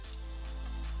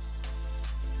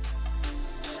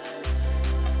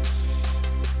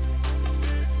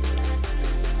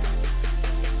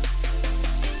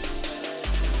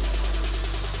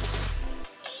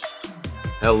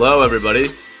Hello, everybody.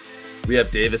 We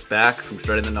have Davis back from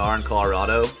Shredding the Gnar in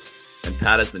Colorado, and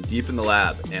Pat has been deep in the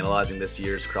lab analyzing this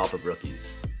year's crop of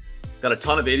rookies. Got a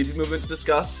ton of ADP movement to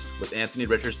discuss with Anthony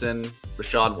Richardson,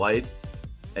 Rachaad White,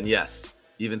 and yes,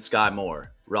 even Sky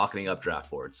Moore rocketing up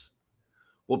draft boards.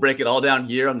 We'll break it all down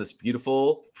here on this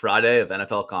beautiful Friday of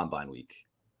NFL Combine Week.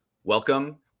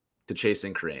 Welcome to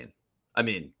Chasing Crane.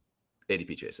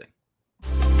 ADP Chasing.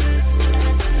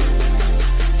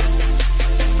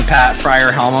 Pat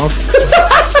Fryer Helmo.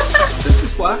 This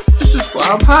is why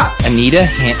I'm hot. Anita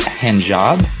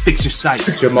Hanjob. Fix your site.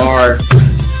 Jamar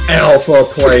Alpha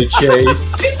Play Chase.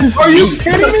 Are you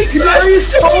kidding me?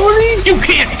 Kadarius Toney? You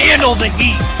can't handle the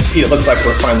heat. It looks like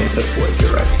we're finally piss boys.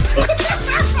 You're right.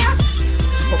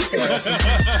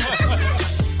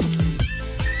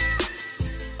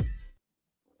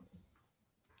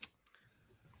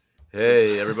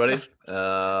 Hey, everybody.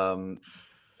 How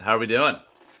are we doing?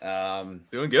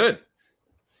 Doing good.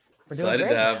 Excited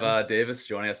to have Davis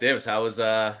joining us. Davis, how was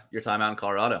your time out in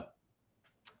Colorado?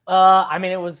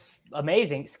 It was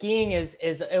amazing. Skiing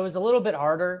it was a little bit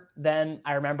harder than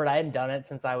I remembered. I hadn't done it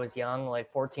since I was young,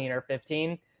 like 14 or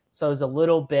 15. So it was a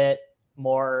little bit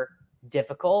more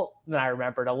difficult than I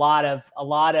remembered.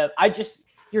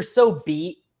 You're so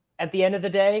beat at the end of the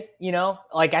day, you know,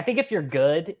 like I think if you're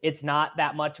good, it's not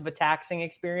that much of a taxing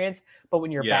experience, but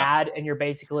when you're bad and you're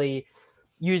basically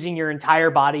using your entire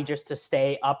body just to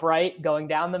stay upright going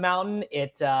down the mountain,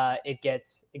 it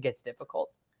gets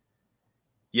difficult.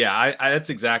 Yeah,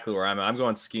 that's exactly where I'm at. I'm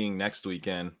going skiing next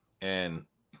weekend and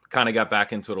kind of got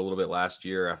back into it a little bit last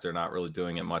year after not really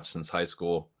doing it much since high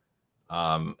school.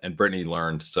 And Brittany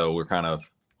learned. So we're kind of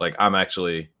like, I'm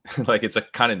actually like, it's a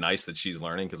kind of nice that she's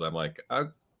learning because I'm like,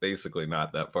 I'm basically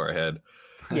not that far ahead.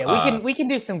 Yeah, we can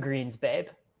do some greens, babe.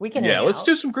 We can. Yeah, let's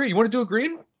do some green. You want to do a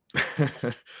green?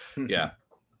 Yeah,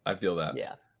 I feel that.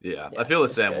 Yeah, I feel the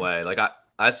same way. Like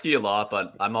I ski a lot,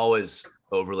 but I'm always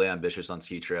overly ambitious on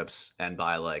ski trips. And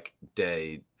by like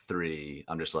day 3,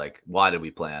 I'm just like, why did we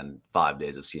plan 5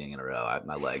 days of skiing in a row?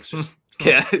 My legs just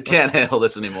can't handle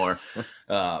this anymore.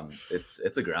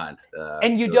 It's a grind.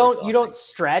 And you don't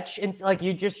stretch, and like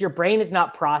your brain is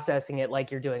not processing it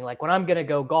like you're doing. Like when I'm gonna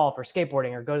go golf or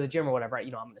skateboarding or go to the gym or whatever, right?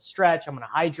 You know, I'm gonna stretch, I'm gonna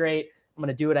hydrate, I'm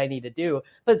gonna do what I need to do.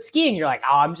 But skiing, you're like,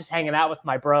 oh, I'm just hanging out with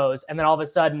my bros, and then all of a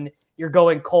sudden you're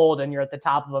going cold and you're at the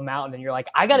top of a mountain and you're like,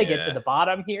 I got to get to the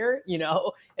bottom here, you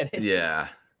know? And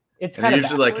it's kind of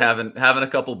usually like having a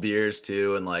couple beers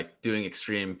too, and like doing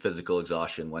extreme physical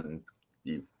exhaustion when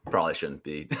you probably shouldn't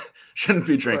be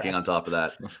drinking on top of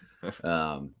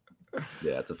that.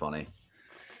 It's a funny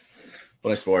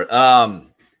sport. Have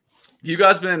you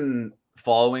guys been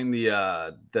following the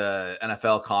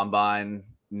NFL Combine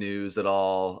news at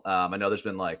all? I know there's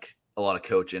been like a lot of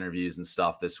coach interviews and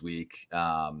stuff this week.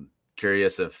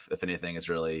 Curious if anything has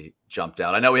really jumped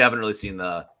out. I know we haven't really seen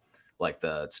the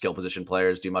skill position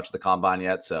players do much of the combine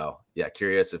yet. So yeah,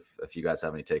 curious if you guys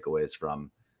have any takeaways from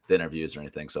the interviews or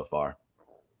anything so far.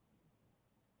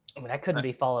 I mean, I couldn't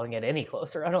be following it any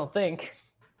closer, I don't think.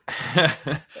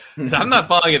 I'm not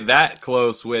following it that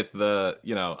close with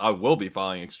I will be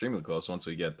following extremely close once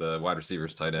we get the wide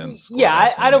receivers, tight ends.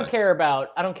 Yeah, I don't care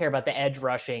about the edge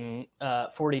rushing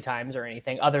 40 times or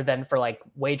anything other than for like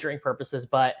wagering purposes.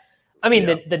 But I mean,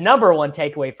 the number one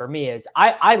takeaway for me is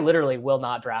I literally will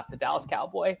not draft the Dallas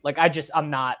Cowboy. Like I'm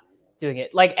not doing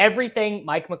it. Like everything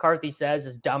Mike McCarthy says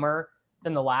is dumber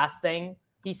than the last thing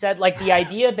he said. Like the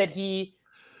idea that he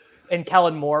and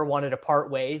Kellen Moore wanted to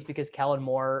part ways because Kellen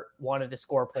Moore wanted to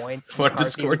score points. Wanted to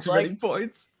score too many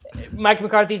points. Mike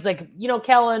McCarthy's like,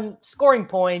 Kellen, scoring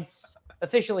points,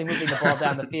 efficiently moving the ball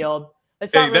down the field.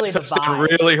 That's not really the vibe.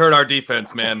 Really hurt our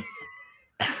defense, man.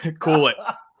 Cool it.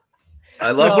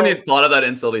 I love when he thought of that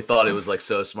insult. He thought it was like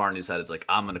so smart in his head. It's like,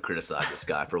 I'm going to criticize this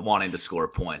guy for wanting to score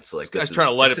points. Like this guy's trying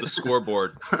to light up the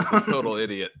scoreboard. Total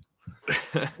idiot.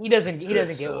 He doesn't get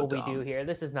so what dumb. We do here.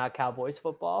 This is not Cowboys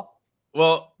football.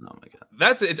 Well, oh my God.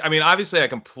 That's it. I mean, obviously, I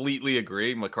completely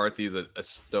agree. McCarthy's a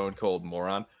stone cold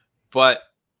moron, but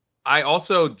I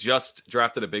also just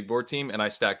drafted a big board team and I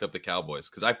stacked up the Cowboys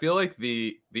because I feel like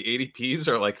the ADPs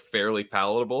are like fairly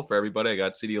palatable for everybody. I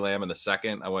got CeeDee Lamb in the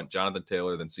second. I went Jonathan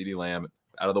Taylor, then CeeDee Lamb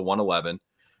out of the 111.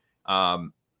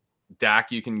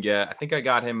 Dak, you can get. I think I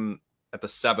got him at the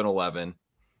 7-11,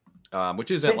 which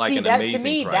isn't an amazing to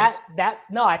me, price.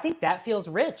 I think that feels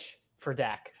rich for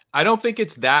Dak. I don't think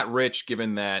it's that rich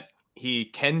given that he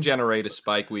can generate a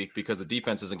spike week because the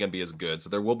defense isn't going to be as good. So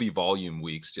there will be volume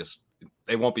weeks. Just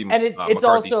they won't be McCarthy's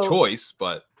also, choice,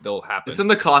 but they'll happen. It's in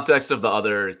the context of the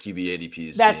other QB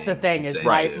ADPs. That's the thing is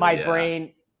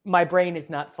my brain is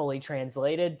not fully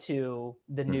translated to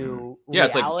the new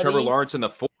reality. It's like Trevor Lawrence in the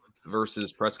 4th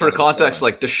versus Prescott. For context,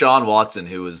 like Deshaun Watson,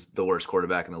 who was the worst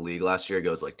quarterback in the league last year,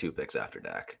 goes like 2 picks after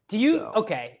Dak.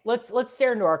 Okay, let's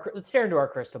stare into our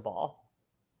crystal ball.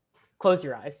 Close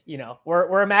your eyes. You know,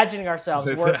 we're imagining ourselves.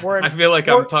 I feel like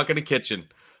I'm talking to Kitchen.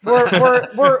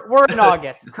 We're in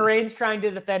August. Kareem's trying to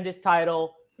defend his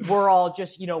title. We're all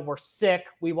just, we're sick.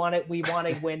 We want to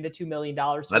win the $2 million.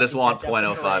 So I just want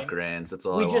 0.05 Kareem's. That's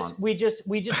all I want. We just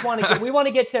want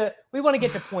to get to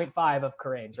 0.5 of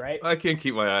Kareem's, right? I can't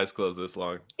keep my eyes closed this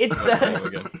long. It's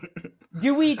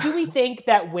do we think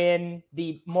that when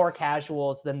the more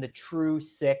casuals than the true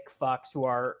sick fucks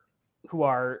who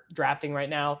are drafting right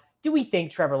now, do we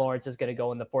think Trevor Lawrence is going to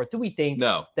go in the 4th? Do we think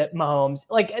that Mahomes,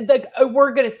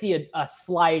 we're going to see a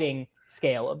sliding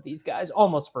scale of these guys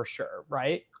almost for sure,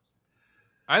 right?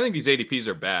 I think these ADPs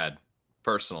are bad,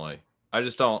 personally. I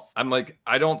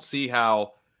don't see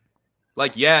how,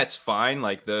 it's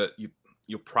fine.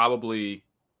 You'll probably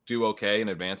do okay in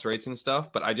advance rates and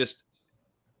stuff, but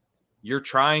you're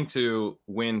trying to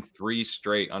win 3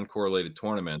 straight uncorrelated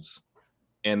tournaments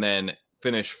and then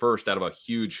finish first out of a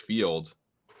huge field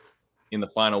in the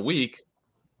final week.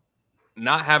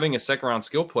 Not having a second round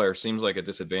skill player seems like a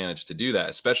disadvantage to do that,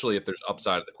 especially if there's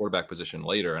upside at the quarterback position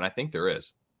later. And I think there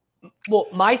is. Well,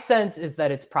 my sense is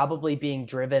that it's probably being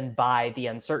driven by the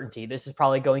uncertainty. This is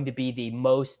probably going to be the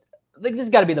most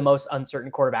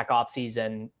uncertain quarterback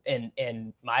offseason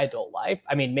in my adult life.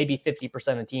 I mean, maybe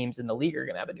 50% of teams in the league are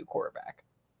going to have a new quarterback.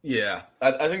 Yeah,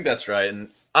 I think that's right.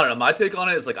 And I don't know. My take on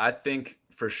it is I think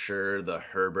for sure the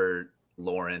Herbert,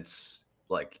 Lawrence,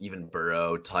 even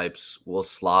Burrow types will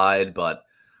slide, but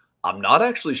I'm not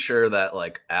actually sure that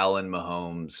Allen,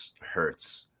 Mahomes,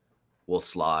 Hurts will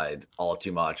slide all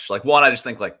too much. One, I just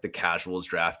think the casuals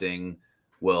drafting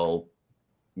will,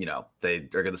 they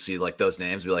are going to see those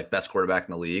names be best quarterback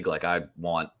in the league. I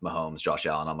want Mahomes, Josh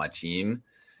Allen on my team.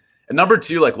 And number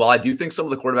 2, while I do think some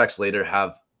of the quarterbacks later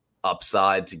have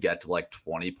upside to get to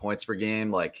 20 points per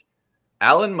game,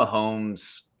 Allen,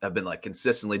 Mahomes have been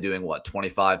consistently doing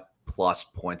 25 plus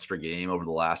points per game over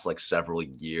the last several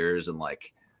years. And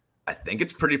I think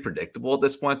it's pretty predictable at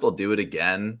this point. They'll do it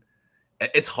again.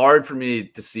 It's hard for me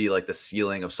to see the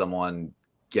ceiling of someone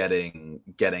getting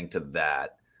to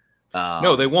that.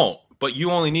 No, they won't, but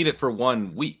you only need it for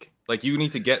 1 week. You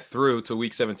need to get through to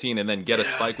week 17 and then get a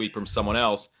spike week from someone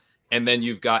else. And then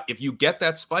if you get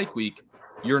that spike week,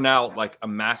 you're now a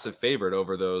massive favorite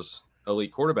over those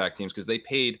elite quarterback teams because they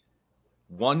paid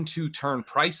 1-2 turn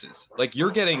prices. You're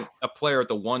getting a player at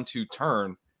the 1-2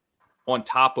 turn on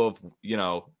top of,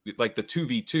 the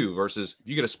 2v2 versus if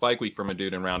you get a spike week from a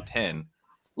dude in round 10,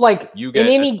 you get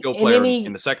a skill player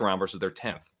in the second round versus their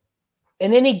 10th.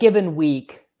 In any given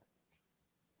week,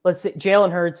 let's say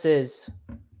Jalen Hurts is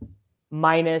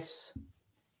minus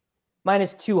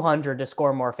 200 to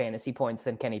score more fantasy points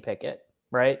than Kenny Pickett,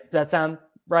 right? Does that sound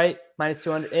right? Minus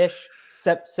 200-ish,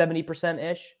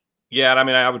 70%-ish? Yeah, I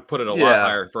mean, I would put it a lot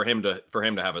higher for him to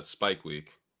have a spike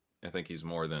week. I think he's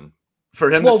more than for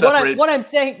him to separate. What I'm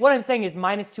saying is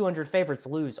minus 200 favorites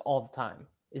lose all the time.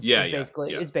 Is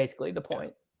basically the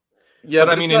point. Yeah,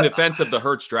 but I mean, in defense of the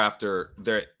Hurts drafter,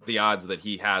 the odds that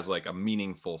he has a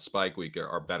meaningful spike week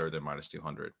are better than minus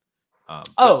 200. But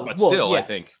still, yes. I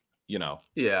think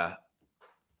Yeah.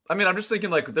 I mean, I'm just thinking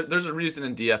there's a reason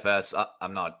in DFS.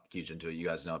 I'm not huge into it. You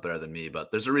guys know it better than me, but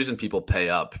there's a reason people pay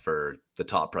up for the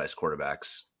top price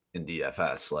quarterbacks in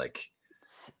DFS.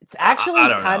 It's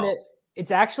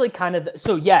actually kind of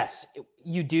so yes,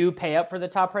 you do pay up for the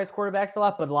top price quarterbacks a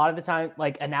lot, but a lot of the time,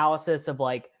 analysis of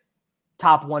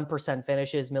top 1%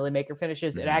 finishes, Millie Maker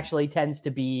finishes, it actually tends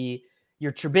to be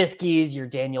your Trubisky's, your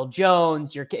Daniel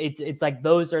Jones, it's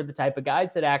those are the type of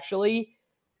guys that actually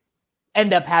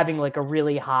end up having a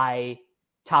really high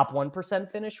top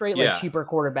 1% finish rate, cheaper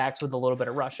quarterbacks with a little bit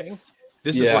of rushing.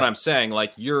 This is what I'm saying.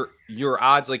 Your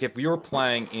odds, if you're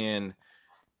playing in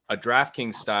a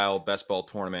DraftKings style best ball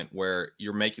tournament where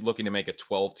you're looking to make a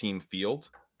 12-team field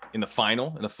in the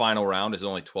final round is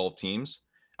only 12 teams,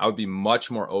 I would be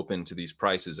much more open to these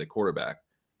prices at quarterback.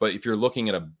 But if you're looking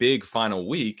at a big final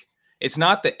week, it's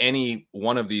not that any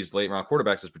one of these late round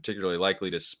quarterbacks is particularly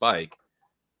likely to spike.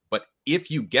 But if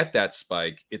you get that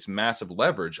spike, it's massive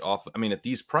leverage off. I mean, at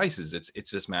these prices, it's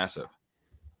just massive.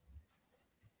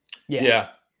 Yeah.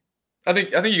 I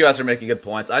think you guys are making good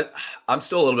points. I'm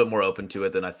still a little bit more open to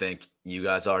it than I think you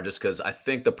guys are, just because I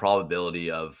think the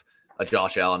probability of a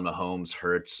Josh Allen, Mahomes,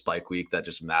 Hurts spike week that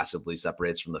just massively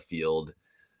separates from the field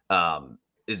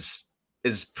is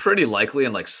pretty likely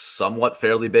and somewhat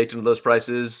fairly baked into those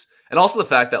prices. And also the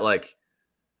fact that I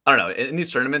don't know, in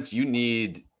these tournaments,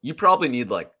 you probably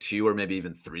need 2 or maybe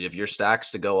even 3 of your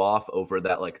stacks to go off over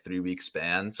that 3-week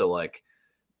span. So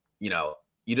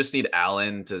you just need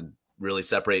Allen to really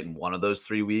separate in one of those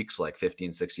 3 weeks, like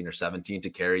 15, 16, or 17 to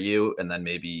carry you. And then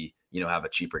maybe, have a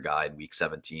cheaper guy in week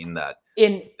 17 that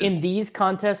in these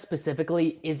contests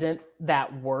specifically isn't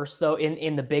that worse though.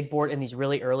 In the big board, in these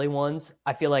really early ones,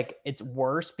 I feel like it's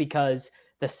worse because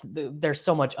there's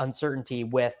so much uncertainty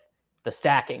with the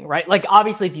stacking, right? Like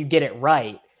obviously if you get it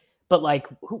right, but like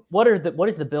what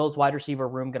is the Bills wide receiver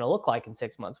room going to look like in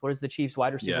 6 months? What is the Chiefs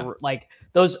wide receiver like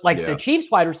those, like the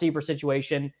Chiefs wide receiver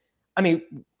situation? I mean,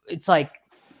 it's like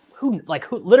who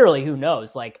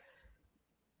knows? Like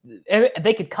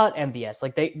they could cut MVS.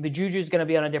 Like the Juju's going to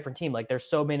be on a different team. Like there's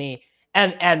so many,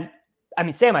 and I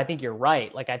mean, Sam, I think you're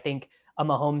right. Like I think a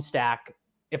Mahomes stack,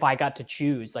 if I got to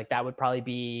choose, like that would probably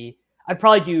be, I'd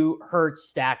probably do Hurts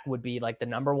stack would be like the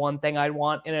number one thing I'd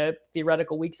want in a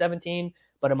theoretical week 17,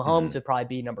 but a Mahomes would probably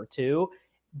be number 2.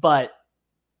 But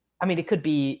I mean, it could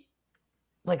be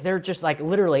like, they're just like,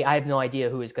 literally, I have no idea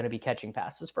who is going to be catching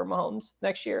passes for Mahomes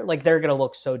next year. Like they're going to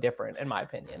look so different in my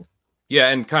opinion. Yeah.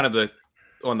 And kind of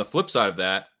on the flip side of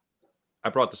that,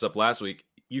 I brought this up last week.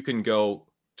 You can go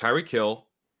Tyreek Hill,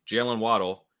 Jalen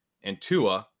Waddle, and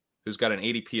Tua, who's got an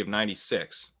ADP of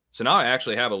 96. So now I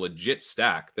actually have a legit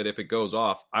stack that if it goes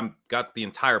off, I'm got the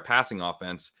entire passing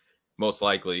offense, most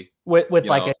likely. With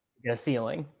like a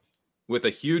ceiling. With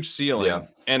a huge ceiling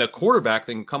and a quarterback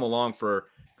that can come along for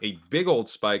a big old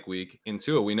spike week in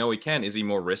Tua. We know he can. Is he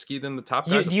more risky than the top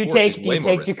guys? Do you take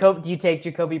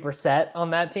Jacoby Brissett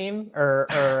on that team or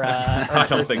I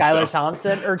don't think Skylar so.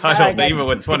 Thompson? Or I don't think even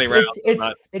with 20 rounds.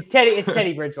 It's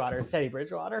Teddy Bridgewater. It's Teddy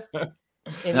Bridgewater.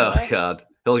 Oh God,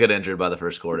 he'll get injured by the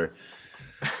first quarter.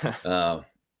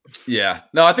 Yeah,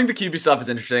 no, I think the QB stuff is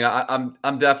interesting.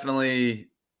 I'm definitely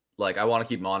like, I want to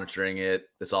keep monitoring it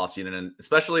this offseason, and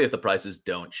especially if the prices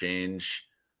don't change.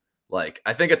 Like,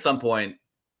 I think at some point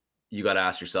you got to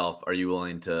ask yourself, are you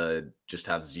willing to just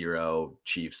have 0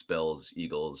 Chiefs, Bills,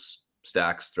 Eagles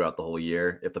stacks throughout the whole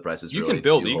year if the prices you really can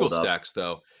build do Eagle hold up? stacks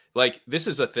though. Like this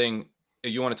is a thing.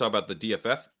 You want to talk about the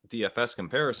DFS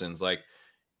comparisons. Like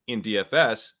in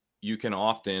DFS, you can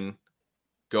often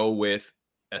go with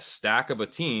a stack of a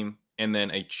team and then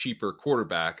a cheaper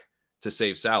quarterback to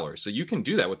save salary. So you can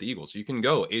do that with the Eagles. You can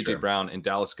go AJ Brown and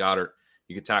Dallas Goedert.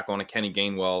 You can tack on a Kenny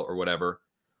Gainwell or whatever,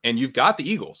 and you've got the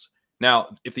Eagles.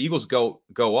 Now, if the Eagles go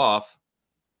off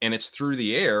and it's through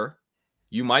the air,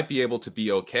 you might be able to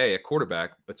be okay at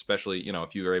quarterback, especially,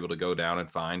 if you are able to go down and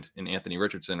find an Anthony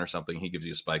Richardson or something. He gives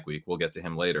you a spike week. We'll get to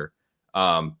him later.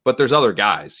 But there's other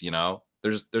guys,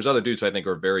 there's other dudes who I think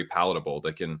are very palatable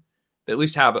that can at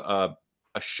least have a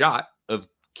shot of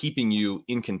keeping you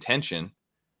in contention.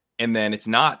 And then it's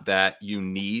not that you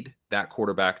need that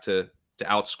quarterback to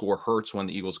outscore Hurts when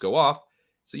the Eagles go off.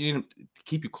 So you need to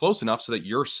keep you close enough so that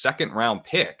your second round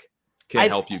pick can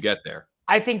help you get there.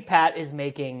 I think Pat is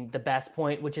making the best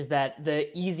point, which is that the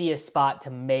easiest spot to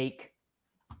make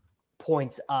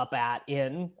points up at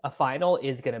in a final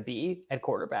is going to be at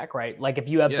quarterback, right? Like if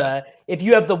you have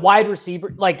the wide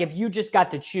receiver, like if you just got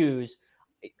to choose,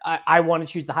 I want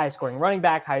to choose the highest scoring running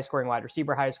back, highest scoring wide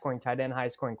receiver, highest scoring tight end,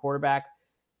 highest scoring quarterback.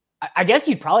 I guess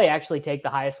you'd probably actually take the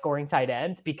highest scoring tight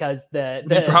end because the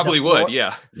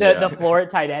floor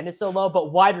at tight end is so low,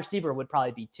 but wide receiver would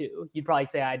probably be 2. You'd probably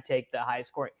say I'd take the highest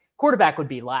scoring. Quarterback would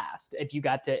be last if you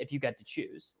got to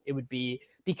choose. It would be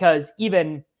because we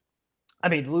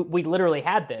literally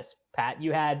had this, Pat.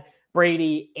 You had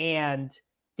Brady and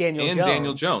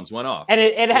Daniel Jones went off. And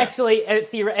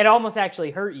it almost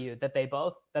actually hurt you that they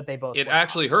both It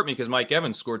actually hurt me because Mike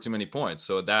Evans scored too many points.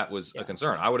 So that was a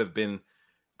concern.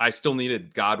 I still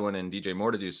needed Godwin and DJ Moore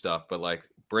to do stuff, but like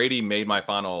Brady made my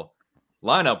final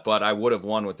lineup, but I would have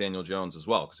won with Daniel Jones as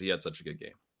well because he had such a good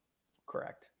game.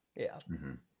 Correct. Yeah.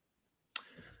 Mm-hmm.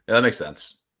 Yeah, that makes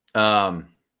sense. There'll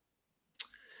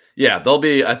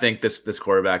be, I think this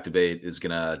quarterback debate is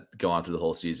going to go on through the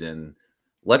whole season.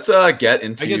 Let's get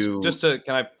into.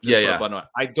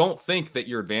 I don't think that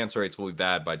your advance rates will be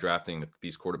bad by drafting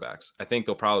these quarterbacks. I think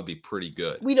they'll probably be pretty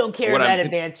good. We don't care about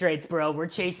advance rates, bro. We're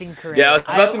chasing career. Yeah, I was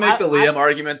about to make the Liam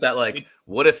argument that like,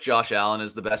 what if Josh Allen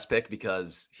is the best pick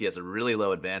because he has a really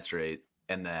low advance rate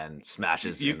and then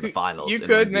smashes in the finals? You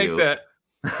could make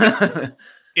that.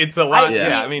 It's a lot.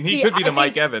 He could be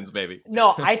Mike Evans, maybe.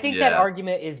 No, I think that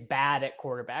argument is bad at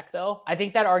quarterback, though. I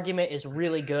think that argument is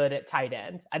really good at tight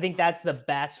end. I think that's the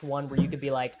best one where you could be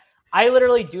like, I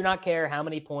literally do not care how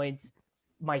many points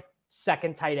my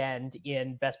second tight end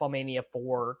in Best Ball Mania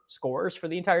 4 scores for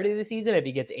the entirety of the season. If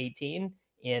he gets 18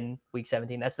 in week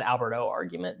 17, that's the Alberto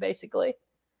argument, basically.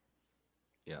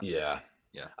 Yeah.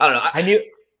 I don't know.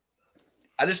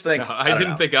 I just think I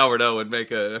didn't think Alberto would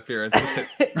make an appearance.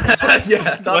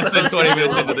 Yeah, Less than 20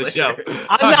 minutes into the show.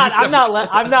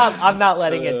 I'm not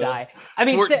letting it die. I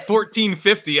mean,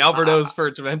 1450 Alberto's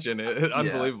first mention.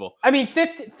 Unbelievable. I mean,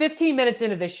 15 minutes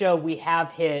into the show, we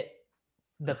have hit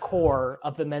the core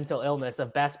of the mental illness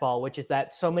of best ball, which is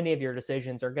that so many of your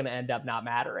decisions are going to end up not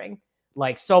mattering.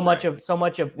 Like so much of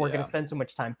we're going to spend so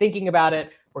much time thinking about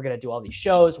it. We're going to do all these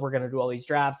shows. We're going to do all these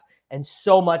drafts. And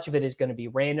so much of it is going to be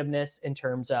randomness in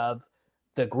terms of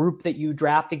the group that you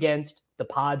draft against, the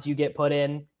pods you get put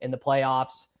in the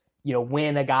playoffs,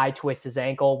 when a guy twists his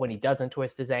ankle, when he doesn't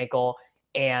twist his ankle.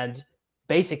 And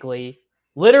basically,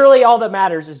 literally all that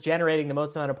matters is generating the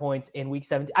most amount of points in week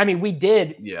 17. I mean, we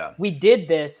did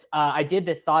this. I did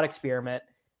this thought experiment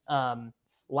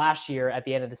last year at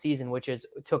the end of the season, which is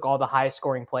took all the highest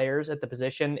scoring players at the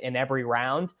position in every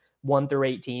round, 1 through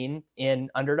 18 in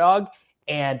Underdog.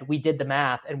 And we did the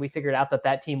math and we figured out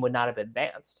that team would not have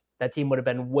advanced. That team would have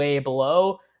been way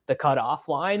below the cutoff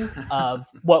line of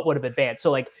what would have advanced. So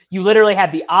like you literally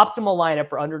had the optimal lineup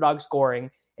for Underdog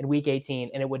scoring in week 18,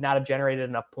 and it would not have generated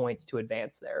enough points to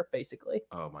advance there, basically.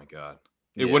 Oh my God.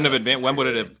 It wouldn't have advanced. When would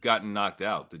it have gotten knocked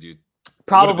out? Did you?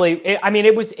 Probably.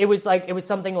 It was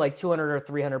something like 200 or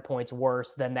 300 points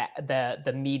worse than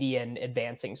the median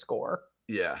advancing score.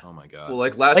 Yeah. Oh my God. Well,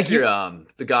 like last year,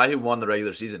 the guy who won the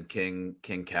regular season, King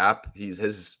Cap,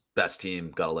 his best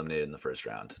team got eliminated in the first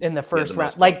round. In the first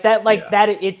round,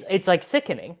 that, it's like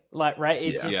sickening, right?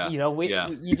 It's just,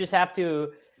 you just have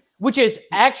to, which is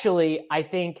actually, I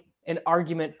think, an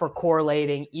argument for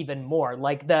correlating even more.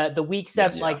 Like the week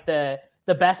 7, like the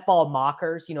best ball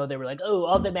mockers, they were like, oh,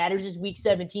 all that matters is week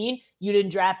 17. You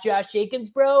didn't draft Josh Jacobs,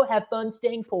 bro. Have fun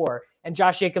staying poor. And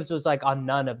Josh Jacobs was like on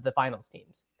none of the finals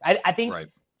teams. I think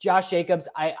Josh Jacobs,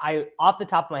 I off the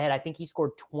top of my head, I think he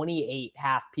scored 28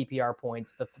 half PPR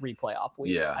points the 3 playoff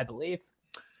weeks, I believe.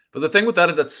 But the thing with that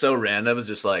is that's so random is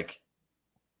just like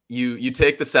you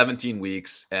take the 17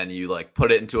 weeks and you like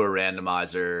put it into a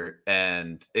randomizer,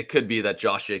 and it could be that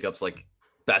Josh Jacobs like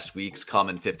best weeks come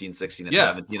in 15, 16, and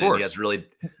 17. And he has really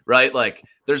right. Like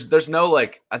there's no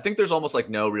like, I think there's almost like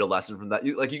no real lesson from that.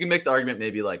 You can make the argument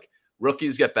maybe like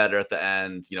rookies get better at the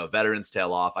end, veterans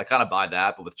tail off. I kind of buy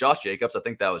that. But with Josh Jacobs, I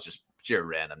think that was just pure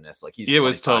randomness. Like it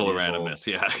was total randomness.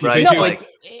 Yeah. Right. No,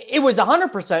 it was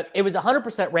 100%. It was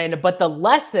 100% random. But the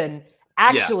lesson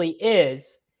actually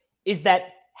is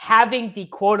that having the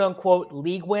quote unquote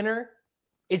league winner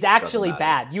is actually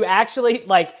bad. You actually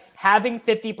like having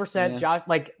 50% Josh,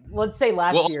 like let's say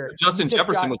last year. Justin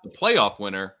Jefferson was the playoff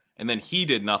winner, and then he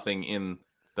did nothing in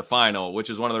the final, which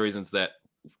is one of the reasons that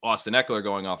Austin Eckler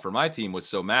going off for my team was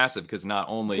so massive, because not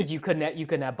only because you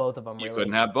couldn't have both of them. You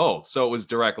couldn't have both. So it was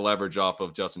direct leverage off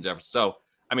of Justin Jefferson. So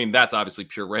I mean, that's obviously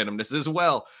pure randomness as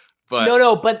well. But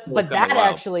but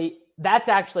that's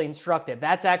actually instructive.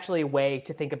 That's actually a way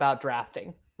to think about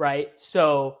drafting, right?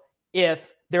 So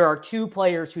if there are 2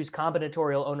 players whose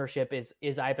combinatorial ownership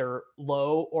is either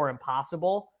low or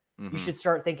impossible, you should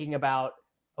start thinking about,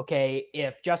 okay,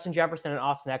 if Justin Jefferson and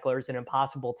Austin Eckler is an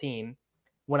impossible team,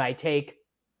 when I take,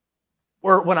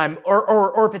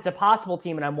 or if it's a possible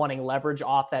team and I'm wanting leverage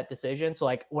off that decision. So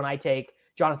like when I take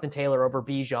Jonathan Taylor over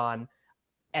Bijan,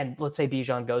 and let's say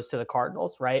Bijan goes to the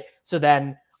Cardinals, right? So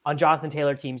then on Jonathan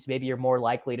Taylor teams, maybe you're more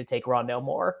likely to take Rondale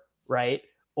Moore, right?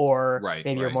 Or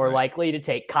maybe you're more likely to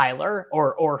take Kyler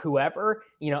or whoever,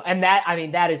 and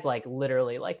that is like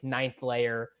literally like 9th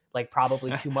layer, like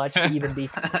probably too much to even be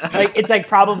like, it's like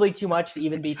probably too much to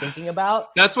even be thinking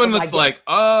about. That's when it's like,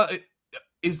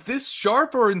 is this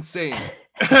sharp or insane?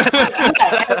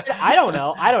 I don't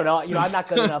know. I'm not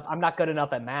good enough. I'm not good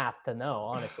enough at math to know,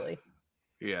 honestly.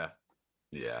 Yeah.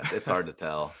 It's hard to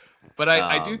tell. But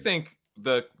I do think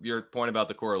your point about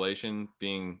the correlation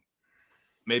being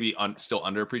maybe still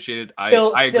underappreciated. I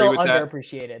agree with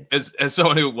underappreciated. That. As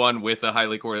someone who won with a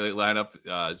highly correlated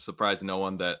lineup, surprised no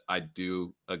one that I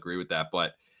do agree with that.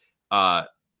 But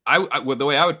the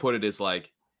way I would put it is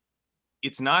like,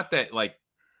 it's not that like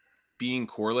being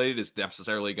correlated is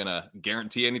necessarily going to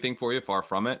guarantee anything for you. Far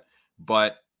from it.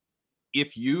 But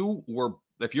if you're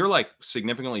like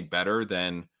significantly better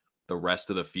than the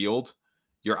rest of the field,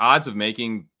 your odds of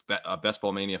making a Best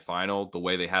Ball Mania final the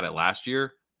way they had it last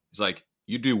year is like,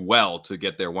 you do well to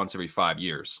get there once every 5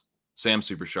 years. Sam's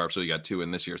super sharp, so you got 2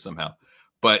 in this year somehow.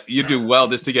 But you do well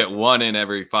just to get 1 in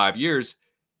every 5 years.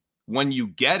 When you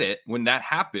get it, when that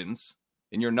happens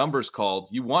and your number's called,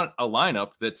 you want a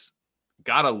lineup that's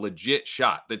got a legit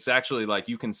shot. That's actually like,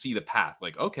 you can see the path.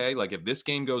 Like, okay, like if this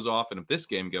game goes off and if this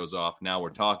game goes off, now we're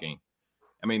talking.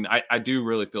 I mean, I do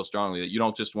really feel strongly that you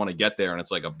don't just want to get there and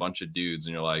it's like a bunch of dudes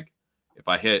and you're like, if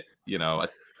I hit,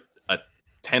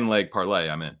 10-leg parlay,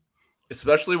 I'm in.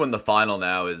 Especially when the final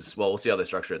now is, well, we'll see how they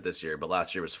structure it this year, but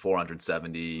last year was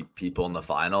 470 people in the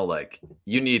final. Like,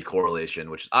 you need correlation,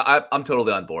 which I'm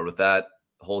totally on board with that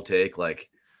whole take. Like,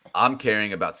 I'm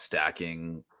caring about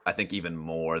stacking, I think, even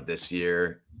more this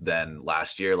year than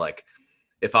last year. Like,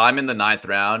 if I'm in the 9th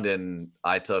round and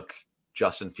I took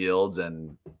Justin Fields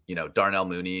and, Darnell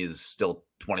Mooney is still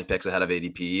 20 picks ahead of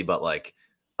ADP, but like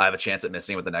I have a chance at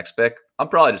missing with the next pick, I'm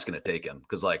probably just going to take him.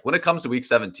 Because like when it comes to week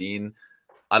 17,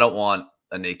 I don't want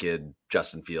a naked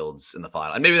Justin Fields in the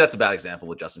final. And maybe that's a bad example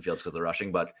with Justin Fields because they're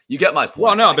rushing, but you get my point.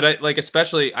 Well, no, but I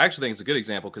actually think it's a good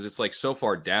example because it's like so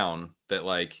far down that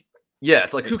like, yeah,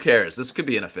 it's like, who cares? This could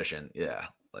be inefficient. Yeah.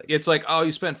 Like, it's like, oh,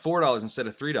 you spent $4 instead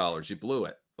of $3. You blew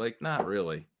it. Like, not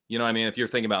really. You know what I mean? If you're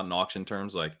thinking about in auction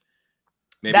terms, like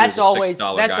maybe that's it was a $6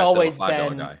 guy instead of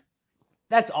a $5 guy.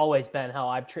 That's always been how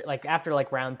I've like after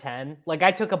like round 10. Like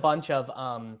I took a bunch of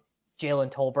Jalen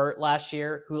Tolbert last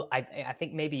year, who I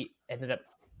think maybe ended up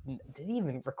didn't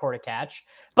even record a catch,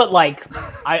 but like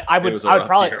I'd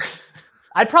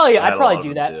probably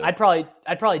do that. I'd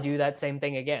probably do that same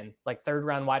thing again. Like 3rd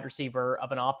round wide receiver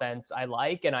of an offense I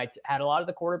like, and I had a lot of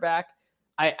the quarterback.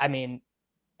 I mean,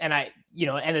 and I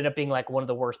ended up being like one of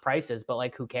the worst prices, but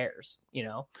like who cares?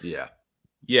 Yeah.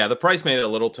 Yeah, the price made it a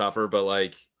little tougher, but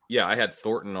like. Yeah, I had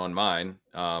Thornton on mine,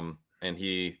 and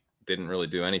he didn't really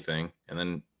do anything, and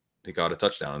then he got a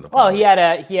touchdown in the final. Well,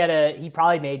 he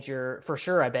probably made for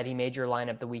sure. I bet he made your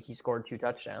lineup the week he scored 2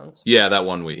 touchdowns. Yeah, that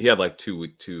one week he had like 2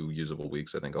 usable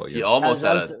weeks, I think, all year. He almost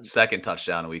had a second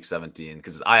touchdown in week 17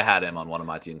 because I had him on one of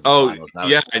my teams. I know. I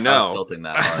was tilting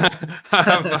that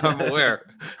hard. I'm aware.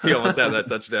 He almost had that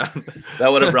touchdown.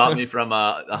 That would have brought me from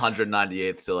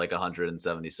 198th to like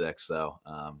 176, so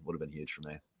would have been huge for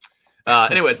me.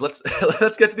 Anyways, let's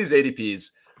get to these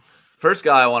ADPs. First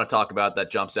guy I want to talk about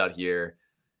that jumps out here,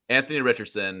 Anthony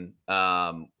Richardson.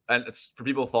 And for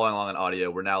people following along on audio,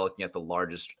 we're now looking at the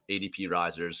largest ADP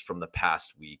risers from the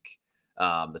past week,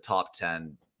 the top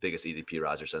 10 biggest ADP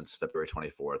risers since February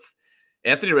 24th.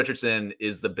 Anthony Richardson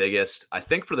is the biggest, I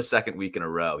think, for the second week in a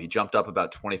row. He jumped up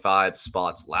about 25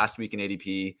 spots last week in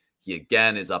ADP. He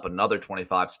again is up another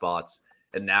 25 spots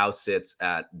and now sits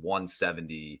at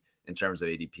 170 in terms of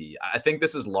ADP. I think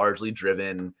this is largely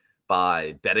driven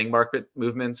by betting market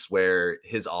movements where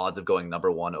his odds of going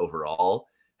number 1 overall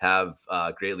have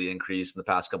greatly increased in the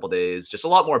past couple of days. Just a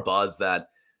lot more buzz that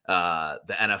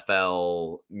the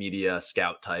NFL media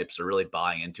scout types are really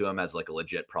buying into him as like a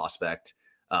legit prospect,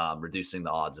 reducing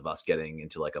the odds of us getting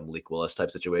into like a Malik Willis type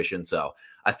situation. So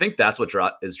I think that's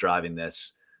what is driving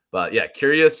this. But yeah,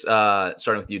 curious,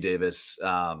 starting with you, Davis,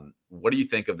 what do you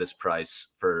think of this price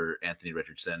for Anthony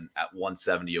Richardson at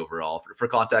 170 overall? For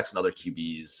context and other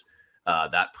QBs,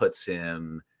 that puts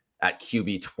him at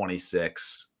QB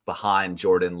 26 behind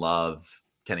Jordan Love,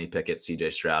 Kenny Pickett,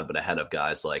 CJ Stroud, but ahead of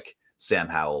guys like Sam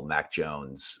Howell, Mac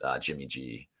Jones, Jimmy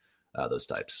G, those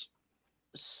types.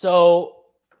 So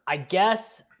I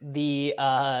guess the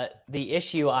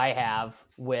issue I have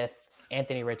with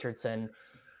Anthony Richardson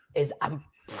is I'm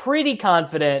pretty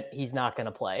confident he's not going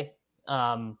to play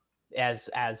as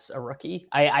a rookie.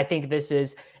 I think this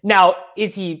is now,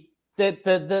 is he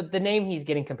the name he's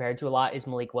getting compared to a lot is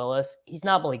Malik Willis. He's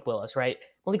not Malik Willis, right?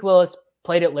 Malik Willis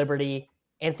played at Liberty.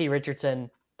 Anthony Richardson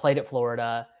played at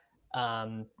Florida.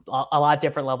 A lot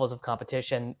different levels of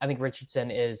competition. I think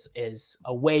Richardson is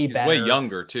a way better. Way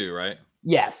younger too, right?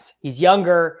 Yes, he's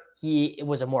younger. He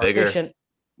was a more efficient,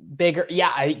 bigger.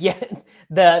 Yeah.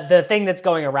 The thing that's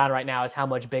going around right now is how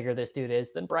much bigger this dude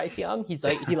is than Bryce Young. He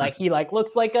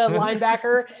looks like a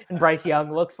linebacker, and Bryce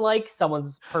Young looks like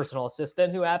someone's personal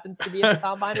assistant who happens to be at the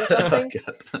combine or something.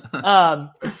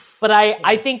 But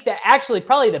I think that actually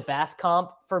probably the best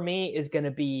comp for me is going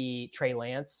to be Trey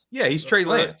Lance. Yeah, he's Trey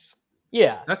Lance.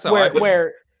 Yeah, that's how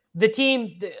where the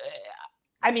team.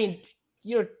 I mean,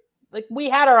 like we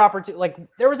had our opportunity, like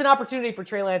there was an opportunity for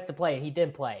Trey Lance to play, and he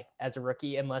didn't play as a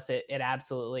rookie unless it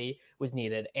absolutely was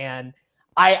needed. And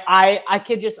I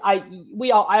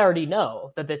already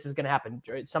know that this is going to happen.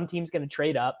 Some team's going to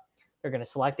trade up. They're going to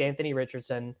select Anthony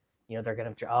Richardson. They're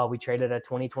going to, we traded a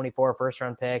 2024 first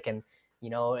round pick, and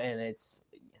and it's,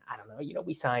 I don't know,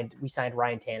 we signed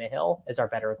Ryan Tannehill as our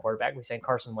veteran quarterback. We signed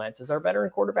Carson Wentz as our veteran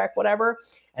quarterback, whatever.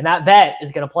 And that vet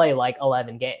is going to play like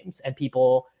 11 games, and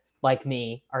people like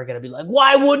me are going to be like,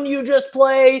 why wouldn't you just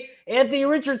play Anthony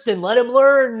Richardson? Let him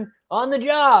learn on the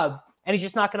job. And he's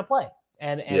just not going to play.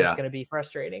 And it's going to be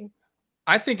frustrating.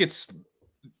 I think that's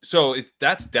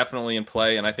definitely in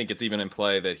play. And I think it's even in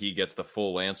play that he gets the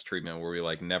full Lance treatment where we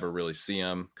like never really see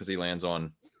him because he lands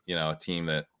on, a team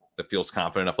that feels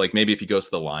confident enough. Like maybe if he goes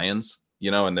to the Lions,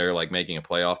 and they're like making a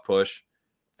playoff push,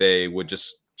 they would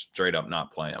just straight up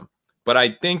not play him. But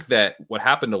I think that what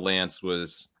happened to Lance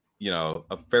was,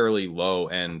 a fairly low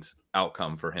end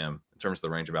outcome for him in terms of the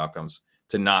range of outcomes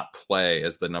to not play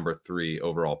as the number 3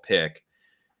 overall pick.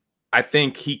 I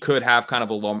think he could have kind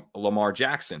of a Lamar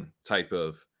Jackson type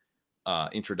of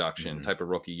introduction, type of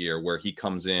rookie year where he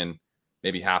comes in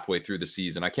maybe halfway through the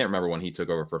season. I can't remember when he took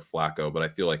over for Flacco, but I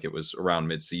feel like it was around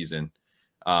midseason,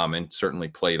 and certainly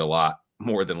played a lot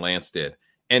more than Lance did.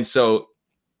 And so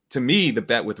to me, the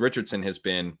bet with Richardson has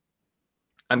been,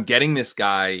 I'm getting this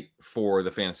guy for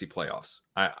the fantasy playoffs.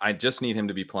 I just need him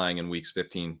to be playing in weeks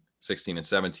 15, 16, and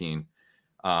 17.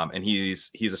 And he's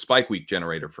a spike week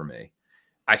generator for me.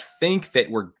 I think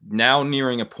that we're now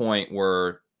nearing a point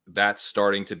where that's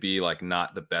starting to be like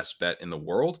not the best bet in the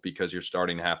world, because you're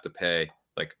starting to have to pay.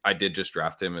 Like, I did just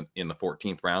draft him in the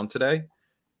 14th round today.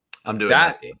 I'm doing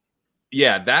that.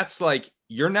 Yeah, that's like,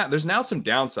 there's now some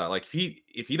downside. Like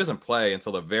if he doesn't play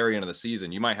until the very end of the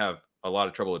season, you might have a lot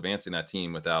of trouble advancing that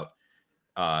team without,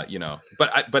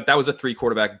 but that was a 3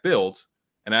 quarterback build.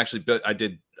 And actually I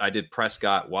did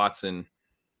Prescott, Watson,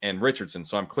 and Richardson.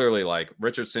 So I'm clearly like,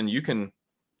 Richardson, you can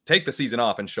take the season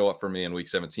off and show up for me in week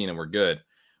 17 and we're good.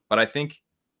 But I think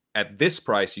at this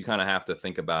price, you kind of have to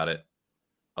think about it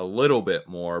a little bit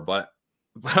more, but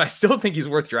I still think he's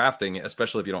worth drafting,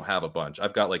 especially if you don't have a bunch.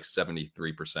 I've got like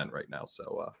 73% right now.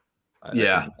 So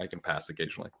I can pass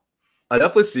occasionally. I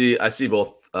definitely see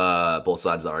both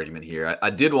sides of the argument here. I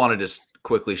did want to just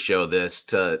quickly show this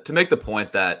to make the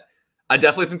point that I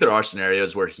definitely think there are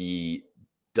scenarios where he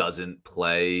doesn't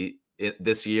play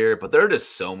this year, but there are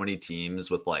just so many teams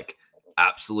with like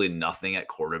absolutely nothing at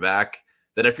quarterback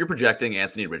that if you're projecting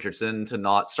Anthony Richardson to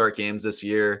not start games this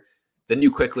year, then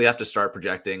you quickly have to start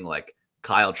projecting like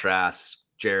Kyle Trask,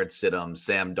 Jared Stidham,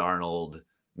 Sam Darnold,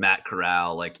 Matt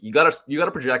Corral. Like you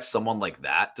gotta project someone like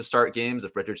that to start games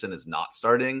if Richardson is not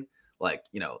starting. Like,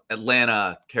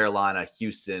 Atlanta, Carolina,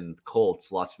 Houston,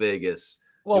 Colts, Las Vegas.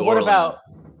 Well, what about?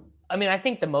 I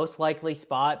think the most likely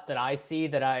spot that I see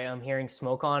that I am hearing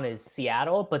smoke on is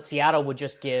Seattle, but Seattle would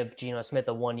just give Geno Smith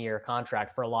a 1-year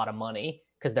contract for a lot of money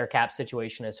because their cap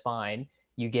situation is fine.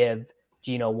 You give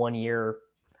Geno 1 year.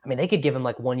 They could give him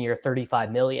like 1 year,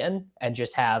 $35 million and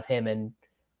just have him in,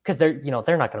 because they're not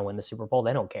going to win the Super Bowl.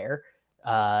 They don't care.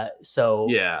 So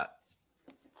yeah,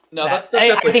 no, that's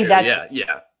definitely true.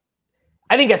 Yeah.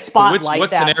 I think a spot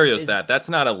what scenario is that? That's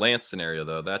not a Lance scenario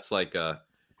though. That's like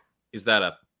is that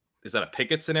a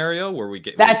Pickett scenario where we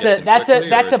get? That's a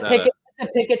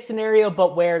Pickett scenario,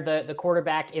 but where the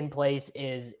quarterback in place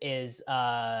is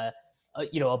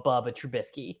above a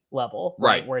Trubisky level,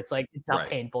 right? Where it's like it's not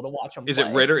painful to watch him. Is it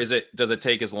Ritter? Does it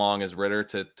take as long as Ritter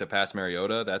to pass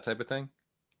Mariota? That type of thing.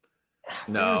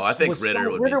 No, I think Ritter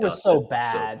was so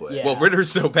bad. So Well,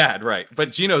 Ritter's so bad, right?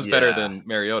 But Geno's better than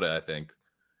Mariota, I think.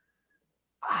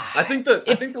 I think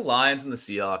the Lions and the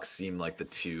Seahawks seem like the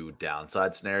two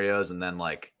downside scenarios, and then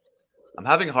like I'm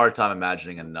having a hard time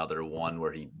imagining another one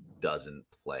where he doesn't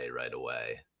play right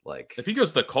away. Like if he goes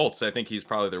to the Colts, I think he's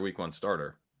probably their week 1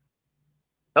 starter.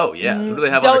 Oh yeah, who do they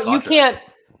have under contract? You can't.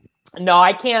 No,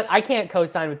 I can't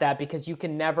co-sign with that because you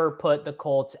can never put the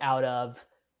Colts out of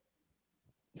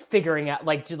figuring out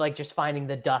just finding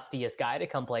the dustiest guy to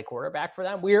come play quarterback for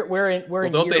them. We're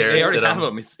in. Don't they already have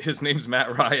him? His name's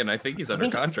Matt Ryan. I think he's under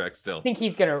contract still. I think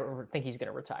he's gonna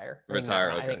retire.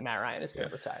 I think Matt Ryan is gonna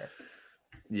retire.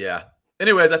 Yeah.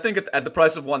 Anyways, I think at the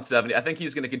price of 170, I think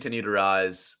he's going to continue to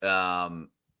rise. The other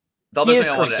thing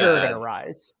I wanted to add, going to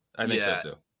rise. I think so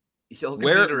too. He'll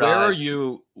continue to rise.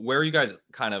 Where are you guys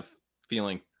kind of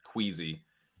feeling queasy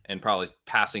and probably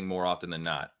passing more often than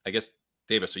not? I guess,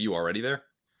 Davis, are you already there?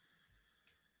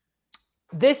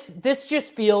 This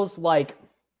just feels like,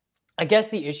 I guess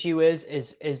the issue is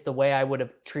the way I would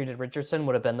have treated Richardson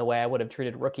would have been the way I would have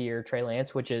treated rookie or Trey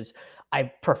Lance, which is I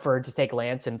preferred to take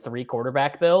Lance in 3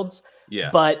 quarterback builds. Yeah.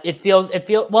 But I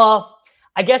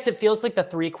guess it feels like the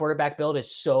 3 quarterback build is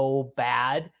so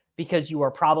bad because you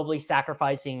are probably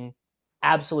sacrificing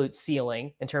absolute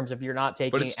ceiling in terms of you're not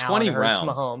taking but it's Allen 20 Hurts,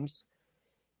 rounds. Mahomes.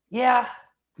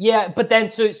 Yeah, but then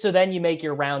so then you make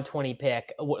your round 20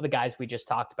 pick, the guys we just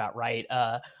talked about, right?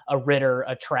 A Ritter,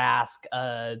 a Trask,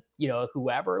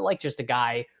 whoever, like just a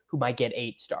guy who might get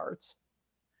 8 starts.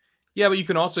 Yeah, but you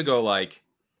can also go like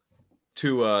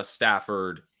to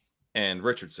Stafford and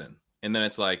Richardson, and then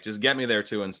it's like just get me there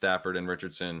too, and Stafford and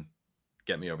Richardson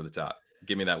get me over the top.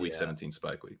 Give me that week 17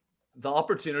 spike week. The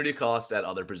opportunity cost at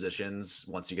other positions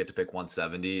once you get to pick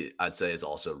 170, I'd say is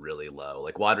also really low.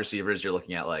 Like wide receivers, you're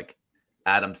looking at like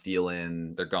Adam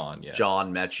Thielen, they're gone. Yeah,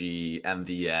 John Mechie,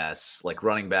 MVS. Like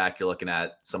running back, you're looking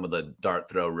at some of the dart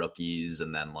throw rookies,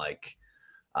 and then like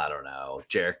I don't know,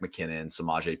 Jerick McKinnon,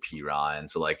 Samaje Perine.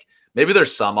 So like maybe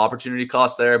there's some opportunity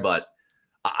cost there, but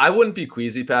I wouldn't be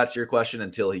queasy, Pat, to your question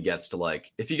until he gets to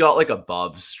like, if he got like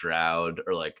above Stroud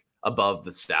or like above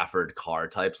the Stafford Carr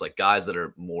types, like guys that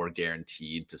are more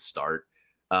guaranteed to start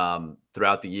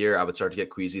throughout the year, I would start to get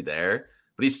queasy there.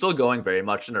 But he's still going very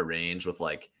much in a range with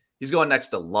like, he's going next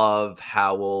to Love,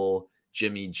 Howell,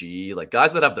 Jimmy G, like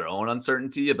guys that have their own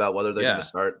uncertainty about whether they're going to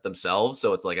start themselves.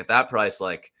 So it's like at that price,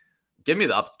 like give me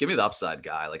the upside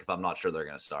guy. Like if I'm not sure they're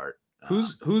going to start.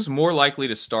 Who's more likely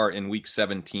to start in week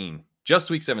 17? Just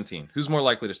week 17. Who's more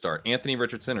likely to start? Anthony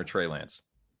Richardson or Trey Lance?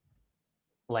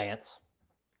 Lance.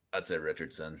 I'd say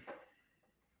Richardson.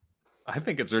 I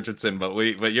think it's Richardson, but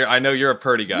I know you're a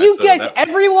Purdy guy. You guys,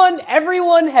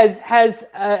 everyone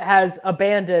has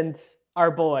abandoned our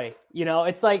boy. You know,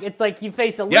 it's like you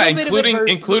face a little bit of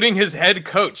adversity. Including his head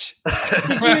coach.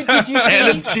 Did you and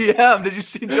his GM. Did you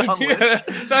see John Lynch?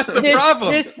 That's the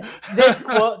problem. This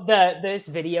quote, this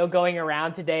video going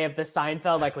around today of the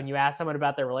Seinfeld, like when you ask someone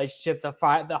about their relationship, the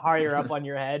higher up on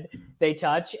your head they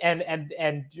touch, and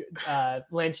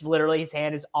Lynch literally his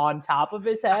hand is on top of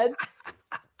his head.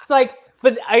 It's like,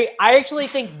 but I actually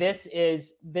think this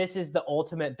is the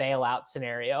ultimate bailout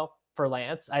scenario for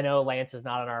Lance. I know Lance is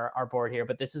not on our board here,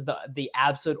 but this is the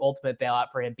absolute ultimate bailout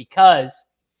for him because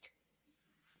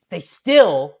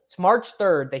it's March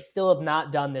 3rd. They still have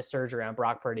not done this surgery on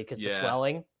Brock Purdy because the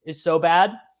swelling is so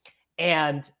bad.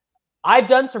 And I've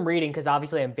done some reading because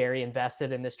obviously I'm very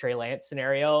invested in this Trey Lance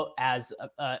scenario as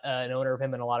an owner of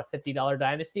him in a lot of $50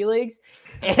 dynasty leagues.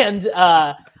 And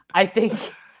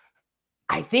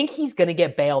I think he's going to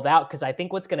get bailed out because I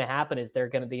think what's going to happen is the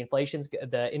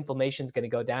inflammation's going to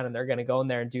go down and they're going to go in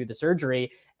there and do the surgery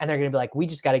and they're going to be like, we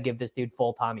just got to give this dude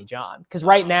full Tommy John. Because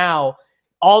right now,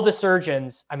 all the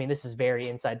surgeons, I mean, this is very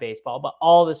inside baseball, but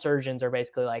all the surgeons are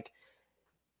basically like,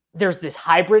 there's this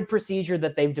hybrid procedure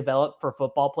that they've developed for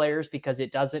football players because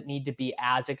it doesn't need to be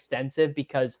as extensive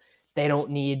because they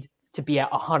don't need to be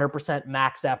at 100%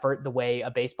 max effort the way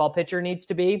a baseball pitcher needs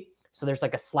to be. So there's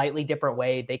like a slightly different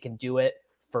way they can do it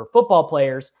for football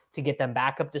players to get them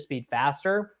back up to speed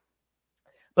faster.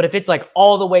 But if it's like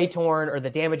all the way torn or the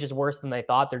damage is worse than they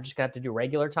thought, they're just gonna have to do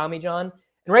regular Tommy John.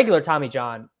 And regular Tommy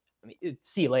John, I mean,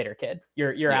 see you later, kid.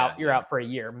 You're out for a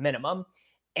year minimum.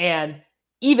 And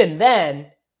even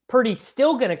then, Purdy's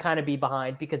still gonna kind of be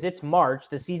behind because it's March.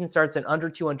 The season starts in under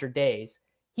 200 days.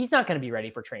 He's not going to be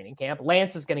ready for training camp.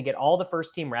 Lance is going to get all the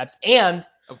first team reps. And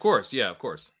of course.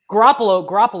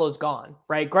 Garoppolo's gone,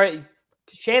 right? Great.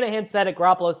 Shanahan said it.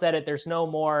 Garoppolo said it. There's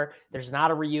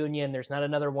not a reunion. There's not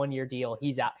another 1-year deal.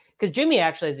 He's out because Jimmy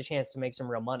actually has a chance to make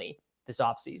some real money this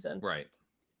offseason. Right.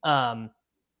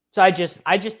 So I just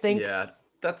think, yeah,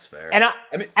 that's fair. And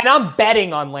I'm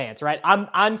betting on Lance, right?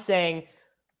 I'm saying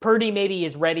Purdy maybe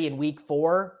is ready in week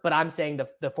 4, but I'm saying the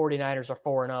 49ers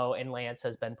are 4-0 and Lance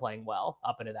has been playing well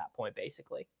up until that point,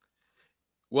 basically.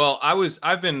 Well,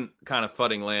 I've been kind of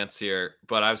fudding Lance here,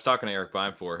 but I was talking to Eric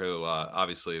Beinfor, who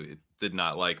obviously did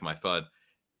not like my FUD.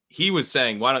 He was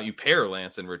saying, why don't you pair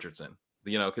Lance and Richardson?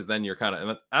 You know, because then you're kind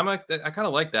of, I kind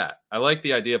of like that. I like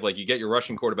the idea of like you get your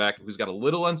rushing quarterback who's got a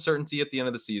little uncertainty at the end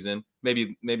of the season.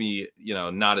 Maybe, you know,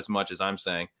 not as much as I'm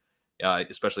saying,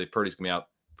 especially if Purdy's coming out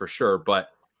for sure, but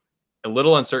a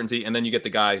little uncertainty. And then you get the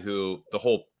guy who the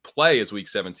whole play is week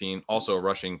 17, also a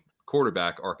rushing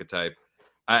quarterback archetype.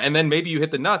 And then maybe you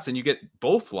hit the nuts and you get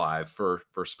both live for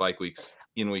spike weeks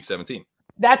in week 17.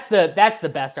 That's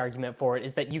the best argument for it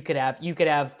is that you could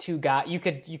have two guys, you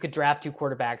could draft two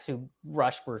quarterbacks who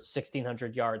rush for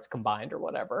 1,600 yards combined or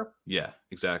whatever. Yeah,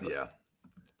 exactly.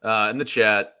 Yeah. In the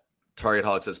chat, Target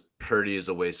Hawk says Purdy is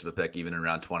a waste of a pick even in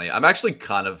round 20. I'm actually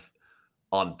kind of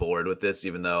on board with this,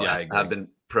 even though I have been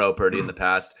pro Purdy in the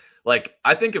past. Like,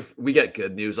 I think if we get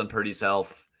good news on Purdy's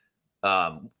health,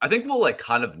 I think we'll like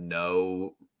kind of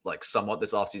know like somewhat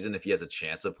this offseason if he has a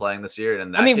chance of playing this year.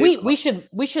 And we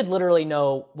should literally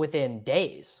know within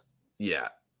days. Yeah,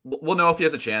 we'll know if he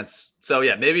has a chance. So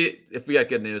yeah, maybe if we get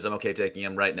good news, I'm okay taking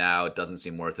him right now. It doesn't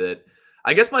seem worth it.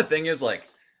 I guess my thing is like,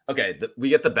 okay, we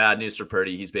get the bad news for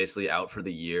Purdy. He's basically out for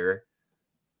the year.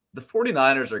 The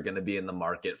 49ers are going to be in the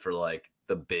market for like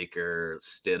the Baker,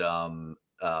 Stidham,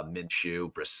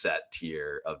 Minshew, Brissett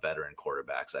tier of veteran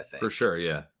quarterbacks, I think. For sure,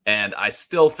 yeah. And I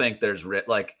still think there's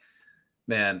like,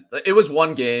 man, it was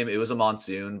one game. It was a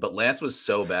monsoon, but Lance was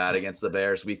so bad against the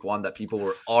Bears week 1 that people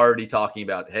were already talking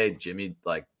about, hey, Jimmy,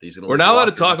 like these are. We're not allowed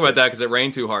to talk about that because it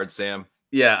rained too hard, Sam.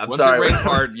 Yeah, Once it rains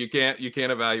hard, you can't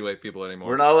evaluate people anymore.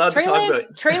 We're not allowed to talk about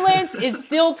it. Trey Lance is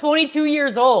still 22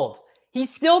 years old.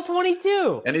 He's still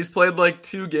 22. And he's played like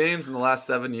 2 games in the last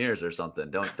 7 years or something.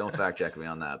 Don't fact check me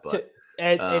on that, but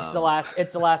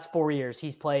It's the last 4 years.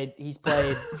 He's played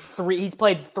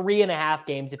 3.5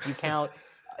 games if you count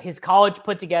his college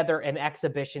put together an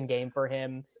exhibition game for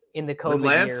him in the COVID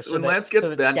year. When Lance gets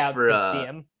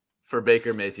benched for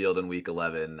Baker Mayfield in Week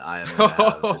 11, I am going to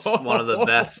have just one of the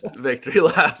best victory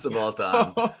laps of all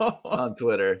time on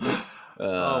Twitter.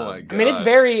 Oh my god! I mean,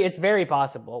 it's very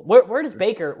possible. Where does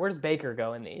Baker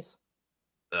go in these?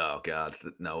 Oh god,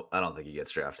 no, I don't think he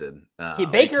gets drafted.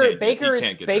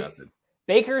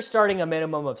 Baker's starting a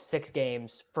minimum of 6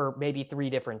 games for maybe 3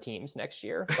 different teams next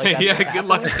year. Yeah, good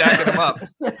luck stacking them up.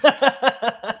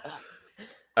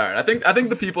 All right, I think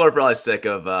the people are probably sick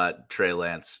of Trey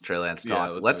Lance talk. Yeah,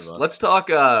 let's talk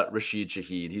Rashid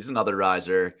Shaheed. He's another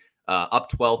riser, up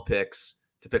 12 picks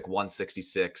to pick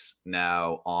 166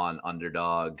 now on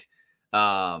Underdog.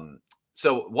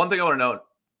 So one thing I want to note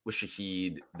with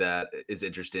Shaheed that is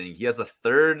interesting, he has the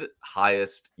 3rd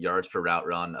highest yards per route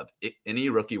run of any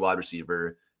rookie wide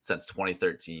receiver since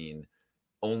 2013,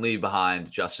 only behind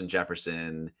Justin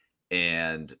Jefferson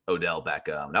and Odell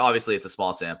Beckham. Now, obviously, it's a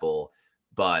small sample,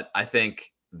 but I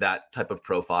think that type of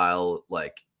profile,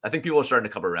 I think people are starting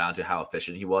to come around to how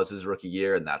efficient he was his rookie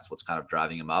year, and that's what's kind of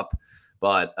driving him up.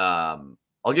 But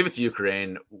I'll give it to you,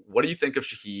 Corain. What do you think of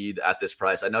Shaheed at this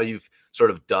price? I know you've sort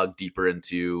of dug deeper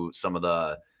into some of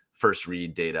the first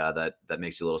read data that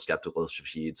makes you a little skeptical of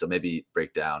Shaheed. So maybe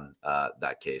break down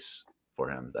that case for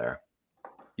him there.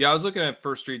 Yeah, I was looking at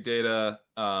first read data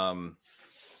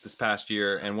this past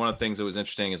year, and one of the things that was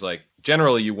interesting is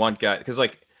generally you want guys, because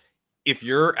if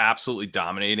you're absolutely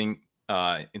dominating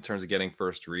in terms of getting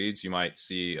first reads, you might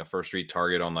see a first read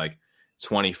target on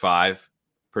 25%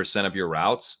 of your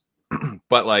routes.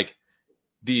 But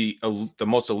the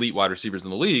most elite wide receivers in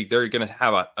the league, they're going to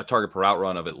have a target per route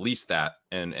run of at least that,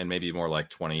 and maybe more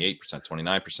 28%,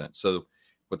 29%. So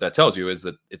what that tells you is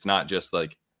that it's not just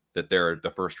that they're the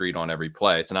first read on every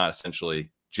play. It's not essentially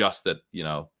just that,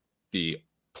 the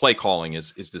play calling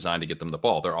is designed to get them the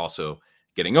ball. They're also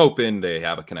getting open. They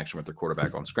have a connection with their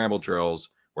quarterback on scramble drills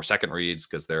or second reads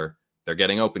because they're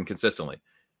getting open consistently.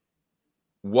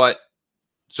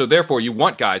 So therefore, you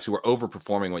want guys who are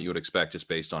overperforming what you would expect just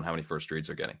based on how many first reads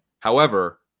they're getting.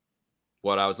 However,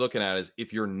 what I was looking at is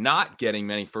if you're not getting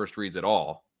many first reads at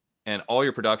all, and all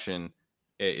your production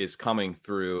is coming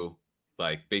through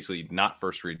basically not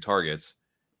first read targets,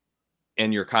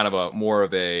 and you're kind of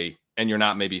and you're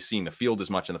not maybe seeing the field as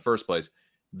much in the first place,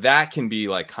 that can be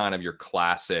kind of your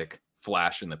classic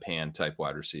flash in the pan type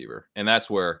wide receiver. And that's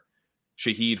where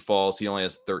Shaheed falls. He only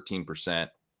has 13%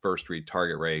 first read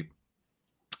target rate.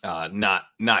 Not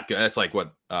good. That's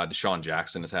what Deshaun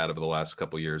Jackson has had over the last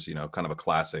couple of years, kind of a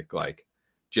classic,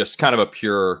 just kind of a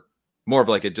pure, more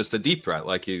of just a deep threat,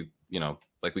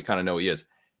 we kind of know he is.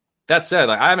 That said,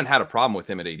 I haven't had a problem with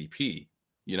him at ADP,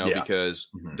 because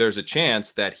there's a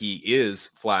chance that he is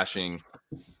flashing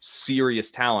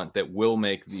serious talent that will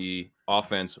make the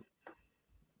offense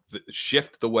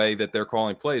shift the way that they're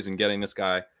calling plays and getting this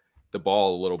guy the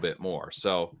ball a little bit more.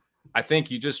 So I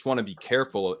think you just want to be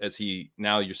careful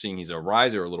now you're seeing he's a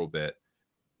riser a little bit,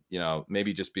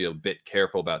 maybe just be a bit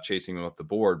careful about chasing him up the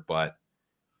board. But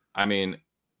I mean,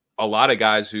 a lot of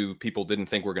guys who people didn't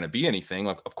think were going to be anything,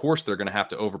 of course they're going to have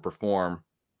to overperform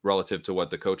relative to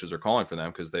what the coaches are calling for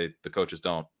them, because the coaches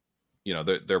don't,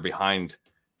 they're behind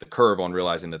the curve on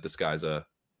realizing that this guy's a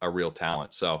real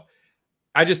talent. So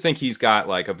I just think he's got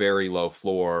a very low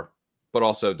floor, but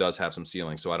also does have some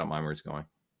ceiling. So I don't mind where he's going.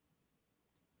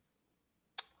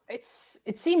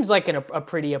 It seems like a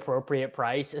pretty appropriate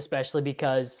price, especially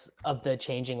because of the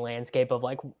changing landscape of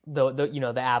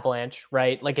the Avalanche,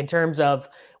 right? In terms of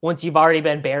once you've already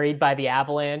been buried by the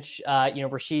Avalanche,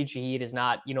 Rashid Shaheed is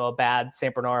not, a bad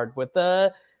St. Bernard with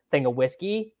a thing of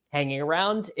whiskey hanging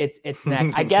around its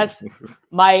neck. I guess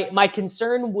my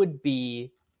concern would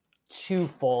be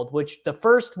twofold, which the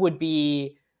first would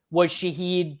be, was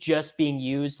Shaheed just being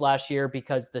used last year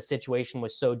because the situation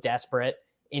was so desperate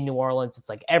in New Orleans? It's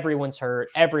everyone's hurt,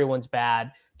 everyone's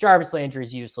bad. Jarvis Landry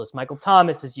is useless. Michael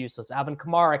Thomas is useless. Alvin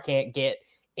Kamara can't get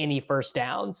any first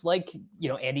downs.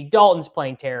 Andy Dalton's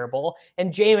playing terrible,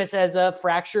 and Jameis has a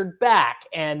fractured back,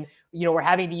 and we're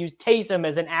having to use Taysom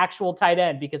as an actual tight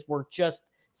end because we're just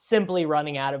simply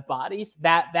running out of bodies.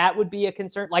 That would be a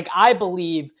concern. I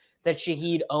believe that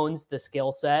Shaheed owns the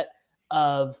skill set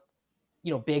of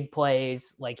big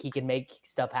plays, he can make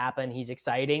stuff happen. He's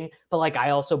exciting. But I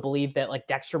also believe that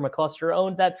Dexter McCluster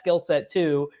owned that skill set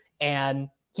too. And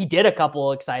he did a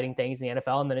couple exciting things in the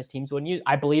NFL and then his teams wouldn't use.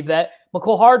 I believe that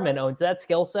McCole Hardman owns that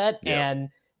skill set and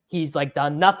he's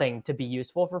done nothing to be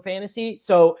useful for fantasy.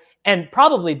 So, and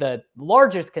probably the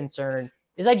largest concern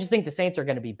is I just think the Saints are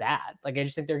going to be bad. Like, I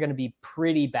just think they're going to be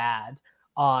pretty bad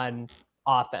on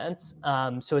offense.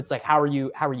 So it's like, how are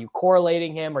you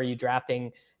correlating him? Are you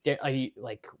drafting? Are you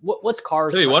like what's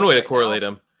Carr's? I'll tell you one way to correlate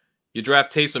him. You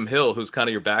draft Taysom Hill, who's kind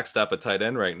of your backstop at tight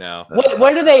end right now.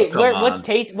 Where do they? What is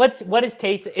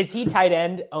Taysom? Is he tight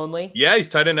end only? Yeah, he's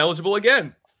tight end eligible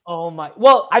again. Oh my!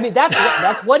 Well, I mean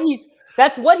that's what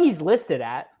he's listed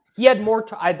at. He had more.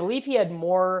 I believe he had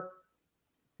more.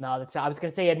 No, I was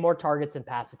going to say he had more targets and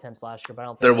pass attempts last year, but I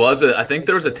don't think I think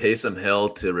there was a Taysom Hill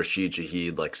to Rashid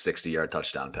Shaheed 60-yard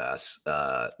touchdown pass.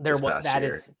 That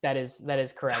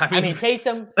is correct. I mean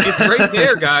Taysom. It's right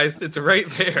there, guys. It's right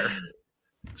there.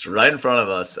 It's right in front of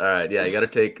us. All right, yeah, you got to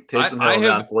take Taysom Hill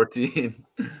down 14.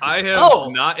 I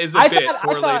have not as a bit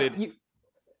correlated.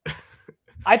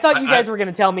 I thought you guys were going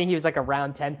to tell me he was like a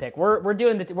round 10 pick. We're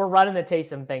running the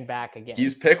Taysom thing back again.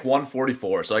 He's pick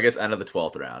 144, so I guess end of the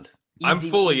 12th round. I'm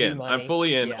fully in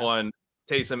on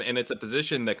Taysom, and it's a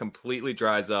position that completely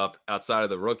dries up outside of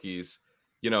the rookies.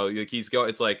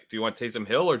 It's like, do you want Taysom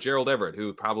Hill or Gerald Everett,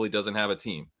 who probably doesn't have a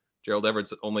team? Gerald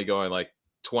Everett's only going like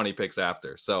 20 picks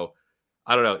after. So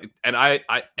I don't know. And I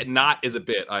not as a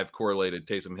bit, I've correlated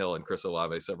Taysom Hill and Chris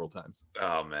Olave several times.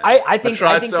 Oh man. I think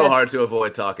so hard to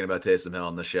avoid talking about Taysom Hill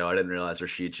on the show. I didn't realize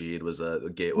Rashid Shaheed was a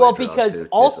gateway. Well, because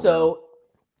also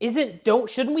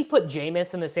shouldn't we put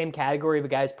Jameis in the same category of a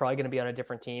guy who's probably going to be on a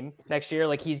different team next year?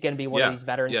 Like he's going to be one of these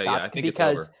veterans. I think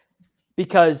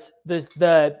because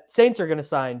the Saints are going to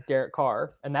sign Derek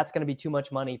Carr, and that's going to be too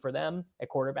much money for them at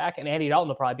quarterback. And Andy Dalton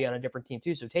will probably be on a different team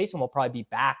too. So Taysom will probably be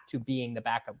back to being the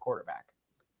backup quarterback.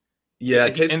 Yeah,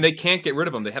 and they can't get rid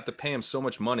of him. They have to pay him so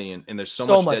much money, and there's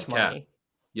so much dead money. cap.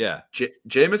 Yeah,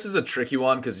 Jameis is a tricky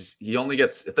one because he only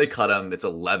gets, if they cut him, it's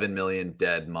 11 million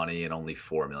dead money and only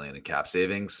 4 million in cap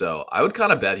savings. So I would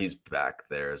kind of bet he's back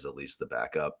there as at least the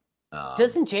backup.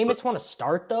 Doesn't Jameis want to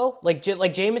start though? Like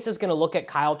Jameis is going to look at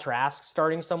Kyle Trask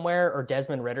starting somewhere or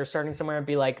Desmond Ridder starting somewhere and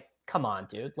be like, "Come on,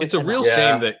 dude." It's a real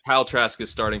shame that Kyle Trask is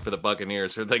starting for the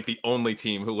Buccaneers. They're like the only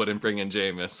team who wouldn't bring in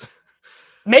Jameis.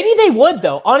 Maybe they would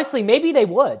though. Honestly, maybe they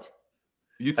would.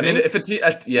 You think? I mean, if a team,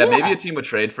 maybe a team would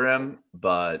trade for him,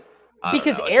 but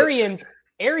because Arians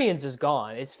is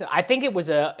gone. I think it was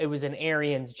an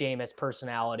Arians Jameis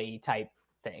personality type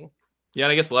thing. Yeah,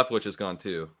 and I guess Leftwich is gone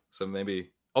too. So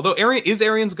maybe, although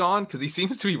Arians gone because he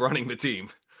seems to be running the team.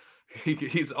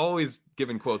 He's always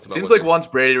giving quotes about. Seems like once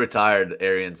Brady retired,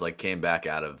 Arians came back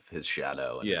out of his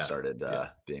shadow and started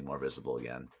being more visible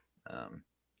again.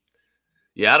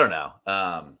 I don't know.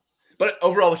 But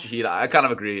overall with Shaheed, I kind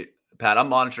of agree. Pat, I'm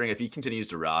monitoring. If he continues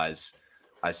to rise,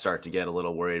 I start to get a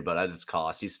little worried, but at its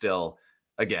cost, he's still,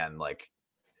 again,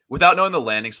 without knowing the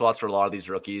landing spots for a lot of these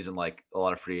rookies and a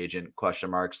lot of free agent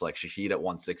question marks, like Shaheed at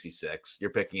 166,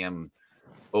 you're picking him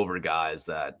over guys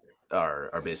that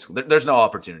are basically, there's no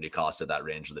opportunity cost at that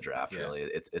range of the draft, really.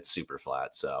 It's super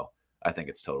flat. So I think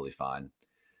it's totally fine.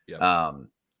 Yeah.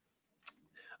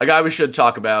 A guy we should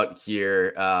talk about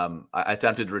here, I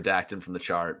attempted to redact him from the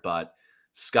chart, but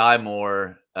Sky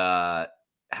Moore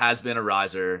has been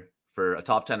a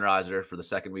top 10 riser for the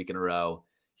second week in a row.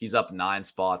 He's up 9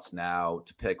 spots now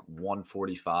to pick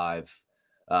 145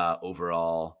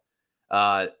 overall.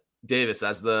 Davis,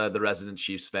 as the resident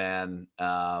Chiefs fan,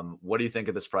 what do you think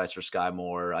of this price for Sky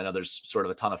Moore? I know there's sort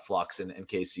of a ton of flux in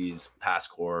KC's pass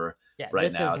core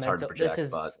right now. It's hard to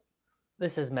project, but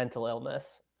this is mental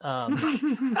illness.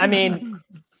 I mean,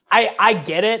 I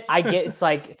get it. It's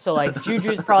like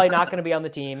Juju's probably not going to be on the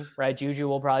team, right? Juju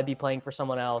will probably be playing for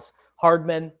someone else.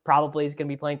 Hardman probably is going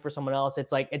to be playing for someone else.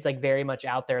 It's very much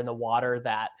out there in the water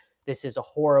that this is a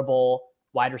horrible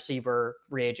wide receiver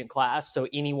free agent class. So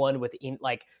anyone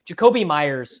Jacoby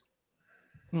Myers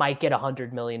might get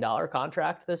 $100 million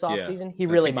contract this offseason. He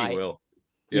really might. He will.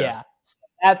 Yeah. So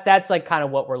that's kind of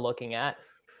what we're looking at.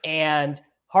 And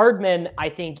Hardman, I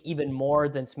think even more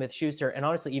than Smith-Schuster, and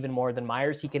honestly even more than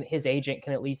Myers, his agent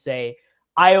can at least say,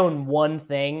 I own one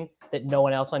thing that no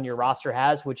one else on your roster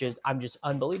has, which is I'm just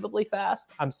unbelievably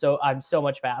fast. I'm so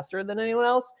much faster than anyone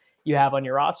else you have on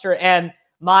your roster. And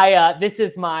this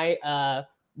is my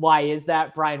why is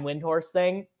that Brian Windhorst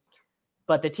thing.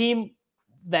 But the team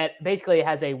that basically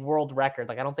has a world record,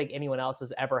 I don't think anyone else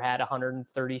has ever had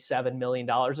 $137 million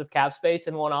of cap space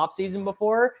in one offseason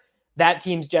before. That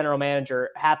team's general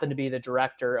manager happened to be the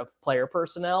director of player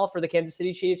personnel for the Kansas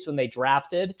City Chiefs when they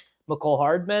drafted McCole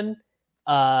Hardman.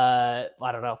 I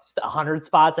don't know, 100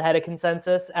 spots ahead of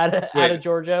consensus out of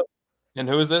Georgia. And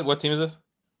who is this? What team is this?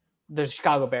 The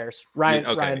Chicago Bears.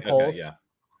 Ryan Poles. Yeah.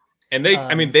 And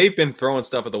they've been throwing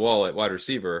stuff at the wall at wide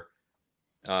receiver.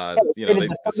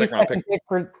 The second round pick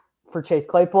for Chase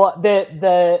Claypool.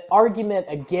 The argument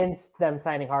against them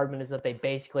signing Hardman is that they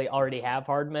basically already have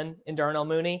Hardman and Darnell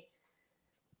Mooney.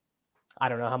 I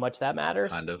don't know how much that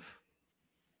matters. Kind of.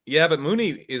 Yeah, but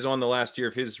Mooney is on the last year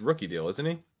of his rookie deal, isn't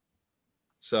he?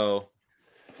 So,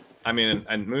 I mean,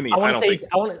 and Mooney, I want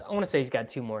to say he's got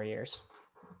 2 more years.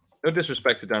 No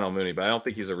disrespect to Darnell Mooney, but I don't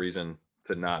think he's a reason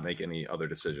to not make any other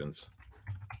decisions.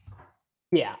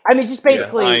 Yeah, I mean, just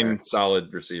basically fine,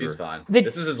 solid receiver. He's fine.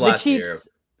 This is his last year.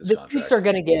 The Chiefs are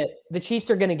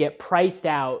going to get priced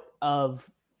out of.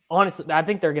 Honestly, I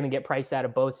think they're going to get priced out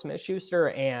of both Smith-Schuster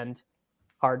and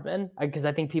Hardman, because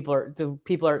I think the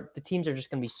teams are just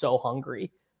going to be so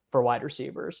hungry for wide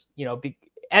receivers.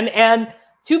 And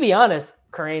to be honest,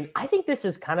 Crane, I think this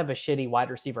is kind of a shitty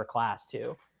wide receiver class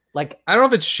too. Like, I don't know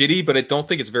if it's shitty, but I don't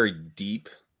think it's very deep.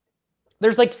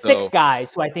 There's like 6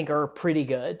 guys who I think are pretty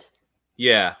good.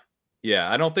 Yeah.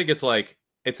 I don't think it's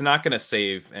not going to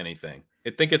save anything.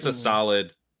 I think it's a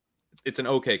solid, it's an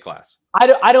okay class.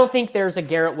 I don't think there's a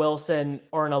Garrett Wilson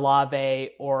or an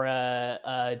Olave or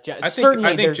I think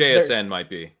JSN might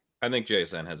be. I think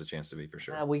JSN has a chance to be for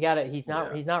sure. We got it. He's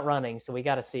not running, so we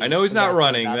got to see. I know he's not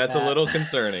running. That's a little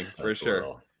concerning for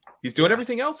sure. He's doing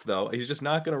everything else though. He's just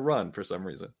not going to run for some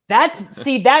reason.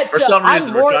 For some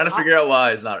reason we're trying to figure out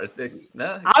why he's not.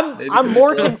 I'm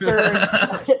more concerned.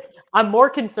 I'm more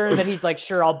concerned that he's like,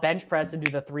 sure, I'll bench press and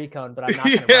do the 3-cone, but I'm not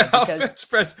going to run I'll bench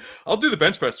press. I'll do the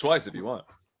bench press twice if you want.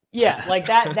 Yeah, like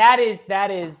that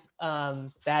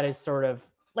is sort of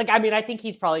like, I mean, I think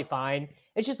he's probably fine.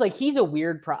 It's just like he's a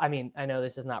weird I mean, I know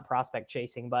this is not prospect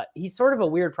chasing, but he's sort of a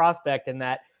weird prospect in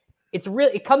that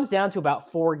it comes down to about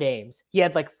 4 games. He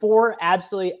had like 4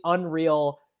 absolutely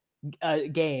unreal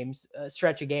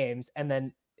stretch of games, and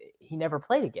then he never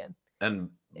played again. And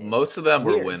most of them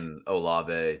were when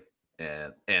Olave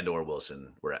and or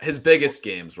Wilson were out. His biggest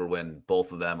games were when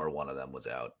both of them or one of them was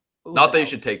out. Not that you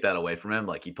should take that away from him.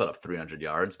 Like, he put up 300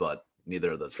 yards, but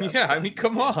neither of those guys. Yeah, I mean,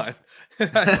 come on.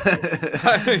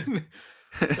 I mean,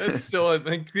 that's still, I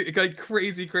think, like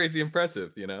crazy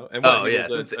impressive, And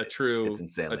it's a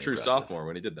true sophomore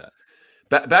when he did that.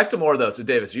 Back to more though. So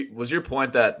Davis, was your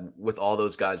point that with all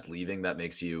those guys leaving, that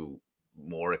makes you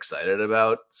more excited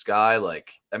about Sky?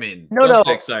 Like, I mean, don't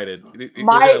say excited.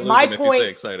 My point. Say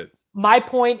excited. My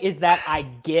point is that I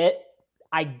get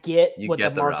what the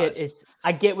market is.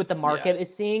 I get what the market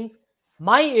is seeing.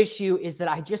 My issue is that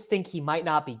I just think he might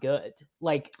not be good.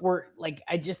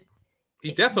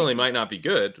 He definitely might not be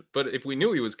good, but if we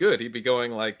knew he was good, he'd be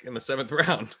going like in the 7th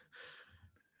round.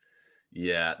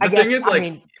 Yeah.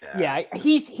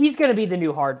 He's going to be the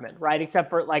new Hardman, right? Except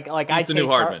for he's the new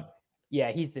Hardman.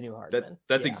 Yeah, he's the new Hardman.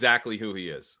 That's exactly who he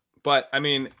is. But I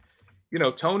mean,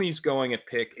 Tony's going at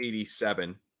pick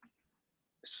 87.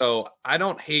 So I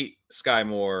don't hate Sky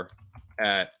Moore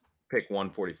at pick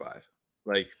 145.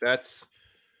 Like, that's,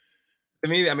 to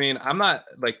me, I mean, I'm not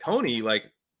like Tony, like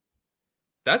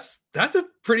that's a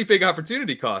pretty big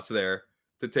opportunity cost there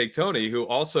to take Tony, who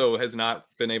also has not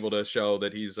been able to show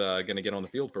that he's going to get on the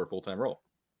field for a full-time role.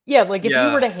 Yeah, like if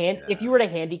you were to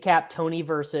handicap Tony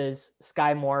versus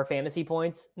Sky Moore fantasy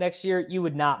points next year, you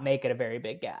would not make it a very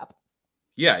big gap.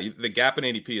 Yeah, the gap in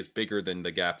ADP is bigger than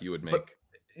the gap you would make.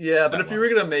 But if you were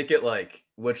going to make it like,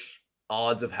 which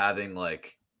odds of having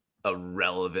like a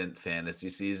relevant fantasy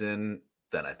season,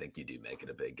 then I think you do make it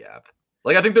a big gap.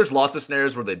 Like, I think there's lots of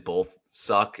scenarios where they both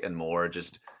suck and Moore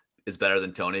just is better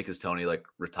than Tony because Tony like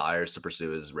retires to pursue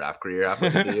his rap career after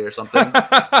the year or something.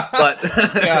 But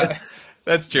yeah,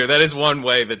 that's true. That is one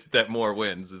way that Moore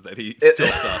wins, is that he still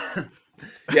sucks.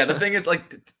 Yeah, the thing is,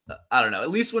 like, I don't know. At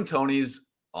least when Tony's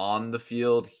on the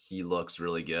field, he looks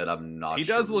really good. I'm not. He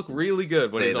does look really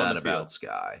good when he's on the field. About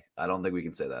Sky. I don't think we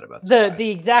can say that about Sky. The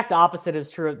exact opposite is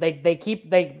true.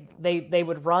 They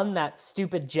would run that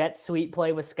stupid jet sweep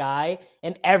play with Sky,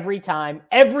 and every time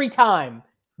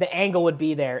the angle would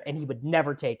be there, and he would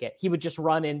never take it. He would just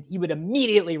run in. He would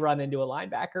immediately run into a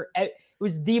linebacker. It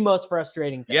was the most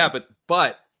frustrating thing. Yeah,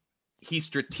 but he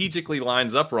strategically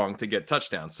lines up wrong to get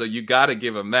touchdowns. So you got to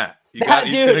give him that. How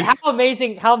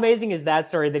amazing is that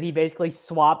story that he basically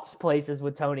swapped places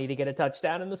with Tony to get a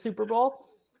touchdown in the Super Bowl?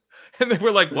 And they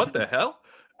were like, what the hell?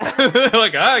 They're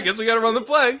like, I guess we got to run the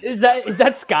play. Is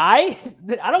that Sky?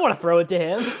 I don't want to throw it to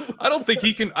him. I don't think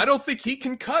he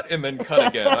can cut and then cut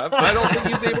again. I don't think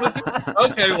he's able to do it.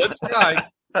 Okay, let's try.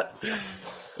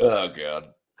 Oh God.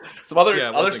 Some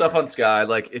other stuff on Sky.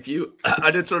 Like,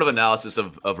 I did sort of analysis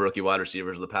of rookie wide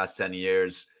receivers of the past 10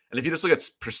 years. And if you just look at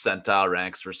percentile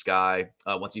ranks for Sky,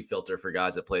 once you filter for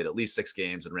guys that played at least 6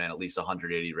 games and ran at least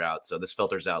 180 routes. So this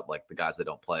filters out like the guys that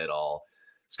don't play at all.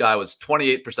 Sky was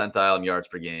 28th percentile in yards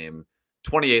per game,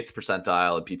 28th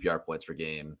percentile in PPR points per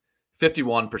game,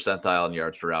 51 percentile in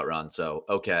yards per route run. So,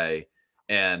 okay.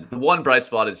 And the one bright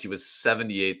spot is he was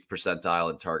 78th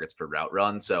percentile in targets per route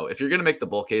run. So if you're going to make the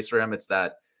bull case for him, it's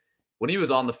that when he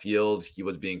was on the field, he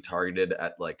was being targeted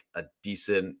at like a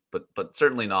decent, but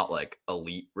certainly not like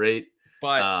elite rate.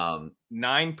 But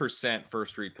 9%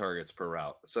 first read targets per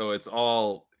route. So it's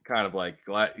all kind of like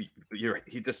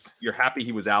you're happy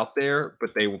he was out there,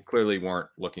 but they clearly weren't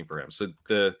looking for him. So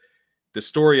the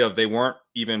story of they weren't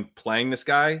even playing this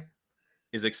guy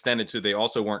is extended to they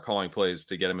also weren't calling plays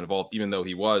to get him involved, even though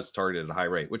he was targeted at a high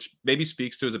rate, which maybe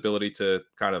speaks to his ability to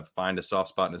kind of find a soft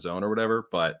spot in his zone or whatever.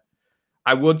 But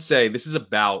I would say this is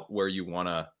about where you want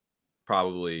to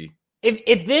probably.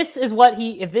 If this is what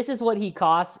he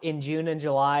costs in June and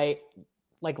July,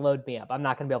 like load me up. I'm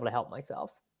not going to be able to help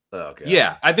myself. Okay.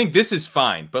 Yeah, I think this is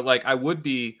fine, but like I would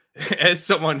be, as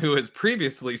someone who has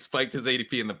previously spiked his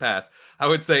ADP in the past, I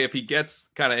would say if he gets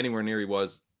kind of anywhere near he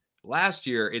was last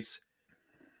year, it's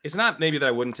not maybe that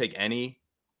I wouldn't take any,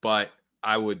 but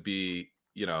I would be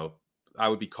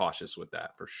cautious with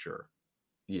that for sure.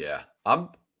 Yeah, I'm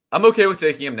okay with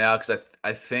taking him now because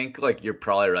I think like you're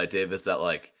probably right, Davis, that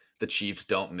like the Chiefs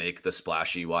don't make the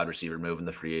splashy wide receiver move in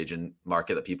the free agent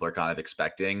market that people are kind of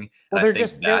expecting. Well,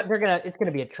 it's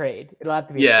gonna be a trade. It'll have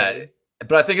to be. Yeah, a trade.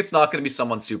 But I think it's not going to be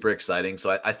someone super exciting.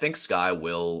 So I think Sky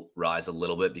will rise a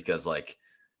little bit because like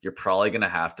you're probably going to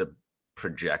have to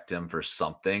project him for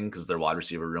something because their wide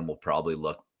receiver room will probably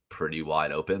look pretty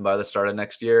wide open by the start of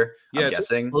next year. Yeah, I'm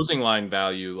guessing closing line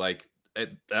value, like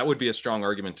that would be a strong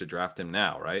argument to draft him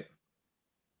now, right?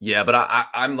 Yeah, but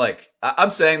I'm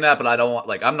saying that, but I don't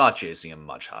want I'm not chasing him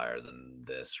much higher than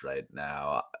this right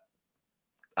now.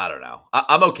 I don't know.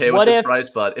 I'm okay with this price,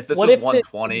 but if this was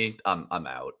 120, I'm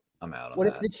out. I'm out. What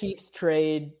if the Chiefs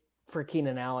trade for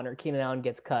Keenan Allen, or Keenan Allen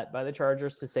gets cut by the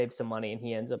Chargers to save some money and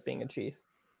he ends up being a Chief?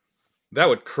 That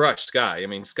would crush Sky. I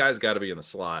mean, Sky's got to be in the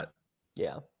slot.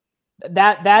 Yeah,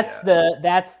 that's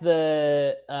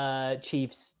the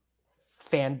Chiefs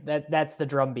fan. That's the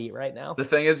drumbeat right now. The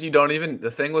thing is,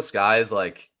 the thing with Sky is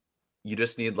like you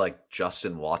just need like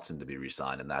Justin Watson to be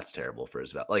re-signed, and that's terrible for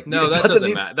his value. Like no, that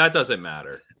doesn't matter. That doesn't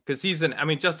matter because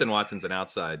Justin Watson's an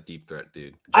outside deep threat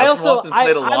dude. Watson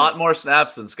played a lot more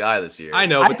snaps than Sky this year. I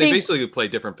know, but they basically play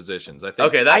different positions. I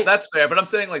think. Okay, that's fair, but I'm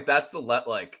saying like that's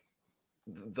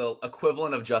the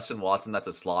equivalent of Justin Watson. That's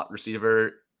a slot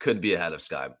receiver could be ahead of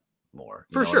Sky more.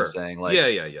 For sure. I'm saying like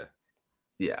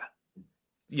yeah.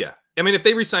 I mean, if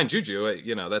they re-sign Juju,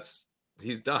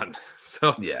 he's done.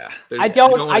 So yeah, I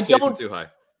don't too high.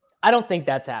 I don't think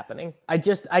that's happening.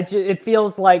 It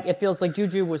feels like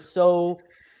Juju was so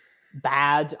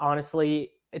bad,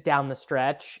 honestly, down the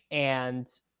stretch, and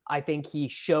I think he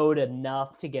showed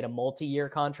enough to get a multi-year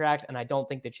contract, and I don't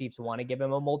think the Chiefs want to give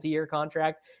him a multi-year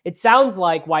contract. It sounds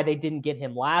like why they didn't get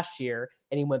him last year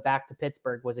and he went back to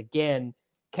Pittsburgh was, again,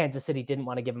 Kansas City didn't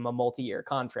want to give him a multi-year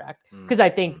contract because I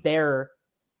think they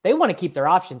want to keep their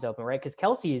options open, right? Because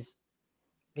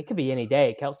it could be any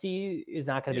day. Kelsey is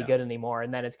not going to be good anymore,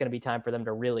 and then it's going to be time for them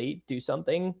to really do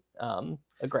something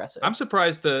aggressive. I'm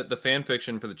surprised the fan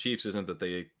fiction for the Chiefs isn't that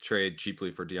they trade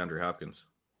cheaply for DeAndre Hopkins.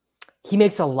 He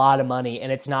makes a lot of money,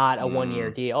 and it's not a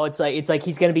 1-year deal. It's like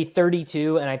he's going to be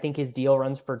 32, and I think his deal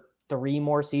runs for 3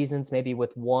 more seasons, maybe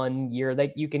with 1 year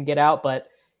that you can get out. But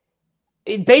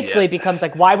it basically becomes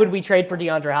like, why would we trade for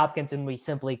DeAndre Hopkins and we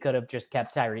simply could have just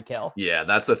kept Tyreek Hill? Yeah,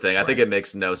 that's the thing. I think it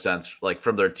makes no sense. Like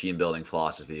from their team building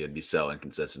philosophy, it'd be so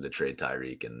inconsistent to trade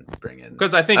Tyreek and bring in.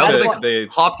 Because I think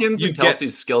Hopkins and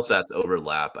Kelsey's skill sets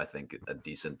overlap. I think a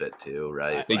decent bit too,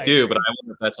 right? They do, but I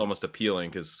wonder if that's almost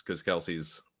appealing because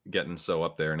Kelsey's getting so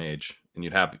up there in age, and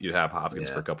you'd have Hopkins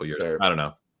for a couple of years. Fair. I don't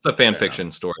know. It's a fan fiction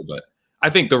story, but I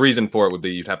think the reason for it would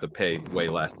be you'd have to pay way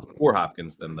less for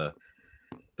Hopkins than the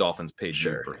Dolphins paid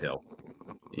for Hill.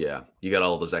 Yeah, you got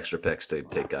all those extra picks to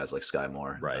take guys like Sky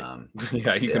Moore. Right. You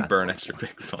can burn extra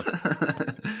picks on.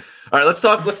 All right, let's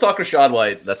talk Rachaad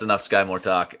White. That's enough Sky Moore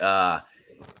talk.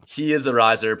 He is a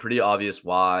riser. Pretty obvious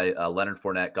why. Leonard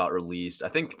Fournette got released. I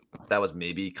think that was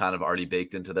maybe kind of already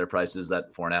baked into their prices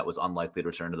that Fournette was unlikely to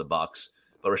return to the Bucs.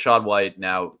 But Rachaad White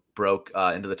now broke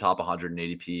into the top 100 in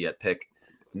ADP at pick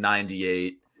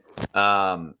 98.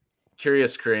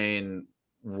 Curious Crane,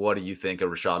 what do you think of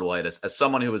Rachaad White as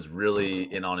someone who was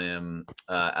really in on him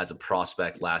as a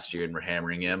prospect last year and we're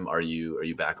hammering him? Are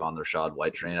you back on the Rachaad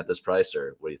White train at this price,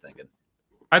 or what are you thinking?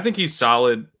 I think he's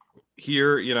solid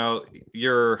here. You know,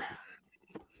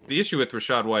 the issue with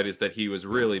Rachaad White is that he was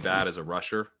really bad as a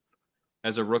rusher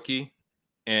as a rookie.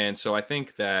 And so I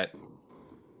think that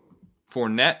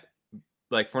Fournette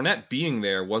being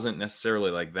there wasn't necessarily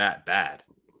like that bad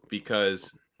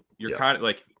because you're kind of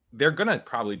like, they're going to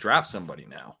probably draft somebody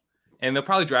now. and they'll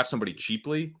probably draft somebody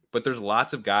cheaply, but there's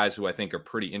lots of guys who I think are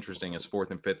pretty interesting as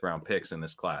 4th and 5th round picks in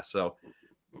this class. So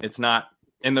it's not,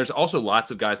 and there's also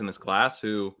lots of guys in this class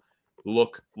who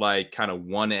look like kind of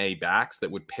 1A backs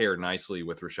that would pair nicely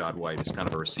with Rachaad White as kind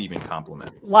of a receiving complement.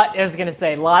 I was going to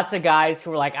say, lots of guys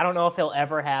who are like, I don't know if he'll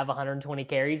ever have 120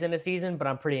 carries in a season, but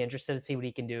I'm pretty interested to see what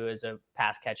he can do as a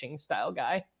pass catching style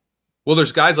guy. Well,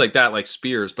 there's guys like that, like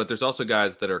Spears, but there's also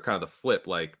guys that are kind of the flip,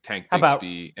 like Tank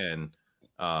Bigsby and,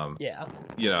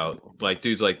 you know, like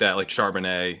dudes like that, like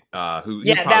Charbonnet, who.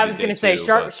 Yeah, that I was going to say,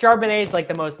 Charbonnet is like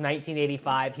the most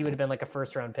 1985. He would have been like a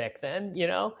 1st round pick then, you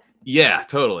know? Yeah,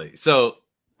 totally. So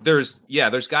there's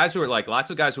guys who are like,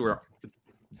 lots of guys who are,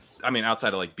 I mean,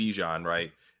 outside of like Bijan,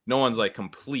 right? No one's like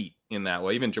complete in that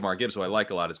way. Even Jahmyr Gibbs, who I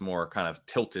like a lot, is more kind of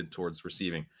tilted towards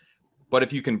receiving. But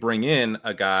if you can bring in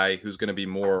a guy who's going to be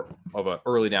more of an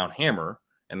early down hammer,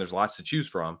 and there's lots to choose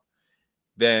from,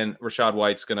 then Rachaad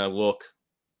White's going to look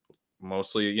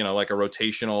mostly, you know, like a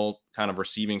rotational kind of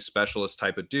receiving specialist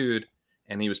type of dude.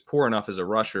 And he was poor enough as a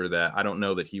rusher that I don't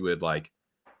know that he would like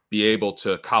be able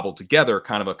to cobble together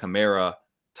kind of a Kamara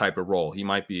type of role. He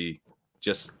might be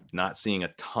just not seeing a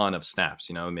ton of snaps,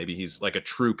 you know, maybe he's like a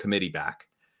true committee back.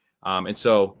 And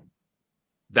so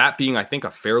that being, I think,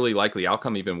 a fairly likely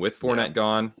outcome, even with Fournette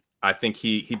gone, I think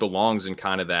he belongs in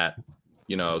kind of that,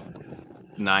 you know,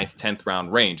 9th, 10th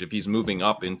round range. If he's moving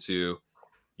up into,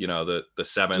 you know, the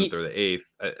 7th or the 8th.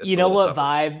 You know what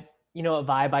vibe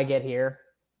I get here?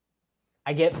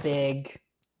 I get big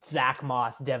Zach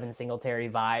Moss, Devin Singletary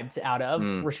vibes out of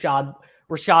Rachaad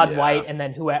White, and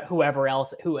then whoever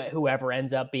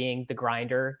ends up being the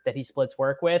grinder that he splits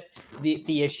work with.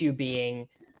 The issue being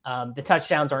the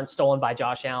touchdowns aren't stolen by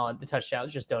Josh Allen. The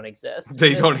touchdowns just don't exist.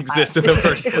 They don't exist in the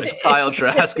first place. Kyle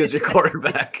Trask is your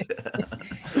quarterback.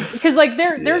 Because like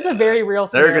there's a very real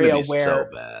scenario where so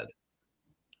bad.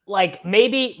 Like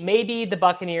maybe the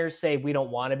Buccaneers say we don't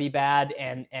want to be bad,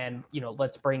 and you know,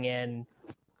 let's bring in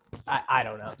I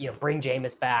don't know, you know, bring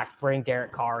Jameis back, bring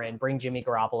Derek Carr in, bring Jimmy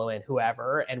Garoppolo in,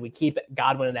 whoever, and we keep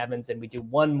Godwin and Evans, and we do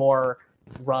one more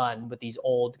run with these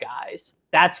old guys.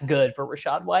 That's good for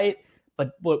Rachaad White.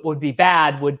 But what would be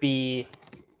bad would be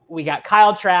we got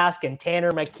Kyle Trask and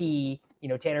Tanner McKee. You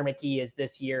know, Tanner McKee is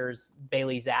this year's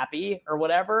Bailey Zappi or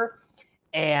whatever.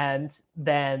 And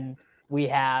then we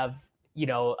have, you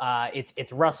know,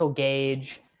 it's Russell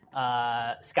Gage,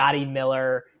 Scotty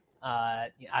Miller. I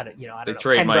don't know.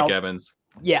 Trade Mike Evans.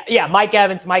 Yeah, Mike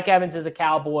Evans. Mike Evans is a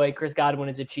Cowboy. Chris Godwin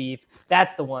is a Chief.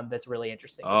 That's the one that's really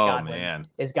interesting.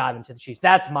 Is Godwin to the Chiefs?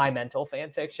 That's my mental fan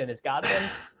fiction. Godwin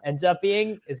ends up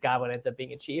being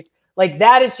a Chief. Like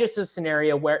that is just a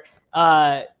scenario where,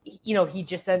 you know, he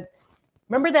just said.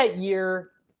 Remember that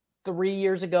year, 3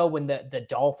 years ago, when the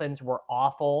Dolphins were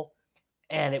awful,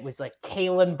 and it was like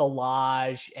Kalen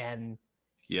Ballage and.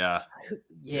 Yeah.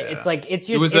 It's like it's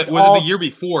just. Was it the year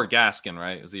before Gaskin,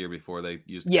 right? It was the year before they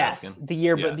used Gaskin. Yes, the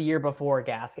year before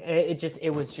Gaskin.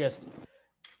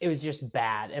 It was just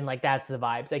bad, and like that's the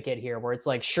vibes I get here, where it's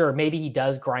like, sure, maybe he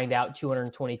does grind out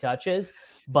 220 touches,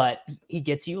 but he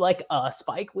gets you like a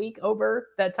spike week over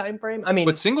that time frame. I mean,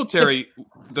 but Singletary,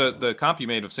 the comp you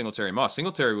made of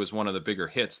Singletary was one of the bigger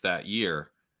hits that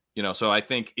year, you know. So I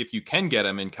think if you can get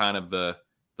him in kind of the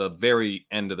very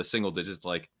end of the single digits,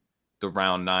 like the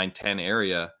round 9-10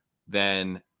 area,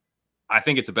 then I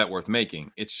think it's a bet worth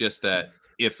making. It's just that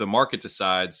if the market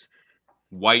decides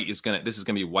White this is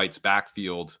going to be White's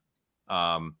backfield,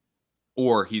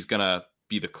 or he's going to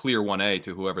be the clear 1A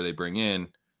to whoever they bring in,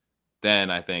 then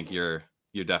I think you're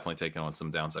definitely taking on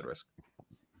some downside risk.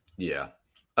 Yeah,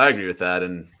 I agree with that.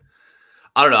 And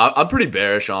I don't know. I'm pretty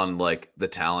bearish on like the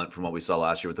talent from what we saw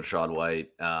last year with Rachaad White.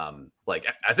 Like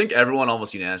I think everyone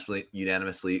almost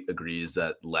unanimously agrees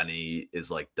that Lenny is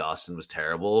like dust and was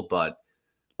terrible, but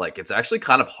like it's actually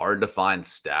kind of hard to find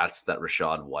stats that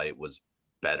Rachaad White was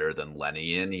better than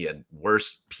Lenny in. He had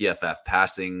worse PFF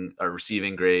passing or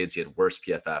receiving grades. He had worse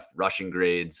PFF rushing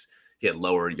grades. He had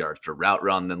lower yards per route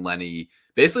run than Lenny.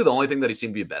 Basically, the only thing that he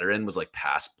seemed to be better in was like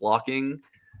pass blocking.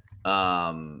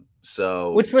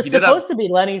 So which was supposed to be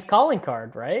Lenny's calling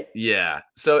card, right? Yeah.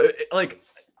 So like,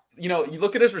 you know, you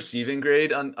look at his receiving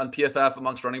grade on PFF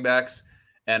amongst running backs,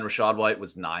 and Rachaad White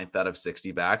was 9th out of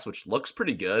 60 backs, which looks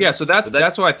pretty good. Yeah. So that's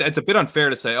why it's a bit unfair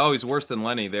to say, oh, he's worse than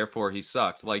Lenny, therefore he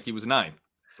sucked. Like he was 9th.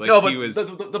 Like no,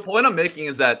 but the point I'm making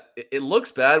is that it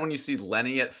looks bad when you see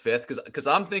Lenny at 5th, because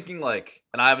I'm thinking like,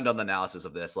 and I haven't done the analysis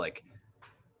of this, like,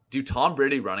 do Tom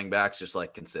Brady running backs just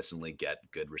like consistently get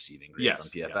good receiving grades on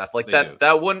PFF? Yes, like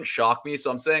that wouldn't shock me.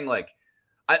 So I'm saying like,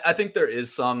 I think there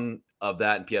is some of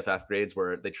that in PFF grades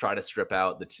where they try to strip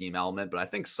out the team element, but I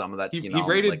think some of that team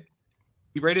element,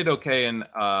 he rated okay and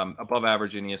above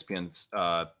average in ESPN's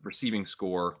receiving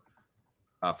score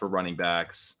for running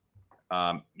backs.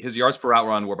 His yards per route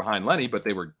run were behind Lenny, but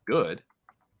they were good.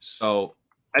 So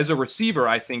as a receiver,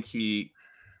 I think he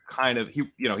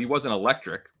wasn't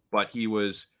electric, but he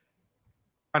was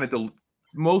kind of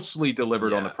mostly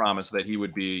delivered on the promise that he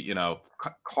would be,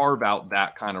 carve out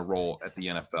that kind of role at the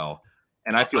NFL.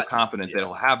 And I feel confident that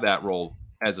he'll have that role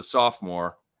as a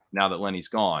sophomore now that Lenny's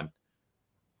gone.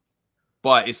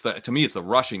 But to me, it's the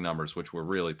rushing numbers, which were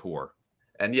really poor.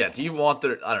 And yeah, do you want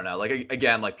I don't know, like,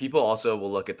 again, like people also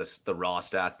will look at the raw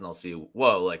stats and they'll see,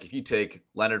 whoa, like if you take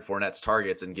Leonard Fournette's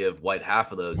targets and give White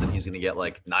half of those, then he's going to get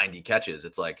like 90 catches.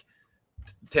 It's like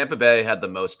Tampa Bay had the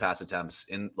most pass attempts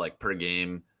in like per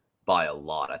game by a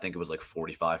lot. I think it was like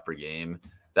 45 per game.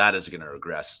 That is going to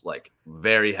regress like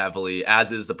very heavily,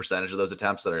 as is the percentage of those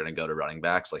attempts that are going to go to running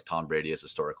backs. Like Tom Brady has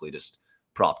historically just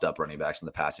propped up running backs in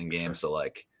the passing game. Sure. So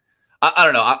like, I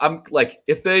don't know. I'm like,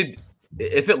 if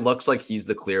it looks like he's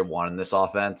the clear one in this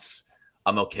offense,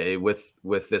 I'm okay with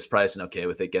this price and okay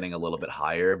with it getting a little bit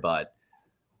higher. But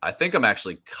I think I'm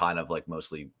actually kind of like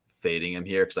mostly fading him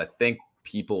here because I think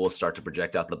people will start to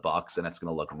project out the Bucs and it's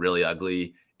going to look really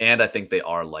ugly. And I think they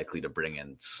are likely to bring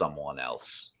in someone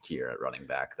else here at running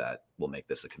back that will make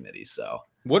this a committee. So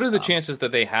what are the chances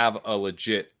that they have a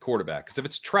legit quarterback? Because if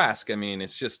it's Trask, I mean,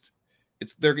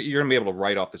 you're going to be able to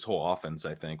write off this whole offense,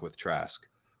 I think, with Trask.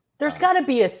 There's got to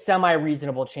be a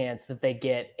semi-reasonable chance that they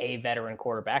get a veteran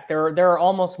quarterback. There are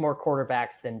almost more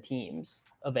quarterbacks than teams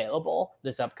available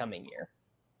this upcoming year.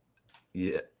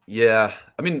 Yeah.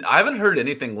 I mean, I haven't heard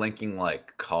anything linking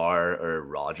like Carr or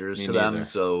Rodgers to them.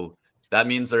 So that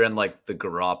means they're in like the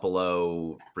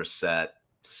Garoppolo, Brissett,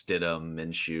 Stidham,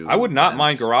 Minshew. I would not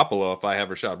mind Garoppolo if I have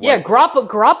Rashad White. Yeah,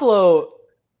 Garoppolo.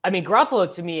 I mean,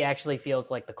 Garoppolo to me actually feels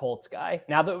like the Colts guy.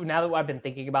 Now that I've been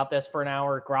thinking about this for an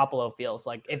hour, Garoppolo feels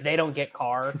like if they don't get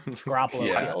Carr,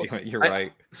 Garoppolo feels. You're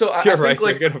right. You're right.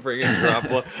 Like, they're going to bring in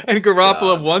Garoppolo, and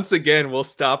Garoppolo once again will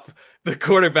stop the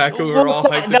quarterback who we're all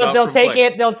hyped about.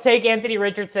 They'll take Anthony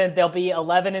Richardson. They'll be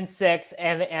 11-6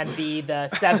 and be the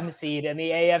 7th seed in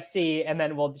the AFC, and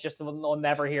then we'll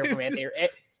never hear from Anthony.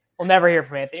 We'll never hear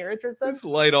from Anthony Richardson. Just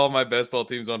light all my best ball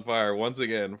teams on fire once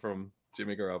again from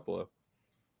Jimmy Garoppolo.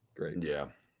 Great. Yeah.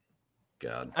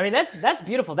 God. I mean, that's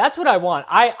beautiful. That's what I want.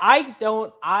 I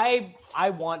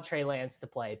want Trey Lance to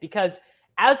play because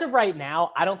as of right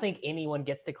now, I don't think anyone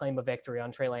gets to claim a victory on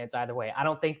Trey Lance either way. I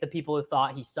don't think the people who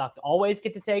thought he sucked always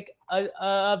get to take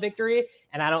a victory.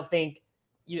 And I don't think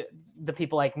the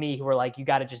people like me who are like, you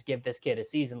got to just give this kid a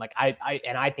season. Like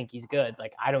I think he's good.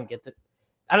 Like I don't get to,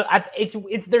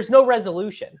 there's no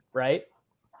resolution, right?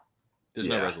 There's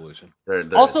no resolution. There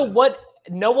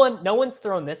no one's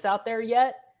thrown this out there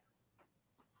yet.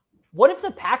 What if the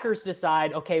Packers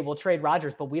decide, okay, we'll trade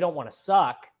Rodgers, but we don't want to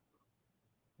suck.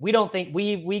 We don't think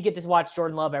we get to watch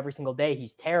Jordan Love every single day.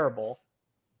 He's terrible.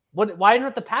 Why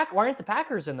aren't the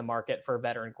Packers in the market for a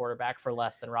veteran quarterback for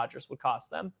less than Rodgers would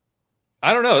cost them?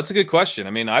 I don't know. It's a good question.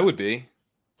 I mean, I would be.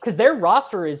 Because their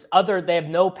roster is they have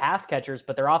no pass catchers,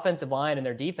 but their offensive line and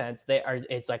their defense,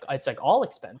 it's like all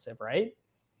expensive, right?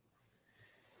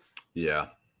 Yeah.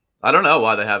 I don't know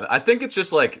why they haven't. I think it's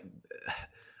just like,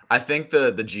 I think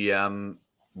the GM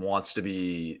wants to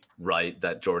be right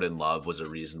that Jordan Love was a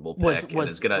reasonable pick and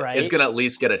is gonna at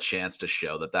least get a chance to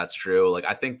show that that's true. Like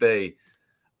I think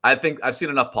I've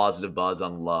seen enough positive buzz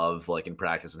on Love like in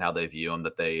practice and how they view him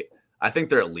that I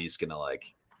think they're at least gonna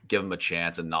like give him a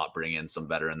chance and not bring in some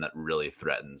veteran that really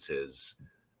threatens his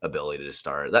ability to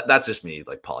start. That's just me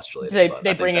like postulating.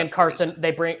 They bring in Carson.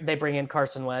 They bring in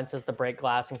Carson Wentz as the break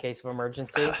glass in case of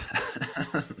emergency.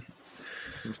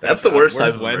 That's the worst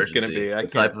type of Wentz emergency. The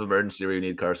type of emergency where you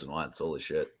need Carson Wentz. Holy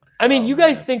shit. I mean, you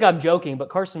guys think I'm joking, but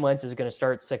Carson Wentz is going to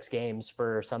start 6 games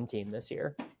for some team this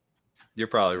year. You're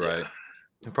probably right.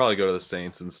 He'll probably go to the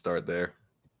Saints and start there.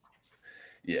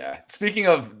 Yeah. Speaking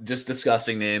of just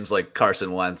discussing names like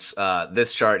Carson Wentz,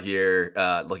 this chart here,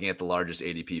 looking at the largest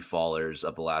ADP fallers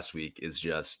of the last week, is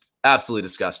just absolutely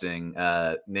disgusting.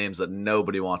 Names that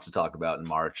nobody wants to talk about in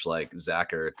March, like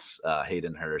Zach Ertz,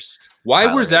 Hayden Hurst.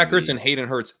 Why were Zach Ertz and Hayden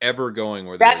Hurst ever going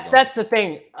where that's the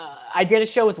thing. I did a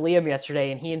show with Liam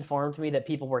yesterday, and he informed me that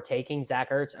people were taking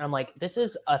Zach Ertz, and I'm like, this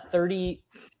is a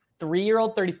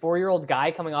 33-year-old, 34-year-old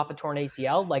guy coming off a torn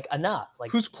ACL, like enough.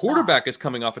 Like whose quarterback is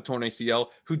coming off a torn ACL,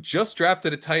 who just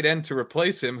drafted a tight end to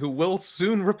replace him, who will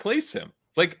soon replace him.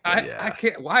 Like I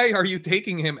can't. Why are you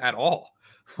taking him at all?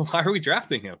 Why are we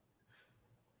drafting him?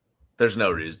 There's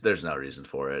no reason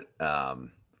for it. I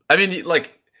mean,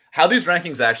 like how these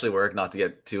rankings actually work. Not to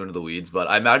get too into the weeds, but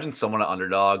I imagine someone at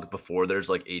Underdog before there's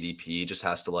like ADP just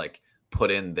has to like put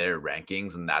in their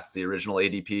rankings, and that's the original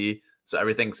ADP. So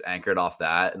everything's anchored off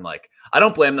that. And like, I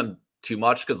don't blame them too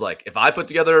much because like if I put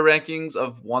together a rankings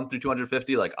of 1 through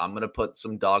 250, like I'm gonna put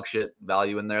some dog shit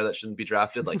value in there that shouldn't be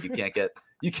drafted. Like you can't get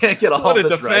all what a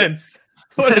this defense.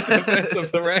 Right. What a defense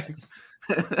of the ranks.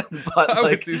 But I like,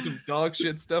 would do some dog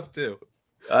shit stuff too.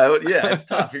 Yeah, it's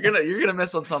tough. You're gonna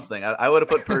miss on something. I would have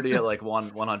put Purdy at like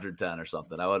 110 or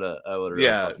something. I would have.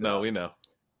 Yeah, no, we know.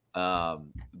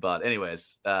 But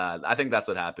anyways, I think that's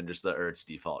what happened. Just the Ertz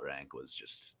default rank was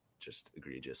just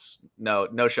egregious.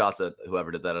 No shots at whoever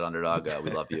did that at Underdog.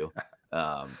 We love you.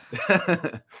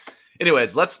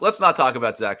 Anyways, let's not talk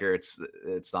about Zach Ertz.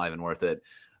 It's not even worth it.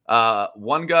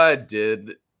 One guy I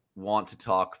did want to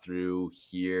talk through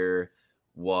here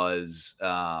was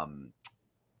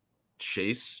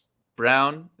Chase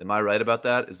Brown. Am I right about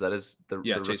that? Is that the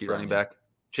rookie running back?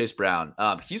 Chase Brown.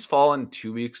 He's fallen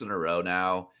 2 weeks in a row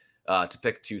now to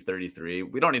pick 233.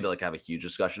 We don't need to like have a huge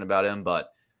discussion about him,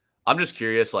 but I'm just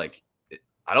curious. Like,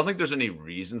 I don't think there's any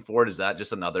reason for it. Is that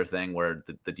just another thing where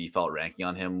the default ranking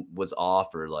on him was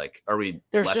off, or like, are we?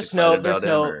 There's no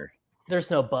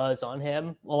buzz on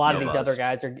him. A lot of these other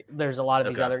guys are. There's a lot of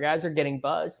these other guys are getting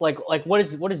buzz. Like what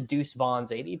is Deuce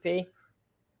Vaughn's ADP?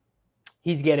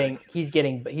 He's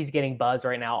getting buzz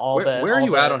right now. Where are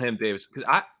you at on him, Davis? Because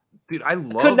I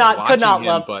love could not him,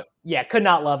 love, but could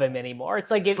not love him anymore.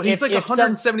 It's like but he's like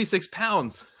 176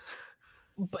 pounds.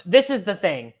 But this is the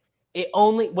thing. It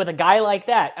only with a guy like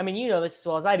that. I mean, you know this as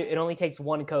well as I do. It only takes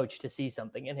one coach to see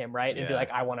something in him, right? And be like,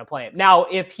 I want to play him. Now,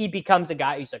 if he becomes a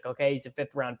guy, he's like, okay, he's a 5th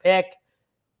round pick.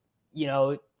 You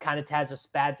know, kind of has a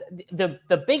spad.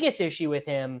 The biggest issue with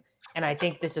him, and I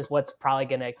think this is what's probably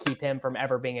going to keep him from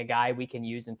ever being a guy we can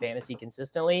use in fantasy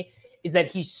consistently, is that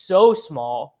he's so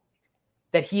small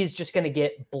that he is just going to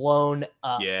get blown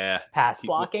up. Pass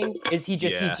blocking he's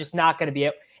just not going to be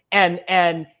able.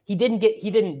 And he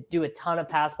didn't do a ton of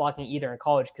pass blocking either in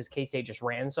college because K-State just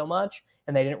ran so much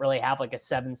and they didn't really have like a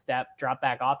 7-step drop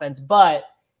back offense. But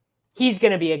he's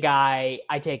going to be a guy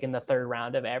I take in the 3rd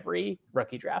round of every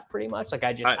rookie draft pretty much. Like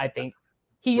I think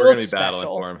he looks special. Battling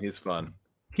for him. He's fun.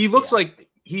 He looks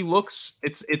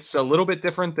it's a little bit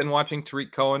different than watching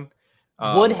Tariq Cohen.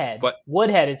 Woodhead. But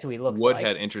Woodhead is who he looks like.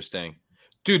 Woodhead, interesting.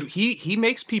 Dude, he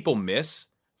makes people miss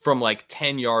from like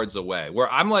 10 yards away,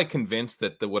 where I'm like convinced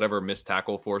that the whatever missed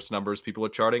tackle force numbers people are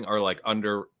charting are like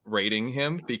underrating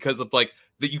him because of like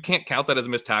that you can't count that as a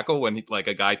missed tackle when like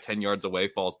a guy 10 yards away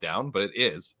falls down, but it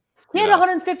is. He had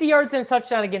 150 yards and a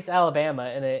touchdown against Alabama,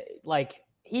 and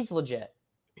he's legit.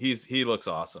 He looks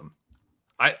awesome.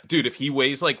 Dude, if he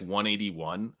weighs like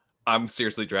 181, I'm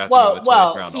seriously drafting him in the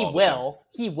 12th round.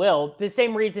 He will. The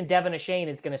same reason Devin Achane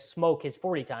is going to smoke his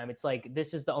 40 time. It's like,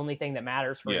 this is the only thing that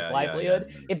matters for his livelihood.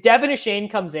 Yeah. If Devin Achane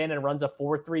comes in and runs a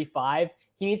 4.35,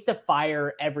 he needs to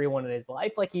fire everyone in his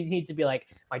life. Like he needs to be like,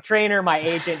 my trainer, my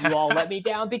agent, you all let me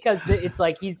down, because it's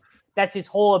like that's his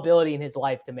whole ability in his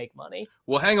life to make money.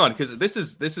 Well, hang on, because this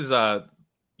is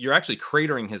you're actually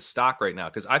cratering his stock right now,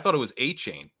 because I thought it was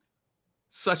Achane.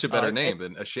 Such a better name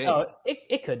than Achane. Oh,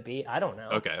 it could be. I don't know.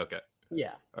 Okay.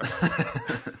 Yeah.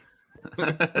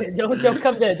 Right. don't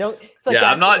come to don't. It's like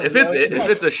I'm not. If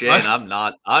it's Achane, I'm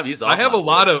not. He's. I have a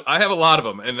lot of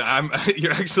them, and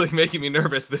you're actually making me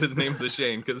nervous that his name's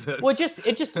Achane because. Well,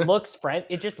 it just looks French.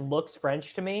 It just looks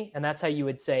French to me, and that's how you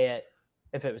would say it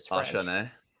if it was French. Achane.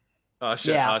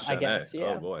 Achane. I guess.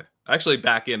 Yeah. Oh boy. Actually,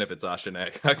 back in if it's Achane.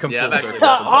 I come full circle.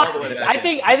 I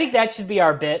think that should be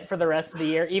our bit for the rest of the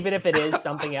year, even if it is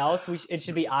something else. It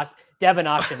should be Devin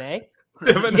Achane.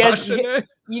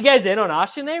 You guys in on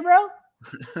Achane, bro?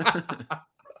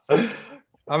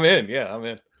 I'm in. Yeah, I'm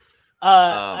in.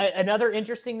 Another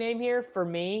interesting name here for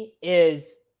me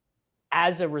is,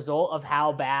 as a result of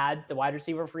how bad the wide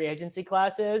receiver free agency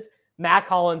class is, Mac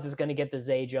Hollins is going to get the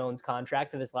Zay Jones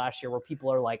contract of this last year, where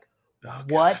people are like,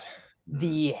 what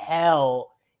the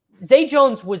hell? Zay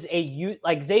Jones was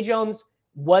Zay Jones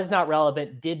was not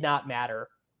relevant, did not matter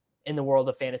in the world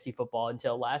of fantasy football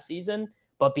until last season.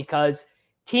 But because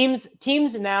teams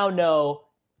now know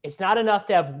it's not enough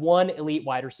to have one elite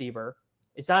wide receiver.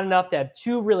 It's not enough to have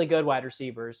 2 really good wide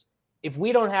receivers. If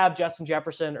we don't have Justin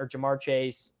Jefferson or Jamar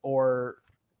Chase, or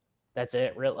that's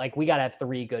it, like we got to have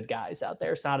 3 good guys out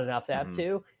there. It's not enough to have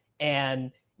 2.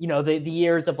 And you know, the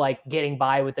years of like getting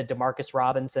by with a DeMarcus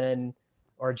Robinson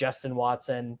or Justin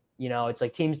Watson, you know, it's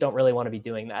like teams don't really want to be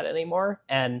doing that anymore.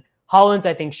 And Hollins,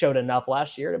 I think, showed enough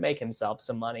last year to make himself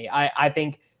some money. I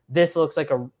think this looks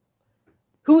like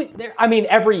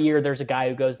every year there's a guy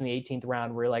who goes in the 18th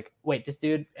round where you're like, wait, this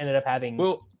dude ended up having.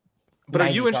 Well, but are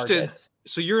you interested? Targets.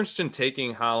 So you're interested in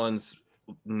taking Hollins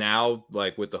now,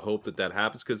 like with the hope that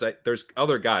happens? Because there's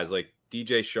other guys like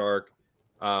DJ Shark,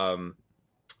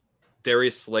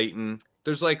 Darius Slayton.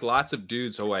 There's like lots of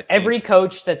dudes who I think every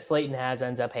coach that Slayton has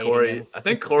ends up hating him. I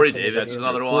think Corey Davis is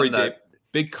another one.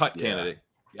 Big cut candidate.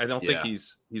 I don't think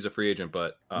he's a free agent,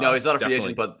 but no, he's not a free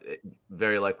agent, but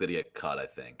very likely to get cut. I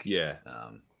think. Yeah.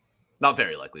 Not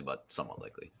very likely, but somewhat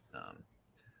likely.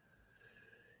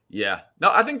 Yeah.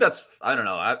 No, I think I don't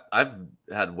know. I've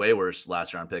had way worse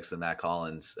last round picks than Matt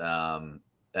Collins. And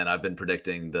I've been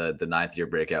predicting the 9th year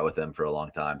breakout with him for a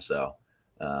long time. So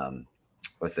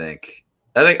I think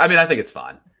it's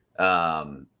fine.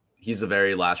 He's a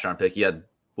very last round pick. He had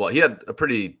a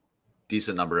pretty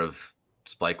decent number of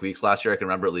spike weeks last year. I can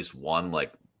remember at least one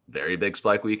like very big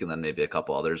spike week, and then maybe a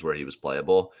couple others where he was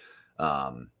playable.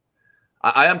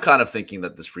 I am kind of thinking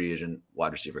that this free agent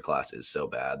wide receiver class is so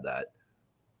bad that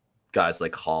guys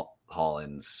like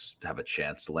Hollins have a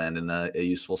chance to land in a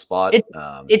useful spot.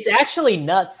 It's actually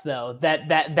nuts though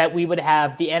that we would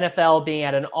have the NFL being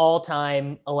at an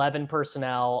all-time 11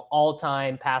 personnel,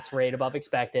 all-time pass rate above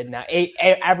expected. Now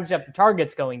average after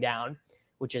targets going down,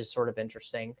 which is sort of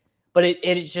interesting. But it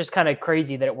is just kind of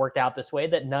crazy that it worked out this way,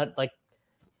 that none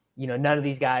of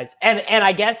these guys. And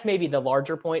I guess maybe the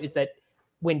larger point is that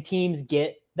when teams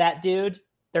get that dude,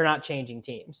 they're not changing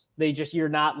teams. You're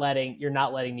not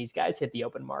letting these guys hit the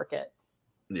open market.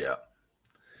 Yeah.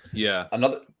 Yeah.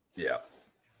 Another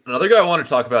guy I want to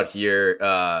talk about here,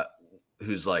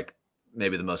 who's like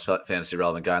maybe the most fantasy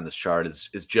relevant guy on this chart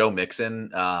is Joe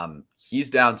Mixon. He's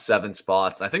down 7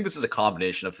 spots. I think this is a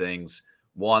combination of things.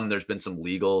 One, there's been some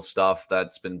legal stuff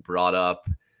that's been brought up.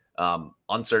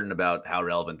 Uncertain about how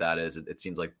relevant that is. It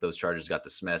seems like those charges got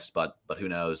dismissed, but who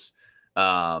knows?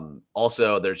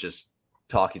 Also, there's just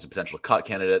talk he's a potential cut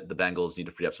candidate. The Bengals need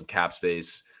to free up some cap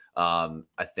space.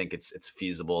 I think it's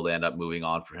feasible to end up moving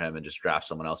on for him and just draft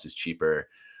someone else who's cheaper.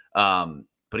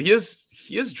 But he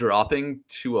is dropping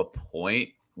to a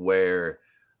point where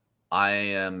I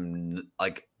am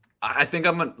like, I think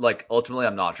I'm like, ultimately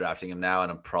I'm not drafting him now,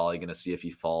 and I'm probably going to see if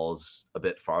he falls a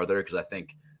bit farther, because I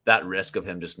think that risk of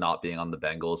him just not being on the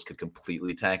Bengals could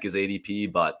completely tank his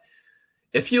ADP. But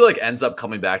if he like ends up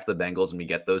coming back to the Bengals and we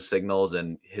get those signals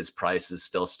and his price is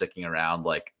still sticking around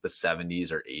like the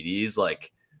 70s or 80s,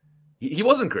 like he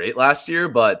wasn't great last year,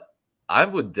 but I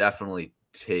would definitely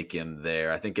take him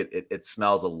there. I think it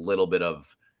smells a little bit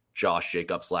of Josh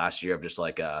Jacobs last year, of just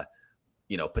like a,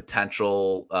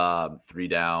 potential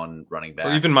 3-down running back.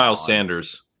 Or even Miles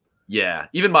Sanders. Yeah,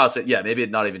 even Miles. Yeah, maybe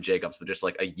not even Jacobs, but just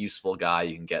like a useful guy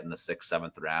you can get in the 6th,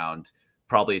 7th round.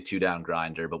 Probably a 2-down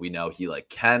grinder, but we know he like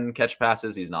can catch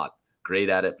passes. He's not great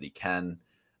at it, but he can.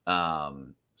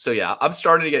 So yeah, I'm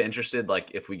starting to get interested.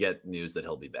 Like if we get news that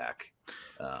he'll be back.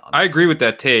 I agree with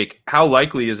that take. How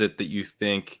likely is it that you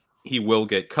think he will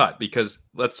get cut? Because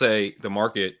let's say the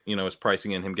market, is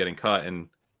pricing in him getting cut, and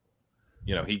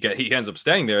he ends up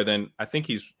staying there, then I think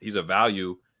he's a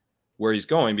value where he's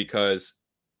going, because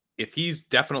if he's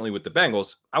definitely with the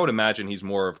Bengals, I would imagine he's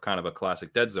more of kind of a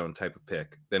classic dead zone type of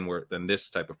pick than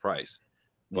this type of price.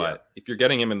 But if you're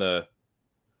getting him in the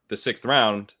 6th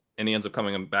round and he ends up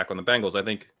coming back on the Bengals, I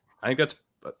think that's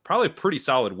probably a pretty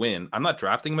solid win. I'm not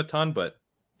drafting him a ton, but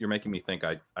you're making me think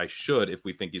I should, if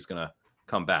we think he's going to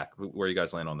come back. Where you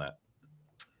guys land on that?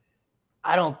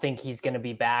 I don't think he's going to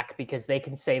be back, because they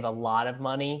can save a lot of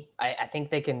money. I think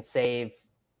they can save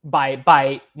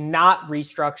by not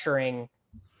restructuring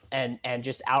and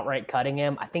just outright cutting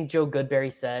him. I think Joe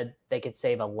Goodberry said they could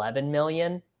save $11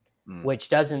 million, which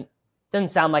doesn't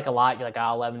sound like a lot. You're like,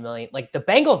 $11 million. Like the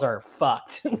Bengals are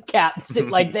fucked. Caps.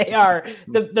 Like they are,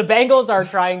 the Bengals are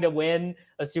trying to win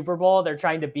a Super Bowl. They're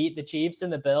trying to beat the Chiefs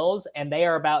and the Bills, and they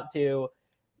are about to,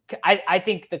 I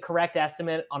think the correct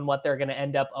estimate on what they're going to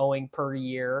end up owing per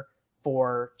year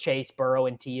for Chase, Burrow,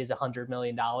 and T is $100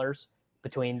 million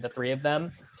between the three of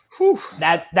them. Whew.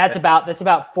 That's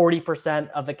about 40%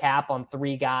 of the cap on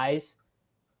 3 guys,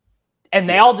 and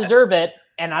they all deserve it.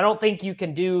 And I don't think you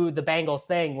can do the Bengals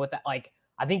thing with that. Like,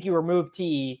 I think you remove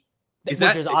T, is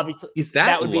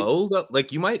that low?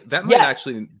 Like you might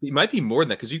actually, it might be more than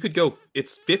that, because you could go.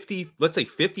 It's 50. Let's say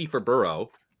 50 for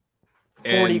Burrow,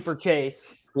 40 for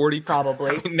Chase, 40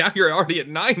 probably. I mean, now you're already at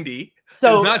 90.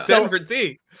 So it's not 10 for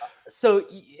T. So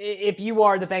if you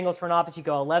are the Bengals front office, you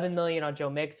go $11 million on Joe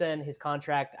Mixon. His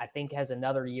contract, I think, has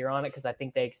another year on it, because I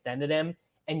think they extended him.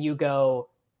 And you go,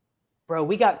 bro,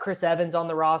 we got Chris Evans on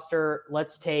the roster.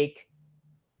 Let's take,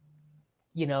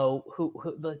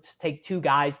 let's take 2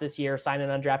 guys this year, sign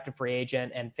an undrafted free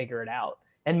agent, and figure it out.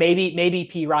 And maybe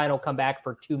P. Ryan will come back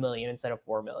for $2 million instead of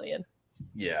 $4 million.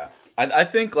 Yeah, I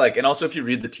think and also if you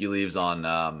read the tea leaves on,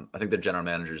 I think the general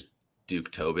manager's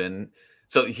Duke Tobin.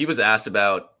 So he was asked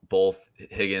about both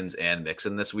Higgins and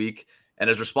Mixon this week, And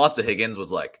his response to Higgins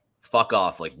was like, fuck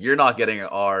off. Like, you're not getting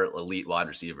our elite wide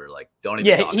receiver. Like, don't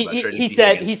even talk about trading he T.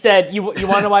 said, Higgins. he said, you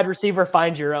want a wide receiver,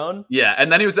 find your own. Yeah.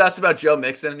 And then he was asked about Joe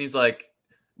Mixon, and he's like,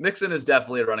 Mixon is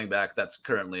definitely a running back that's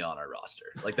currently on our roster.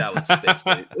 Like, that was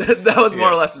basically, that was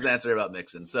more or less his answer about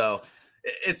Mixon. So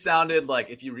it sounded like,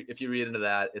 if you read into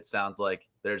that, it sounds like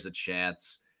there's a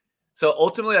chance. So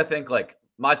ultimately, I think like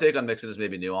my take on Mixon is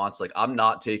maybe nuanced. Like, I'm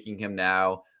not taking him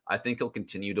now. I think he'll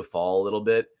continue to fall a little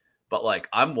bit, but like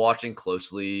I'm watching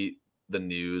closely the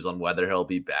news on whether he'll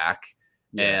be back.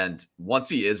 Yeah. And once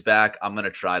he is back, I'm going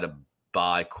to try to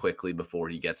buy quickly before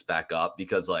he gets back up,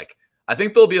 because like, I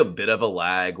think there'll be a bit of a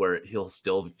lag where he'll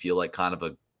still feel like kind of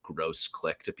a gross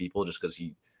click to people, just because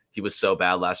he was so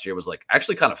bad last year, was like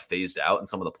actually kind of phased out in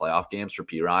some of the playoff games for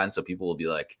P. Ryan. So people will be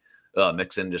like,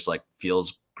 Mixon just like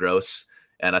feels gross.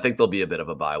 And I think there'll be a bit of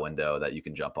a buy window that you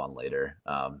can jump on later.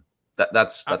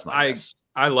 That's my guess.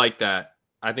 I like that.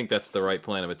 I think that's the right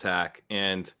plan of attack.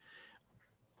 And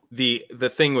the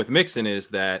thing with Mixon is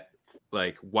that,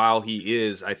 like, while he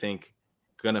is, I think,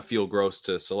 going to feel gross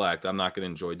to select, I'm not going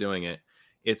to enjoy doing it.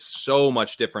 It's so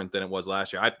much different than it was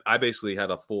last year. I basically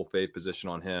had a full fade position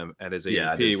on him at his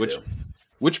ADP,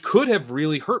 which could have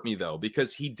really hurt me, though,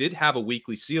 because he did have a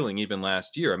weekly ceiling even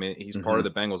last year. I mean, he's part of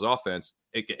the Bengals offense.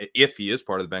 If he is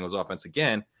part of the Bengals offense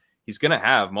again, he's going to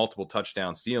have multiple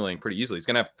touchdown ceiling pretty easily. He's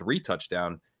going to have 3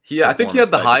 touchdown. Yeah, I think he had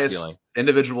the highest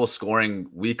individual scoring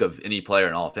week of any player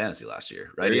in all of fantasy last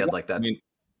year, right? He had like that. I mean,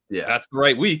 yeah, that's the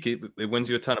right week. It wins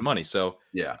you a ton of money. So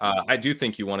yeah, I do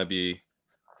think you want to be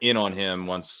in on him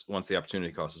once the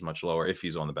opportunity cost is much lower, if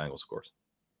he's on the Bengals, of course,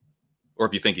 or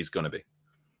if you think he's going to be.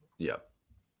 Yeah.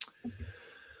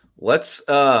 Let's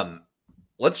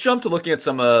jump to looking at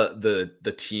some of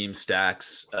the team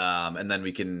stacks, and then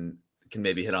we can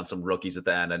maybe hit on some rookies at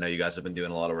the end. I know you guys have been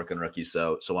doing a lot of work on rookies,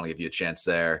 so I want to give you a chance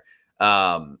there.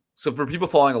 So for people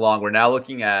following along, we're now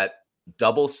looking at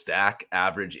double stack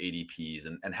average ADPs,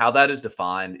 and how that is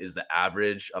defined is the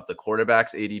average of the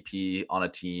quarterback's ADP on a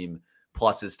team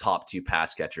plus his top 2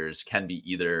 pass catchers, can be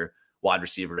either wide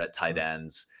receiver at tight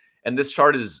ends. And this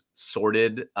chart is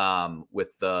sorted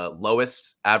with the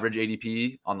lowest average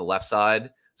ADP on the left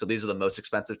side. So these are the most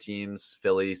expensive teams: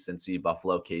 Philly, Cincy,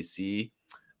 Buffalo, KC,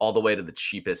 all the way to the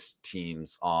cheapest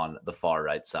teams on the far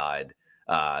right side: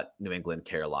 New England,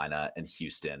 Carolina, and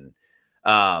Houston.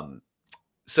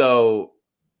 So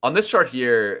on this chart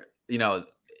here,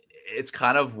 it's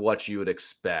kind of what you would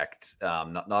expect.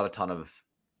 Not a ton of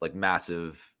like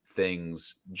massive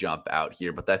things jump out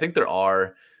here, but I think there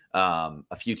are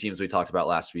a few teams we talked about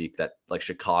last week, that like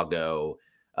Chicago,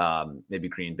 maybe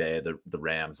Green Bay, the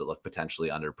Rams, that look potentially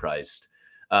underpriced.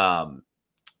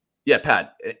 Yeah,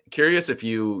 Pat, curious if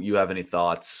you have any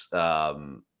thoughts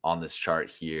on this chart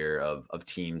here of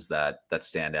teams that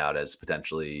stand out as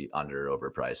potentially under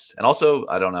overpriced. And also,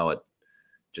 I don't know what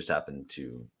just happened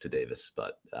to Davis,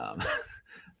 but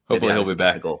hopefully he'll be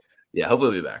back. Yeah,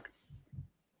 hopefully he'll be back.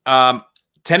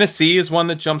 Tennessee is one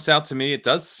that jumps out to me. It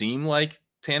does seem like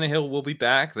Tannehill will be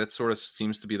back. That sort of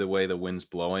seems to be the way the wind's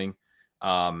blowing.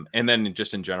 And then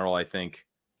just in general, I think,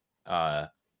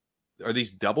 are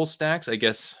these double stacks? I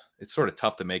guess it's sort of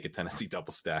tough to make a Tennessee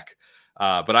double stack.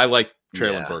 But I like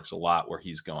Treylon Burks a lot where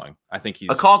he's going. I think he's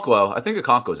Okonkwo. I think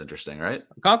Okonkwo is interesting, right?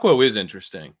 Okonkwo is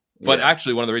interesting. But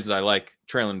actually, one of the reasons I like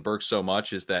Treylon Burks so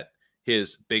much is that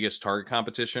his biggest target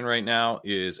competition right now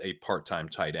is a part-time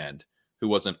tight end who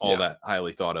wasn't all that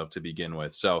highly thought of to begin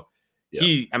with. So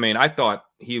I thought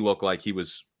he looked like he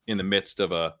was in the midst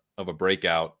of a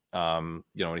breakout. When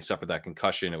he suffered that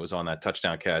concussion, it was on that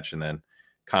touchdown catch and then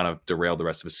kind of derailed the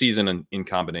rest of the season in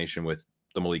combination with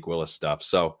the Malik Willis stuff.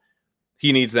 So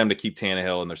he needs them to keep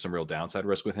Tannehill, and there's some real downside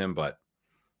risk with him, but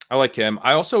I like him.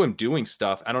 I also am doing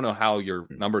stuff. I don't know how your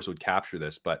numbers would capture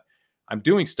this, but I'm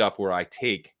doing stuff where I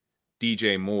take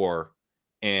DJ Moore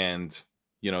and,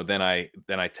 then I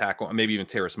tackle maybe even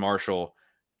Terrace Marshall,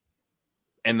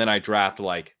 and then I draft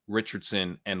like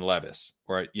Richardson and Levis,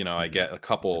 or, I get a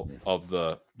couple of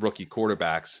the rookie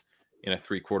quarterbacks in a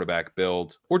 3-quarterback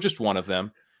build, or just one of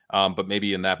them. But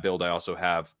maybe in that build, I also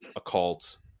have a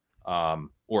Colt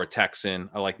or a Texan.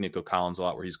 I like Nico Collins a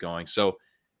lot where he's going. So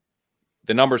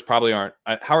the numbers probably aren't.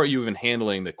 How are you even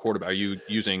handling the quarterback? Are you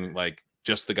using like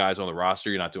just the guys on the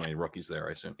roster? You're not doing any rookies there,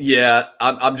 I assume. Yeah,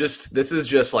 this is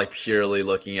just like purely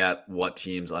looking at what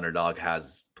teams Underdog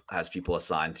has people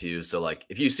assigned to. So like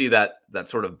if you see that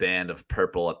sort of band of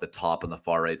purple at the top on the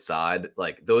far right side,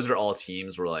 like those are all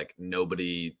teams where like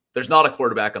there's not a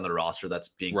quarterback on the roster that's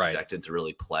being projected to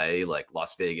really play, like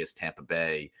Las Vegas, Tampa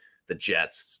Bay, the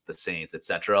Jets, the Saints,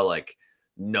 etc. Like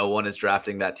no one is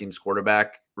drafting that team's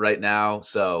quarterback right now.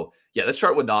 So yeah, this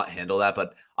chart would not handle that,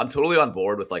 but I'm totally on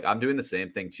board with I'm doing the same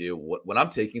thing too. When I'm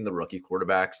taking the rookie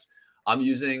quarterbacks, I'm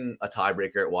using a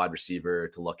tiebreaker at wide receiver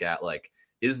to look at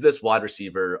is this wide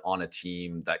receiver on a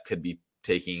team that could be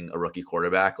taking a rookie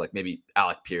quarterback? Maybe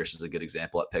Alec Pierce is a good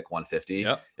example at pick 150.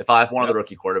 Yep. If I have one of the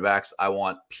rookie quarterbacks, I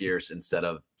want Pierce instead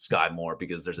of Sky Moore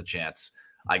because there's a chance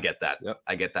I get that. Yep.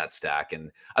 I get that stack.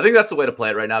 And I think that's the way to play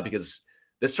it right now because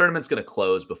this tournament's going to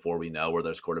close before we know where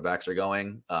those quarterbacks are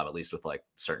going, at least with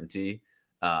certainty.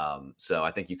 So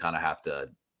I think you kind of have to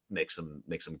make some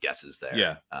guesses there.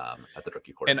 Yeah. At the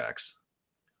rookie quarterbacks.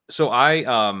 So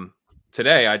I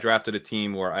today I drafted a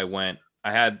team where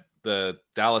I had the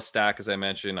Dallas stack, as I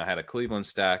mentioned. I had a Cleveland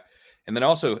stack. And then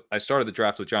also I started the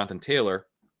draft with Jonathan Taylor.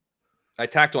 I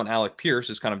tacked on Alec Pierce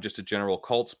as kind of just a general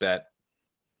Colts bet.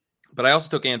 But I also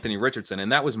took Anthony Richardson.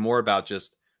 And that was more about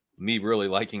just me really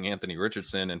liking Anthony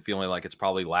Richardson and feeling like it's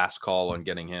probably last call on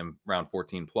getting him round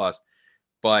 14 plus.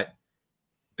 But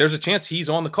there's a chance he's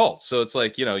on the Colts. So it's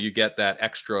you get that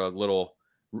extra little,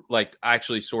 I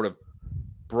actually sort of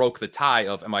broke the tie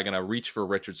of, am I going to reach for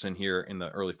Richardson here in the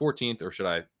early 14th, or should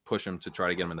I push him to try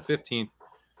to get him in the 15th?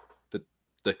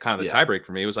 The kind of the tie break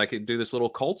for me was I could do this little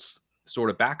Colts sort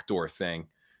of backdoor thing.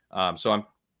 So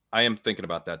I am thinking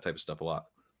about that type of stuff a lot.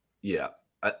 Yeah.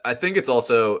 I think it's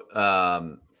also,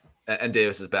 and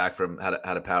Davis is back from had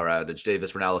a power outage.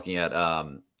 Davis, we're now looking at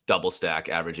double stack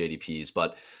average ADPs,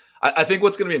 but I think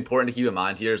what's going to be important to keep in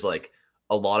mind here is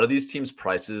a lot of these teams'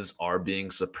 prices are being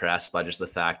suppressed by just the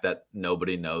fact that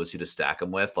nobody knows who to stack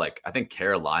them with. I think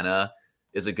Carolina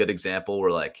is a good example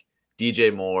where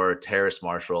DJ Moore, Terrace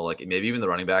Marshall, maybe even the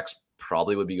running backs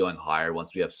probably would be going higher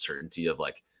once we have certainty of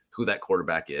who that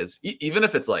quarterback is. Even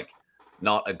if it's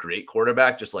not a great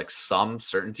quarterback, just some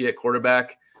certainty at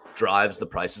quarterback drives the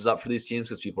prices up for these teams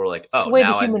because people are it's the way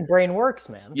the human brain works,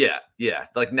 man. Yeah. Yeah.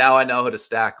 Now I know who to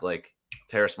stack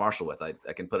Terrace Marshall with. I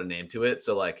can put a name to it.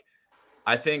 So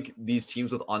I think these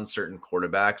teams with uncertain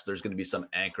quarterbacks, there's going to be some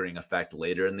anchoring effect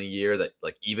later in the year that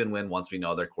even once we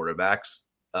know their quarterbacks,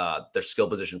 their skill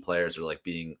position players are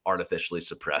being artificially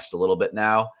suppressed a little bit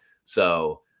now.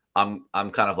 So I'm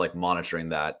kind of monitoring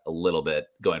that a little bit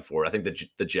going forward. I think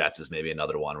the Jets is maybe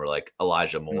another one where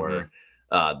Elijah Moore,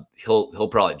 he'll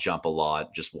probably jump a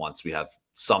lot just once we have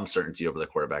some certainty over the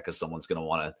quarterback because someone's going to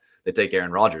want to. They take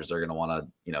Aaron Rodgers, they're going to want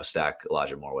to stack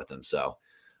Elijah Moore with him. So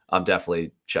I'm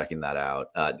definitely checking that out.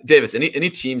 Davis, any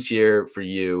teams here for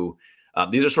you?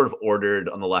 These are sort of ordered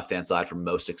on the left-hand side from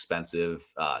most expensive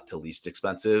to least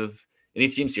expensive. Any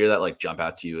teams here that jump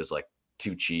out to you as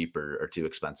too cheap or too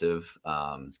expensive?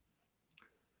 I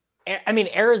mean,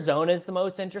 Arizona is the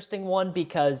most interesting one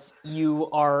because you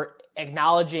are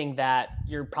acknowledging that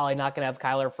you're probably not going to have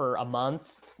Kyler for a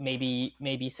month, maybe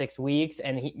 6 weeks,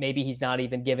 and maybe he's not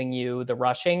even giving you the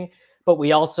rushing. But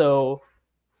we also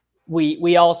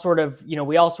we all sort of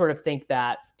think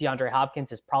that DeAndre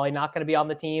Hopkins is probably not going to be on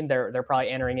the team. They're probably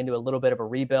entering into a little bit of a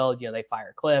rebuild. They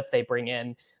fire Cliff, they bring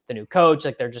in the new coach,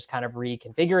 they're just kind of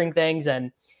reconfiguring things,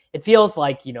 and it feels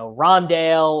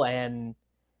Rondale and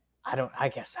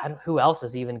who else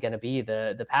is even going to be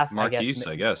the pass? Marquise,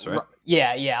 I guess, right?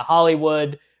 Yeah.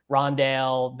 Hollywood,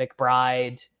 Rondale,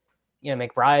 McBride.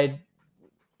 McBride.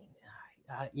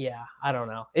 I don't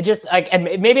know. It just and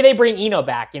maybe they bring Eno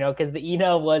back, because the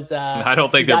Eno was. I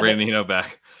don't think they're bringing Eno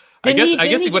back. I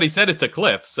guess what he said is to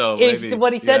Cliff. So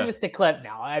what he said was to Cliff.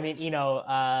 Now, I mean,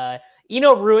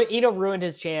 Eno ruined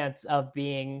his chance of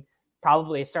being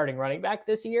probably a starting running back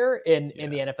this year in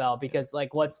the NFL because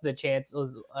what's the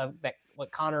chances that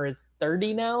Connor is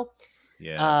 30 now?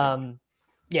 Yeah.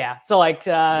 So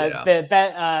GG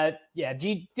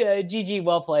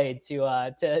well played to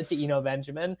Eno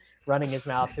Benjamin running his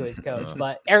mouth to his coach.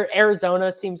 But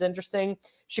Arizona seems interesting.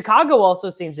 Chicago also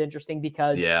seems interesting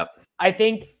because I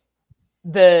think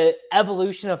the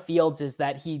evolution of Fields is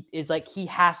that he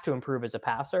has to improve as a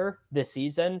passer this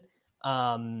season.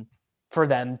 For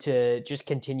them to just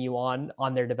continue on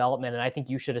their development. And I think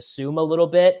you should assume a little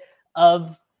bit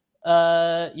of,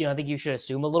 I think you should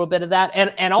assume a little bit of that.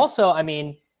 And also, I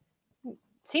mean, it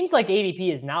seems like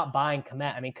ADP is not buying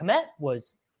Kmet. I mean, Kmet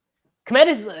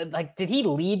is did he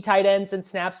lead tight ends in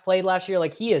snaps played last year?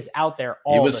 He is out there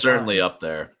all the time. He was certainly up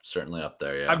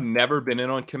there. Yeah. I've never been in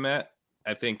on Kmet.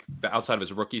 I think outside of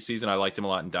his rookie season, I liked him a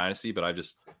lot in Dynasty, but I've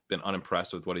just been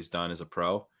unimpressed with what he's done as a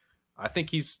pro. I think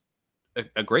he's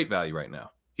a great value right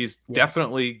now. He's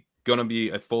definitely going to be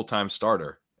a full-time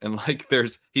starter. And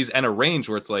he's in a range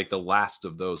where it's the last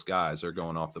of those guys are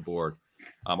going off the board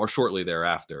or shortly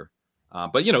thereafter.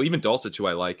 But, even Dulcich, who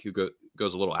I like, who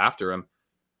goes a little after him.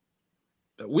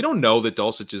 We don't know that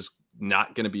Dulcich is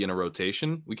not going to be in a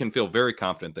rotation, we can feel very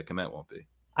confident that Kmet won't be.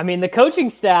 I mean, the coaching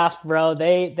staff, bro,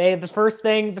 they the first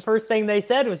thing they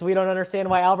said was, we don't understand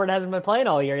why Albert hasn't been playing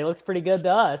all year. He looks pretty good to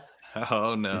us.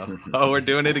 Oh no. Oh, we're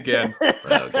doing it again.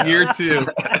 Year 2.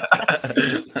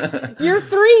 Year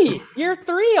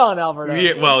three on Alberto.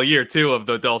 Year 2 of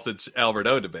the Dulcich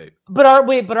Alberto debate. But aren't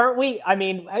we? I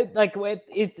mean,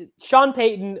 is Sean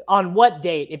Payton on what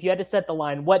date? If you had to set the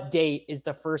line, what date is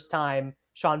the first time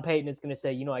Sean Payton is going to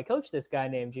say, I coached this guy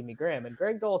named Jimmy Graham and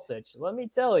Greg Dulcich? Let me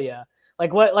tell you.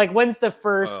 When's the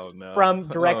first from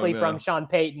Sean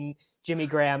Payton, Jimmy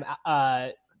Graham,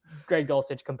 Greg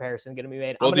Dulcich comparison going to be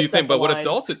made? Well, do you think? But what if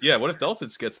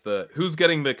Dulcich gets who's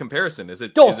getting the comparison? Is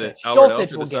it Dulcich?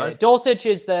 Dulcich will get it. Dulcich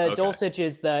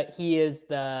is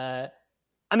the.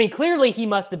 I mean, clearly he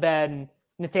must have been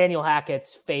Nathaniel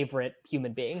Hackett's favorite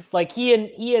human being. Like he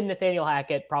and Nathaniel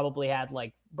Hackett probably had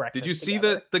breakfast. Did you see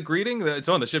together. the greeting? It's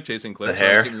on the ship chasing clip. The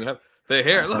hair. The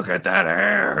hair. Look at that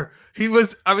hair. He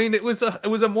was. I mean, it was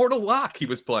a mortal lock. He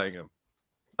was playing him.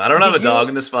 I don't have a dog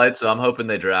in this fight, so I'm hoping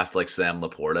they draft Sam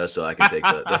Laporta so I can take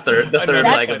the third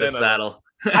leg of this battle.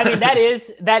 I mean, that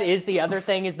is the other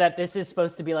thing, is that this is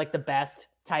supposed to be the best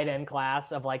tight end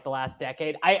class of the last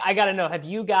decade. I got to know, have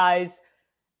you guys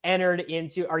entered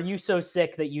into? Are you so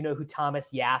sick that you know who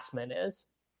Thomas Yasman is?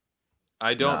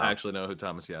 I don't actually know who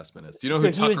Thomas Yasman is. Do you know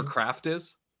who Tucker Kraft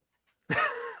is?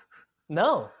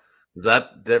 No. Is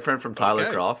that different from Tyler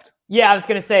Kroft? Yeah, I was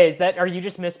gonna say, are you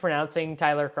just mispronouncing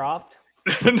Tyler Kroft?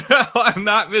 No, I'm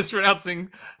not mispronouncing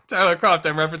Tyler Kroft.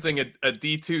 I'm referencing a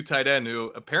D2 tight end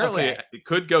who apparently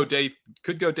could go day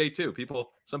 2.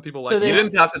 Some people You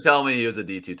didn't have to tell me he was a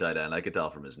D2 tight end. I could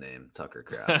tell from his name, Tucker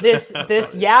Kraft. This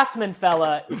Yasman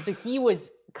fella, so he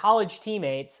was college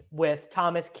teammates with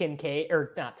Dalton Kincaid,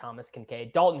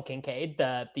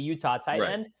 the Utah tight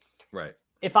end. Right.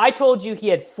 If I told you he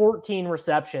had 14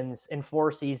 receptions in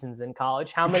 4 seasons in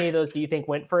college, how many of those do you think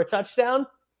went for a touchdown?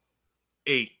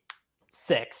 8.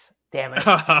 6. Damn it.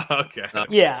 Okay.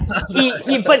 Yeah. He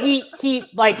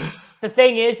the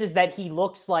thing is that he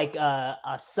looks like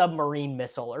a submarine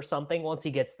missile or something once he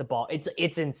gets the ball.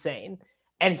 It's insane.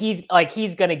 And he's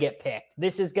going to get picked.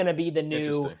 This is going to be the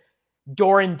new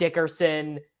Doran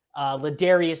Dickerson,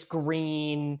 Ladarius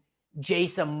Green,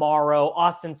 Jason Morrow,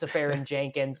 Austin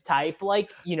Seferian-Jenkins type,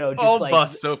 just all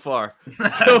bust so far.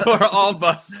 All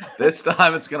bust. This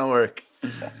time it's gonna work.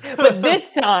 But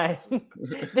this time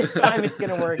it's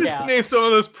gonna work out. Just name some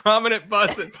of those prominent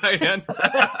busts at tight end. Well,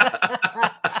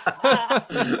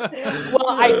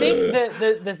 I think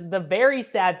the very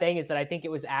sad thing is that I think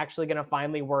it was actually gonna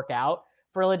finally work out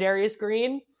for Ladarius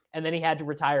Green. And then he had to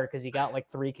retire because he got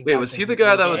 3 concussions. Wait, was he the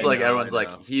guy that was everyone's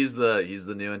he's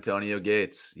the new Antonio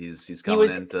Gates? He's coming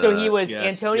into. So he was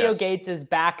Antonio Gates's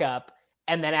backup,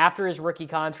 and then after his rookie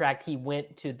contract, he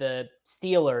went to the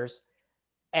Steelers,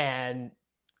 and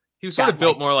he was sort of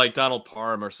built more like Donald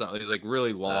Parham or something. He's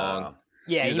really long.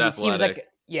 Yeah, he was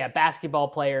basketball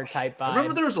player type vibe. I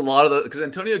remember there was a lot of because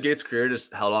Antonio Gates' career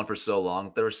just held on for so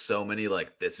long. There were so many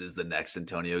this is the next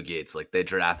Antonio Gates. They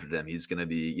drafted him. He's going to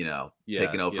be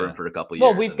taking over him for a couple years.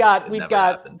 Well, we've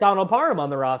got Donald Parham on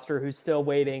the roster who's still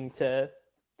waiting to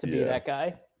be that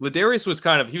guy. Ladarius was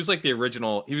he was the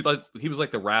original. He was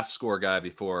like the RAS score guy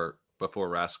before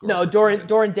RAS score. No,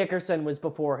 Doran Dickerson was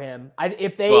before him.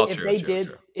 If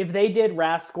they did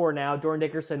RAS score now, Doran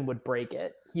Dickerson would break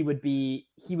it. He would be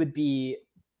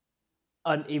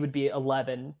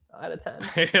 11 out of 10.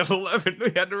 11.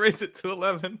 We had to raise it to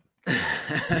 11.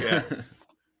 Yeah.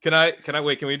 Can I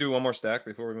wait? Can we do one more stack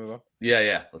before we move on?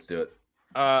 Yeah. Let's do it.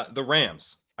 The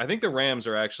Rams. I think the Rams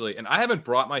are actually, and I haven't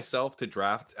brought myself to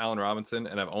draft Allen Robinson,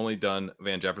 and I've only done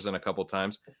Van Jefferson a couple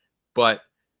times, but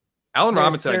Allen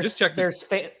Robinson, I just checked. There's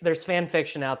fan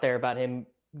fiction out there about him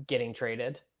getting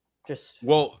traded.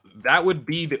 That would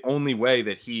be the only way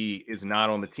that he is not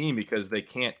on the team because they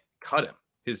can't cut him.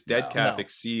 His dead cap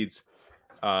exceeds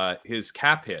his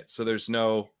cap hit. So there's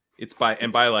no, it's by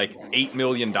 $8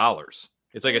 million.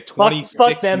 It's like a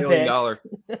 $26 million.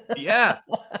 Yeah.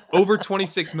 Over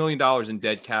 $26 million in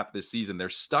dead cap this season. They're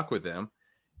stuck with him.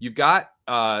 You've got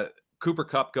Cooper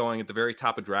Kupp going at the very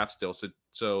top of draft still.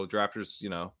 So drafters,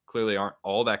 clearly aren't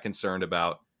all that concerned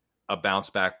about a bounce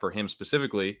back for him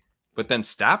specifically. But then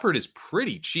Stafford is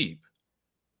pretty cheap.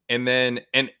 And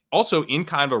also in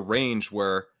kind of a range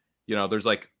where, there's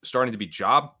starting to be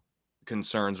job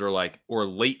concerns or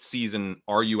late season,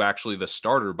 are you actually the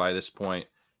starter by this point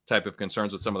type of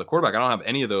concerns with some of the quarterback. I don't have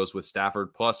any of those with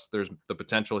Stafford. Plus there's the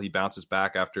potential he bounces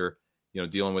back after,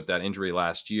 dealing with that injury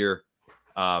last year.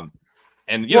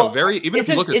 If you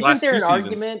look at his last 2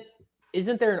 seasons.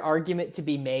 Isn't there an argument to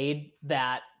be made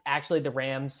that actually the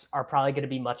Rams are probably going to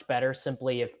be much better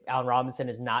simply if Allen Robinson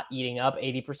is not eating up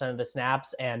 80% of the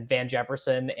snaps and Van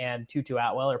Jefferson and Tutu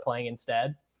Atwell are playing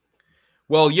instead?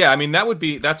 Well, yeah, I mean,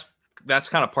 that's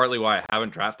kind of partly why I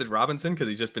haven't drafted Robinson, because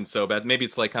he's just been so bad. Maybe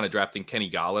it's like kind of drafting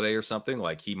Kenny Galladay or something.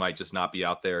 Like he might just not be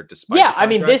out there despite. Yeah, I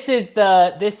mean, this is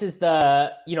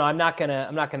the I'm not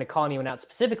gonna call anyone out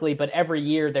specifically, but every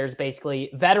year there's basically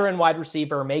veteran wide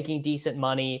receiver making decent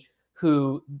money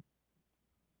who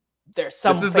there's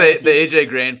some. This is the AJ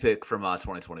Green pick from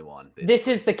 2021. Basically. This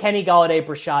is the Kenny Galladay,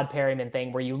 Brashad Perryman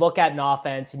thing where you look at an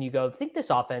offense and you go, I think this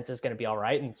offense is going to be all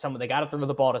right, and they got to throw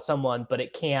the ball to someone, but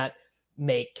it can't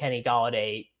make Kenny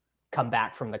Galladay come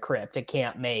back from the crypt. It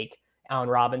can't make Allen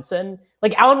Robinson.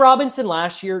 Like Allen Robinson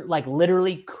last year, like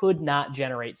literally could not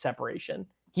generate separation.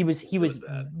 He was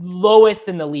lowest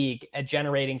in the league at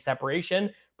generating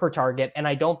separation per target. And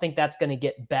I don't think that's going to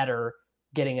get better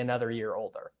getting another year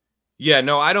older. Yeah,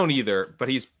 no, I don't either. But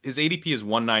his ADP is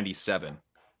 197.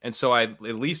 And so I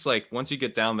at least like once you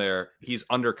get down there, he's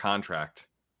under contract.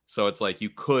 So it's like you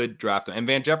could draft him. And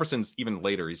Van Jefferson's even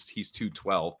later. He's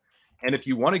 212. And if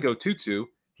you want to go Tutu,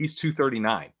 he's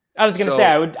 239. I was going to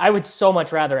say I would so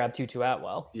much rather have Tutu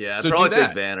Atwell. Yeah, so probably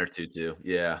take Van or Tutu.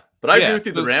 Yeah, but I agree with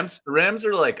you. The Rams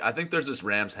are like, I think there's this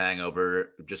Rams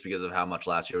hangover just because of how much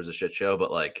last year was a shit show.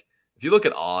 But like, if you look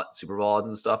at Super Bowl odds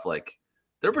and stuff, like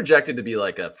they're projected to be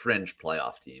like a fringe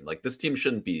playoff team. Like this team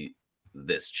shouldn't be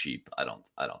this cheap. I don't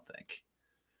think.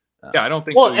 Yeah, I don't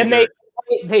think. Well, so and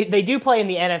they do play in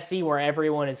the NFC where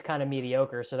everyone is kind of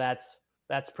mediocre, so that's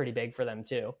pretty big for them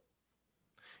too.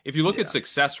 If you look at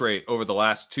success rate over the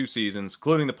last 2 seasons,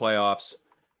 including the playoffs,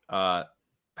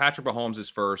 Patrick Mahomes is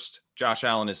first, Josh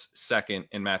Allen is second,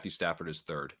 and Matthew Stafford is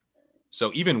third. So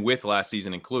even with last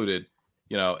season included,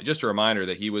 just a reminder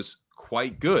that he was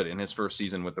quite good in his first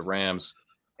season with the Rams,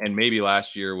 and maybe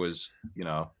last year was,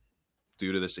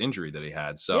 due to this injury that he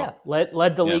had. So yeah,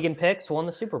 led the league in picks, won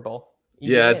the Super Bowl.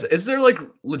 Yeah, is there like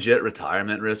legit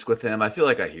retirement risk with him? I feel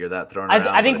like I hear that thrown around.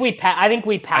 I think we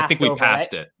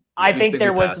passed it. I think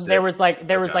there was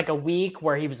like a week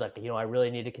where he was like, I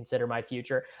really need to consider my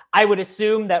future. I would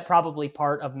assume that probably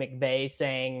part of McVay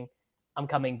saying I'm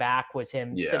coming back was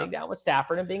him sitting down with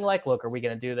Stafford and being like, look, are we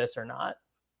going to do this or not?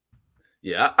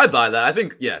 Yeah, I buy that. I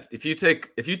think, if you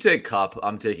take Kupp,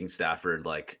 I'm taking Stafford.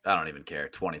 Like, I don't even care.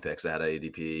 20 picks ahead of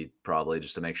ADP probably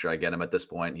just to make sure I get him at this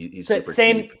point. He's super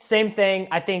cheap. Same thing.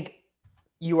 I think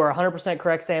you are 100%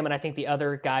 correct, Sam. And I think the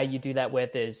other guy you do that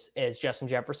with is Justin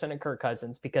Jefferson and Kirk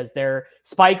Cousins, because their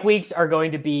spike weeks are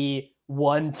going to be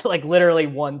literally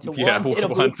 1 to 1. Yeah,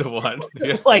 1 to 1.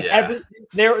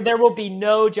 There will be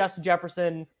no Justin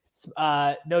Jefferson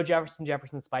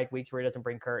spike weeks where he doesn't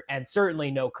bring Kirk, and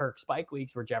certainly no Kirk spike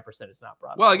weeks where Jefferson is not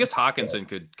brought. Well, I guess Hawkinson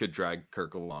could drag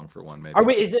Kirk along for one, maybe.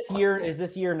 Is this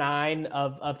year 9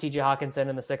 of TJ Hawkinson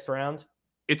in the 6th round?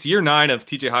 It's year 9 of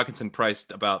TJ Hawkinson,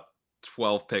 priced about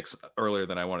 12 picks earlier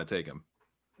than I want to take him.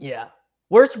 Yeah.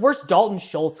 Where's Dalton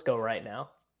Schultz go right now?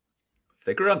 I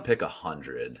think around pick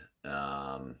 100.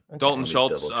 Dalton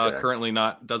Schultz currently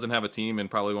doesn't have a team and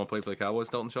probably won't play for the Cowboys.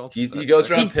 Dalton Schultz. He goes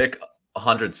around pick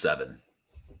 107.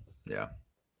 Yeah.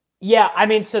 Yeah, I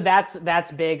mean, so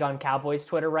that's big on Cowboys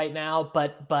Twitter right now,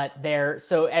 but they're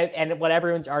and what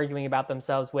everyone's arguing about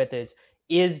themselves with is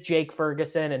Jake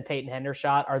Ferguson and Peyton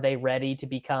Hendershot, are they ready to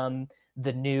become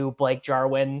the new Blake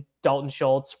Jarwin, Dalton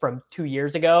Schultz from 2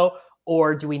 years ago,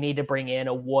 or do we need to bring in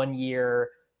a 1-year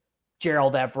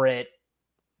Gerald Everett,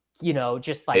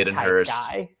 just like Hayden type Hurst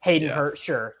guy? Hayden Hurst,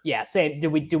 sure. Yeah. Same. Do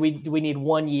we need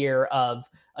 1 year of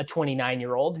a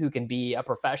 29-year-old who can be a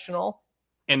professional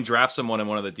and draft someone in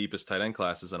one of the deepest tight end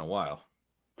classes in a while?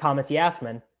 Thomas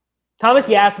Yasman. Thomas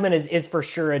Yasman is for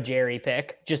sure a Jerry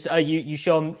pick. Just you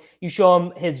show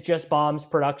him his Just Bombs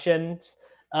productions.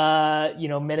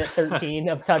 Minute 13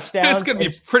 of touchdowns. It's gonna be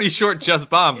pretty short. Just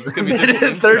Bombs. It's gonna be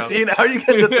just 13. How are you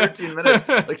getting to 13 minutes?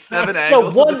 Like 7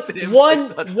 angles.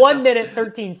 One minute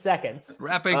 13 seconds.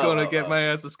 Rap ain't gonna get my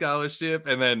ass a scholarship,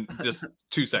 and then just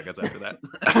 2 seconds after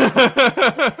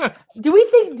that. Do we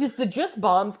think the Just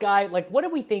Bombs guy? Like, what do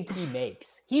we think he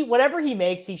makes? Whatever he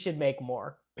makes, he should make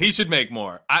more. He should make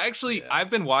more. I've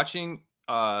been watching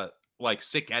like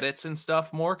sick edits and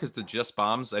stuff more, because the Just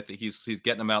Bombs, I think he's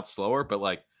getting them out slower, but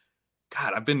like,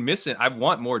 God, I've been missing. I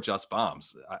want more Just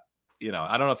Bombs. I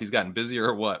don't know if he's gotten busier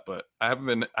or what, but I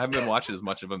haven't been watching as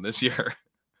much of them this year.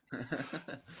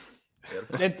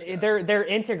 They're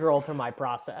integral to my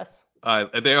process.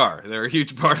 They are. They're a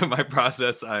huge part of my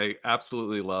process. I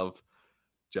absolutely love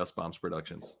Just Bombs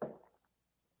productions.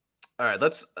 All right,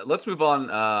 let's move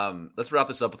on. Let's wrap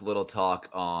this up with a little talk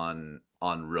on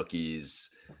rookies.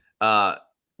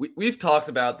 We've talked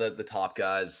about the top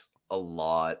guys a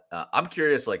lot. I'm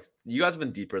curious, like, you guys have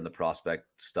been deeper in the prospect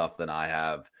stuff than I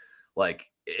have. Like,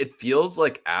 it feels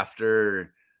like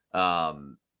after, I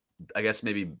guess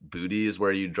maybe Booty is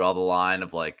where you draw the line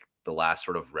of like the last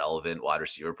sort of relevant wide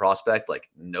receiver prospect. Like,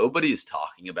 nobody's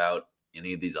talking about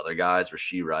any of these other guys,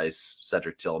 Rashee Rice,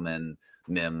 Cedric Tillman,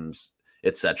 Mims,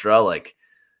 etc. Like,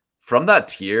 from that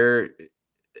tier,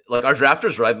 like, our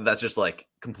drafters, right, that's just like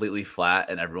completely flat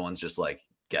and everyone's just like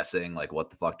guessing like what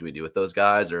the fuck do we do with those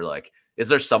guys, or like is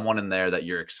there someone in there that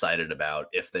you're excited about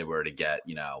if they were to get,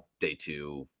 you know, day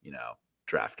 2, you know,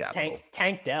 draft capital?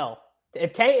 Tank Dell.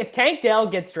 If Tank Dell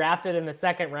gets drafted in the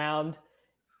second round,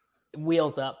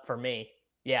 wheels up for me.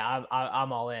 Yeah,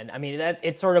 I'm all in. I mean,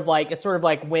 it's sort of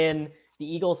like when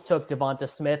the Eagles took Devonta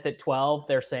Smith at 12.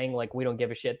 They're saying like we don't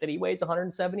give a shit that he weighs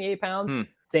 178 pounds.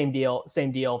 Same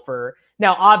deal for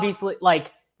now. Obviously,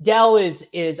 like Dell is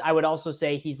I would also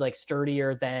say he's like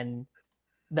sturdier than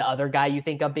the other guy you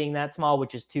think of being that small,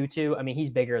 which is Tutu. I mean, he's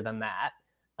bigger than that.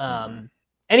 And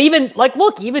even like,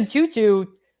 look, even Tutu,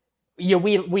 you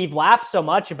know, we've laughed so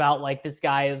much about like this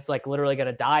guy is like literally going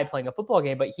to die playing a football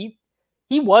game, but he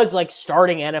was like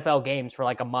starting NFL games for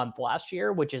like a month last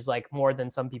year, which is like more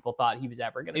than some people thought he was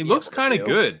ever going to. He looks kind of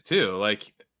good too.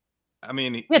 Like, I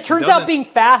mean, it turns out being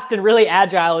fast and really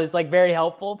agile is like very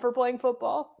helpful for playing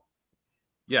football.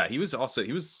 Yeah, he was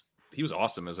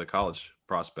awesome as a college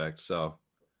prospect. So,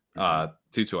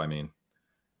 Tutu, I mean,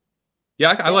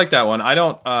 yeah, I like that one. I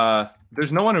don't.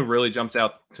 There's no one who really jumps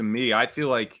out to me. I feel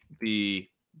like the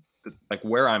like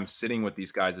where I'm sitting with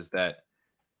these guys is that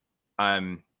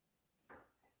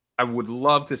I would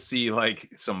love to see like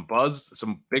some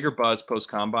bigger buzz post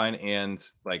combine and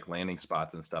like landing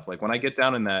spots and stuff. Like when I get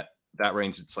down in that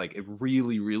range, it's like it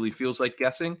really, really feels like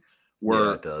guessing.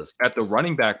 Where it does. At the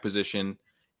running back position,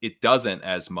 it doesn't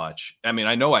as much. I mean,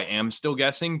 I know I am still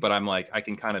guessing, but I'm like I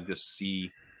can kind of just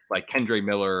see like Kendre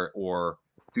Miller or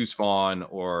Deuce Vaughn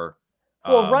or.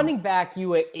 Well, running back,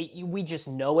 we just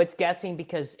know it's guessing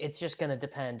because it's just going to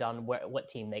depend on what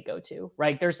team they go to,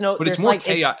 right? But it's more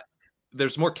chaos.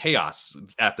 There's more chaos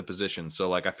at the position, so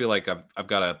like I feel like I've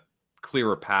got a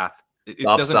clearer path. It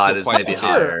upside is maybe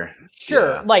higher.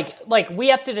 Sure. Yeah. Like we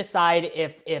have to decide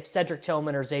if Cedric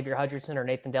Tillman or Xavier Hutchinson or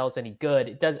Nathan Dell is any good.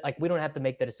 It does like we don't have to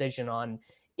make the decision on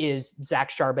is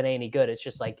Zach Charbonnet any good. It's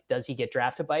just like does he get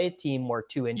drafted by a team where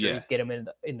 2 injuries get him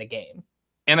in the game.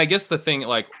 And I guess the thing,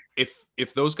 like,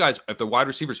 if those guys, if the wide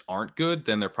receivers aren't good,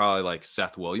 then they're probably like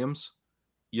Seth Williams,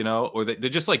 you know, or they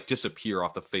just like disappear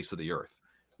off the face of the earth.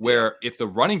 Where if the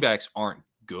running backs aren't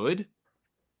good,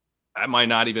 that might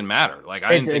not even matter. Like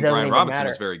I didn't think Brian Robinson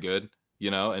was very good,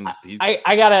 you know. And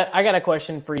I got a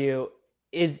question for you: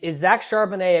 Is Zach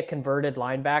Charbonnet a converted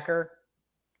linebacker?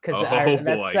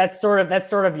 Because that's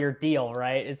sort of your deal,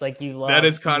 right? It's like you love that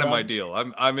is kind of my deal.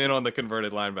 I'm in on the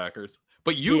converted linebackers.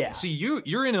 But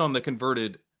you're in on the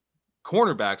converted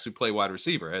cornerbacks who play wide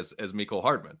receiver as Mecole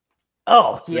Hardman.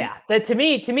 Oh yeah, to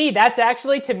me, that's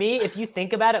actually if you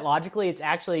think about it logically, it's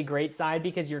actually a great sign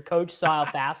because your coach saw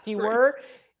how fast you were.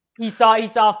 He saw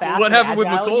how fast. What happened with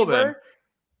Mecole then?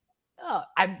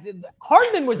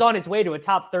 Hardman was on his way to a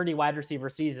top 30 wide receiver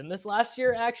season this last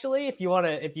year. Actually, if you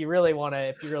really want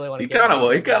to, he kind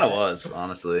of was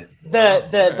honestly.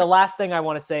 The last thing I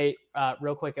want to say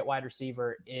real quick at wide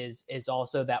receiver is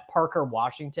also that Parker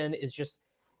Washington is just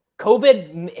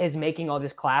COVID is making all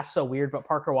this class so weird, but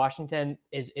Parker Washington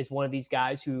is one of these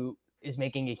guys who is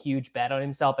making a huge bet on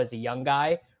himself as a young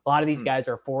guy. A lot of these guys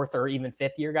are 4th or even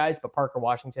 5th year guys, but Parker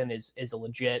Washington is a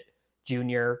legit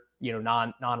junior, you know,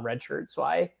 non redshirt. So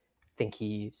I think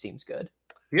he seems good.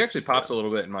 He actually pops a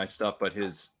little bit in my stuff, but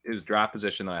his draft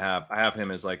position that I have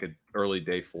him as like an early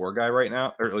day 4 guy right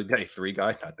now, early day 3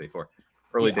 guy, not day 4,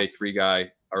 early day 3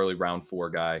 guy, early round 4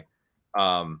 guy.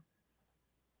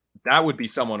 That would be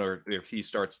someone, or if he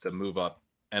starts to move up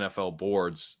NFL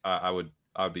boards, I would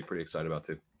be pretty excited about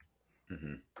too.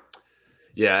 Mm-hmm.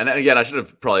 Yeah, and again, I should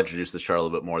have probably introduced this chart a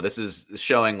little bit more. This is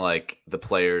showing like the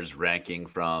players ranking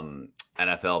from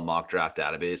NFL mock draft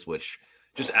database, which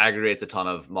just aggregates a ton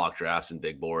of mock drafts and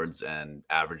big boards and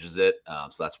averages it. So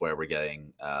that's where we're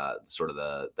getting sort of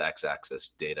the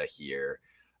x-axis data here.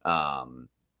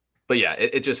 But yeah,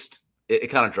 it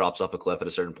kind of drops off a cliff at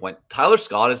a certain point. Tyler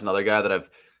Scott is another guy that I've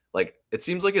like. It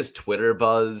seems like his Twitter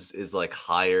buzz is like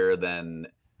higher than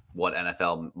what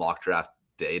NFL mock draft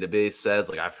database says.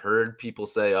 Like I've heard people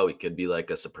say, oh, he could be like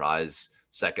a surprise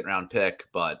 2nd round pick,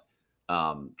 but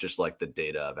just like the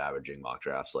data of averaging mock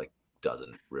drafts like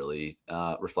doesn't really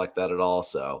reflect that at all.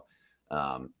 So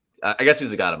I guess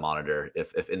he's a guy to monitor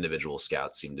if individual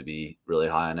scouts seem to be really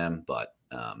high on him, but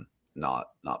not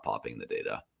popping the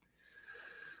data.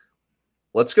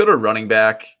 Let's go to running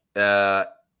back.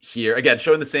 here again,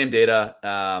 showing the same data.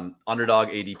 Underdog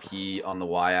ADP on the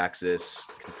y-axis,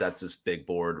 consensus big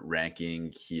board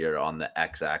ranking here on the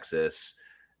x-axis.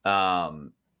 I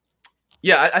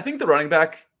think the running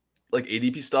back like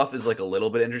ADP stuff is like a little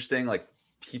bit interesting. Like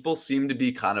people seem to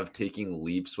be kind of taking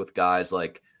leaps with guys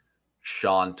like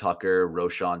Sean Tucker,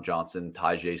 Roschon Johnson,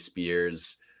 Tyjae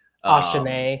Spears,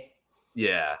 Ashane.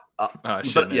 Ashane.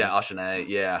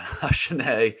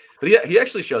 But he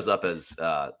actually shows up as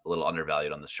a little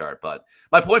undervalued on this chart. But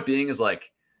my point being is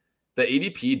like the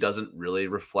ADP doesn't really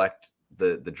reflect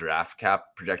the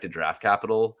projected draft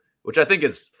capital, which I think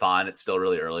is fine. It's still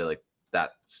really early. Like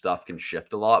that stuff can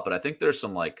shift a lot, but I think there's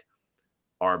some like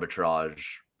arbitrage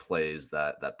plays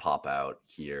that pop out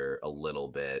here a little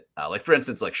bit. Like for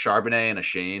instance, like Charbonnet and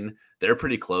Ashane, they're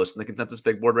pretty close in the consensus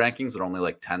big board rankings. They're only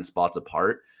like 10 spots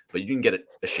apart. But you can get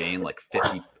Ashane like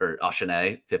 50 or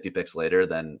Ashane 50 picks later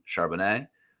than Charbonnet.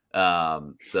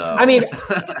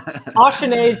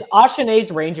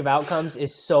 Ashane's range of outcomes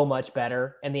is so much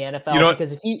better in the NFL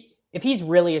because if he's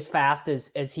really as fast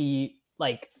as he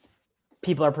like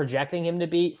people are projecting him to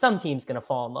be, some team's gonna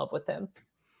fall in love with him.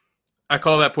 I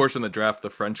call that portion of the draft the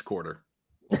French Quarter.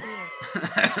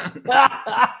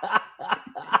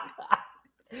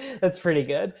 That's pretty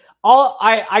good.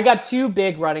 I got two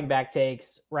big running back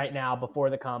takes right now before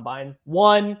the combine.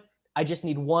 One, I just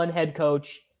need one head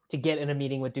coach to get in a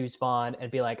meeting with Deuce Vaughn and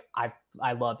be like, I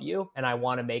love you and I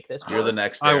want to make this work. You're the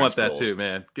next. I want that too,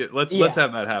 man. Let's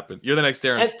have that happen. You're the next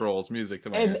Darren Sproles. Music to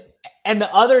my ears. And the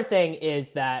other thing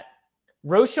is that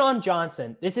Roschon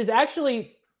Johnson, this is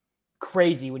actually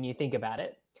crazy when you think about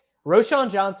it.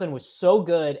 Roschon Johnson was so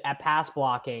good at pass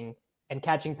blocking and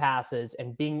catching passes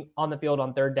and being on the field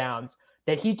on third downs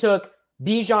that he took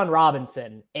Bijan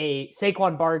Robinson, a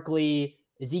Saquon Barkley,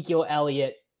 Ezekiel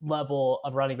Elliott level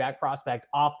of running back prospect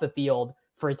off the field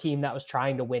for a team that was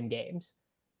trying to win games.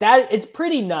 That it's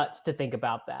pretty nuts to think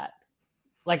about that.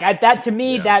 Like that to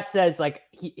me, that says like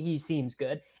he seems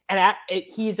good. And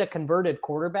he's a converted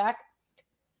quarterback.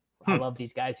 I love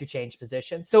these guys who change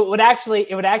positions. So it would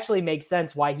actually make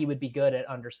sense why he would be good at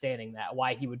understanding that,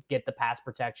 why he would get the pass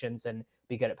protections and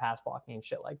be good at pass blocking and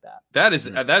shit like that.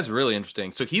 That's really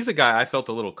interesting. So he's a guy I felt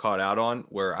a little caught out on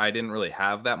where I didn't really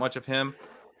have that much of him.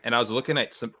 And I was looking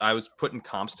at I was putting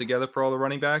comps together for all the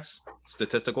running backs,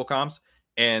 statistical comps,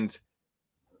 and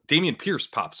Dameon Pierce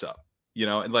pops up,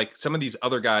 and like some of these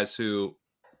other guys who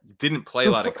didn't play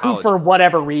a lot of college. Who for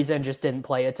whatever reason just didn't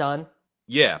play a ton.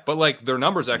 Yeah, but like their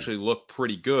numbers actually look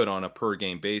pretty good on a per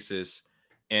game basis.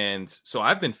 And so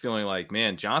I've been feeling like,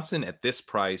 man, Johnson at this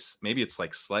price, maybe it's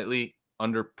like slightly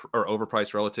under or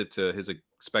overpriced relative to his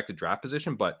expected draft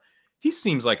position, but he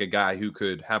seems like a guy who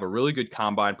could have a really good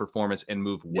combine performance and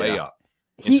move way up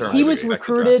in terms of expected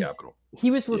draft capital.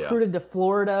 He was recruited to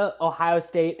Florida, Ohio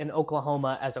State, and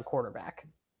Oklahoma as a quarterback.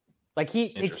 Like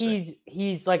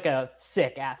he's like a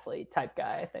sick athlete type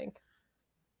guy, I think.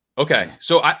 Okay,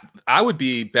 so I would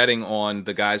be betting on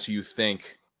the guys who you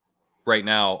think right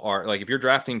now are like, if you're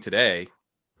drafting today,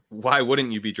 why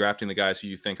wouldn't you be drafting the guys who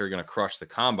you think are going to crush the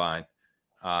combine?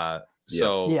 He's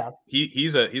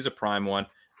a prime one.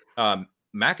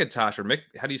 McIntosh or Mick,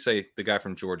 how do you say the guy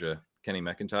from Georgia, Kenny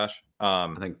McIntosh?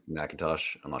 I think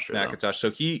McIntosh. I'm not sure. McIntosh. Though.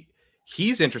 So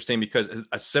he's interesting because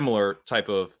a similar type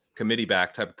of committee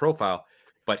back type of profile,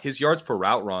 but his yards per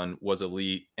route run was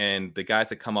elite, and the guys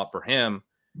that come up for him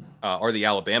are the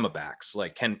Alabama backs,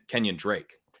 like Kenyon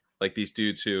Drake, like these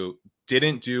dudes who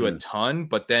didn't do a ton,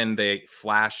 but then they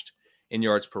flashed in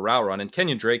yards per route run. And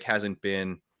Kenyon Drake hasn't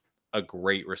been a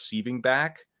great receiving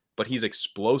back, but he's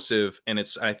explosive. And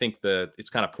I think it's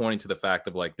kind of pointing to the fact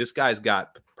of like, this guy's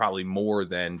got probably more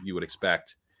than you would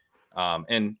expect.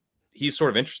 And he's sort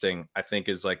of interesting, I think,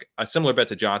 is like a similar bet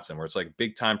to Johnson, where it's like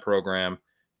big time program,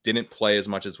 didn't play as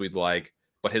much as we'd like,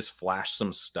 but has flashed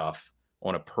some stuff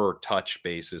on a per touch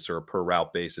basis or a per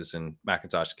route basis in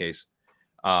McIntosh's case.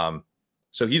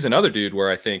 So he's another dude where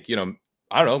I think, I don't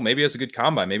know, maybe has a good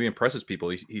combine, maybe impresses people.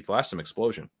 He flashed some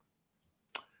explosion.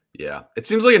 Yeah. It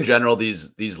seems like in general,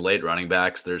 these late running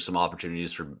backs, there's some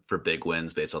opportunities for big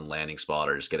wins based on landing spot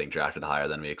or just getting drafted higher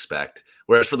than we expect.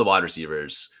 Whereas for the wide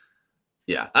receivers,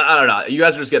 yeah, I don't know. You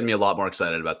guys are just getting me a lot more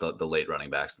excited about the late running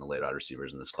backs and the late wide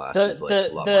receivers in this class.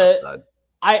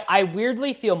 I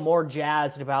weirdly feel more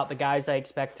jazzed about the guys I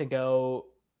expect to go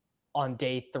on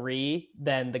day 3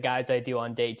 than the guys I do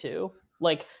on day 2.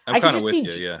 Like I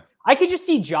could just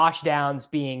see Josh Downs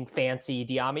being fancy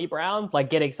De'Ami Brown, like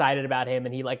get excited about him,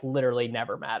 and he like literally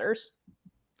never matters.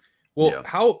 Well,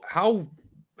 how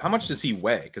how much does he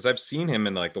weigh? Because I've seen him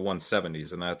in like the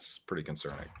 170s, and that's pretty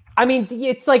concerning. I mean,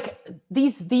 it's like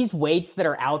these weights that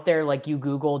are out there, like you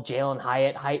Google Jalen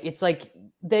Hyatt height. It's like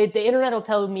the internet will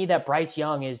tell me that Bryce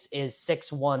Young is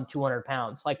 6'1", 200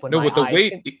 pounds. Like when the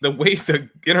weight the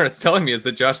internet's telling me is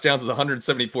that Josh Downs is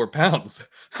 174 pounds.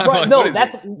 Right, like, no,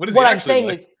 what is what I'm saying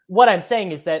weigh? is what I'm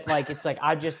saying is that like it's like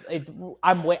I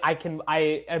am going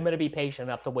to be patient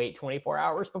enough to wait 24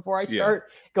 hours before I start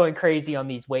going crazy on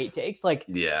these weight takes. Like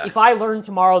if I learn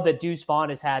tomorrow that Deuce Vaughn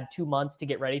has had 2 months to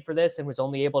get ready for this and was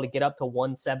only able to get up to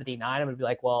 179, I'm going to be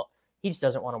like, well, he just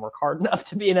doesn't want to work hard enough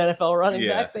to be an NFL running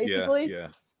back, basically.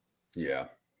 Yeah,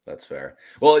 that's fair.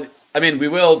 Well, I mean, we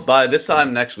will by this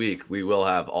time next week, we will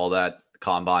have all that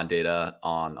combine data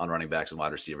on running backs and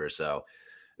wide receivers. So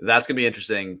that's going to be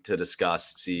interesting to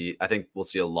discuss. I think we'll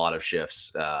see a lot of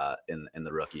shifts in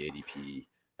the rookie ADP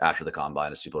after the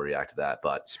combine as people react to that.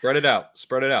 But spread it out.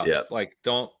 Yeah. Like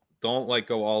don't like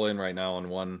go all in right now on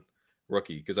one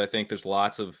rookie, because I think there's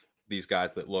lots of these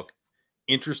guys that look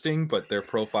interesting, but their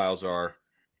profiles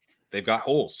they've got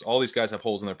holes. All these guys have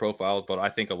holes in their profile, but I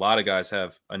think a lot of guys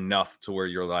have enough to where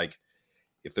you're like,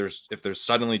 if there's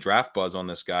suddenly draft buzz on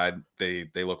this guy, they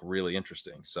look really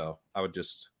interesting. So I would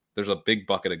there's a big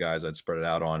bucket of guys I'd spread it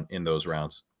out on in those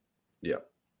rounds. Yeah.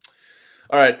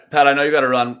 All right, Pat, I know you got to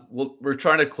run. We're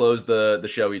trying to close the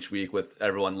show each week with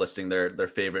everyone listing their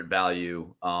favorite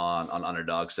value on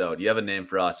Underdog. So do you have a name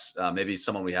for us? Maybe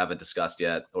someone we haven't discussed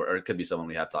yet, or it could be someone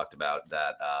we have talked about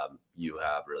that you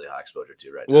have really high exposure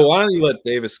to right now. Well, why don't you let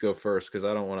Davis go first? Because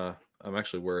I don't want to. I'm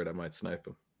actually worried I might snipe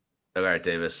him. All right,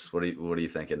 Davis, what are you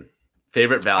thinking?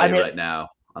 Favorite value right now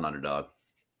on Underdog?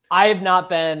 I have not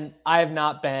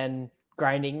been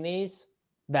grinding these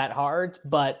that hard,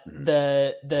 but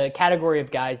the category of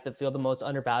guys that feel the most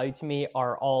undervalued to me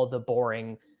are all the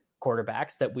boring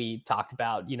quarterbacks that we talked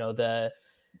about. You know,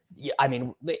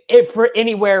 for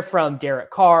anywhere from Derek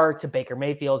Carr to Baker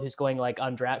Mayfield, who's going like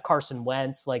undrafted, Carson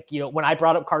Wentz. Like, you know, when I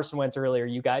brought up Carson Wentz earlier,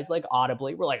 you guys like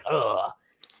audibly were like, ugh.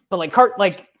 But like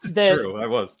true, I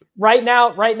was right now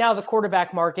the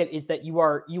quarterback market is that you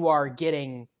are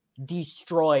getting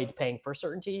destroyed paying for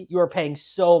certainty. You are paying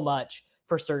so much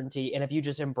for certainty, and if you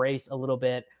just embrace a little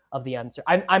bit of the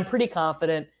uncertainty, I'm pretty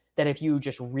confident that if you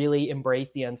just really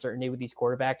embrace the uncertainty with these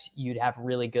quarterbacks, you'd have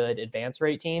really good advance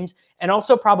rate teams and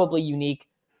also probably unique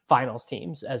finals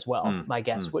teams as well. My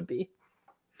guess would be.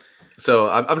 So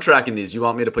I'm tracking these. You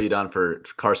want me to put you down for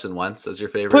Carson Wentz as your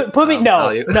favorite? Put me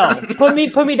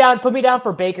put me down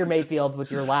for Baker Mayfield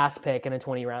with your last pick in a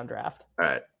 20-round draft. All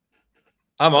right.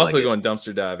 I'm also going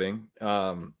dumpster diving.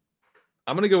 I'm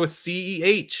going to go with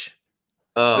CEH.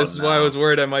 Oh, this is why I was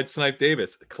worried I might snipe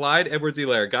Davis. Clyde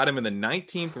Edwards-Helaire, got him in the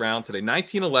 19th round today.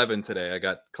 1911 today. I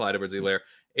got Clyde Edwards-Helaire,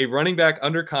 a running back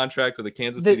under contract with the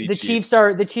Kansas City Chiefs.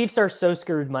 The Chiefs are so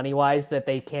screwed money wise that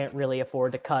they can't really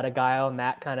afford to cut a guy on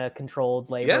that kind of controlled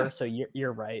labor. Yeah. So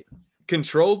you're right.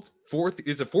 Controlled fourth.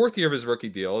 It's a fourth year of his rookie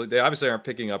deal. They obviously aren't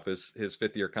picking up his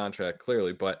 5th year contract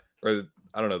clearly, or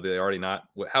I don't know. They already not.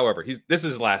 However, this is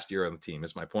his last year on the team.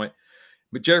 Is my point.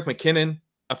 But Jerick McKinnon,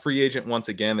 a free agent once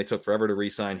again. They took forever to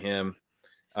re-sign him.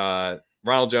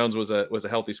 Ronald Jones was a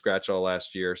healthy scratch all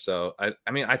last year. So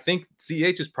I think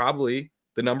CH is probably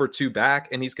the number 2 back,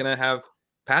 and he's going to have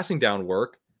passing down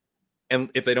work. And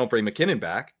if they don't bring McKinnon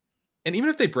back, and even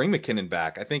if they bring McKinnon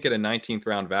back, I think at a 19th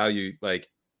round value, like,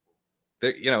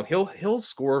 he'll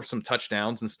score some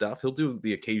touchdowns and stuff. He'll do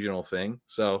the occasional thing.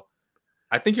 So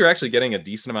I think you're actually getting a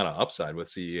decent amount of upside with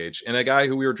CEH, and a guy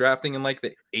who we were drafting in like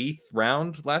the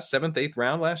 7th, 8th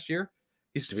round last year.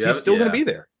 He's still going to be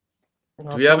there.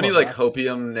 Do we have any like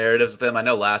hopium narratives with him? I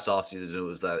know last offseason it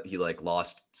was that he like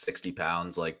lost 60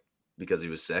 pounds, like because he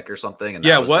was sick or something.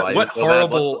 And what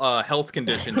horrible health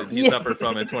condition did he suffer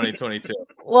from in 2022?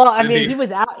 Well, I mean, he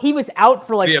was out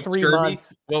for like 3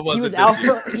 months. What was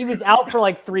he was out for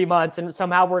like 3 months, and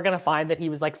somehow we're gonna find that he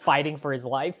was like fighting for his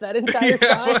life that entire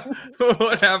time.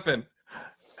 What happened?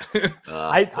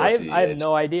 I have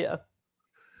no idea.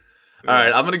 All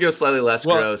right, I'm gonna go slightly less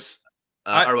gross.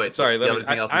 I'm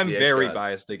very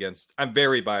biased against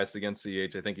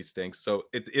CH. I think he stinks. So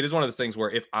it is one of those things where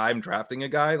if I'm drafting a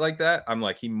guy like that, I'm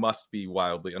like, he must be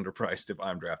wildly underpriced if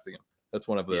I'm drafting him. That's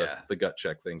one of the gut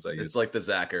check things I use. It's like the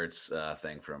Zach Ertz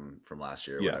thing from last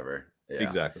year or whatever. Yeah.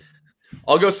 Exactly.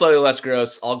 I'll go slightly less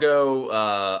gross. I'll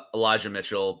go Elijah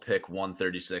Mitchell, pick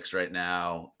 136 right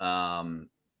now.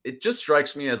 It just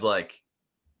strikes me as like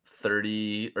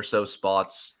 30 or so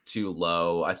spots too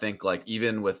low. I think like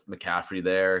even with McCaffrey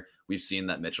there, we've seen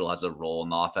that Mitchell has a role in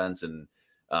the offense, and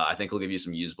I think he'll give you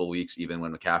some usable weeks even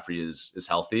when McCaffrey is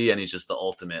healthy, and he's just the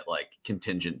ultimate like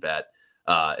contingent bet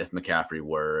if McCaffrey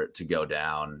were to go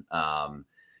down.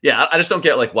 Yeah, I just don't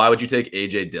get like why would you take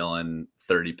AJ Dillon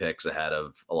 30 picks ahead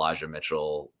of Elijah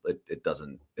Mitchell? It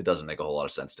doesn't make a whole lot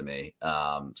of sense to me.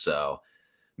 So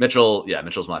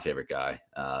Mitchell's my favorite guy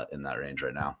in that range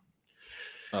right now.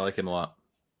 I like him a lot.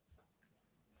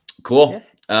 Cool.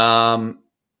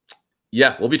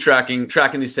 Yeah. We'll be tracking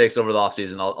these takes over the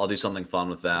offseason. I'll do something fun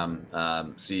with them.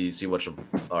 See which of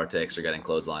our takes are getting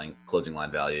closing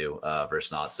line value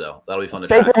versus not. So that'll be fun to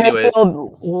track. Baker Anyways,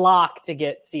 Mayfield, lock to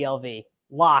get CLV.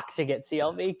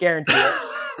 Guarantee it.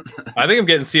 I think I'm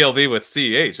getting CLV with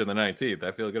CH in the 19th.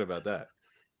 I feel good about that.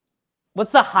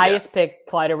 What's the highest pick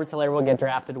Clyde Edwards-Helaire will get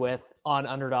drafted with on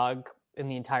Underdog in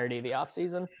the entirety of the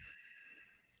offseason?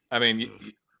 I mean,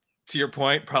 to your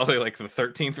point, probably like the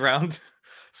 13th round.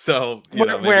 So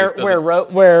where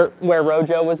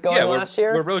Rojo was going last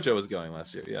year. Where Rojo was going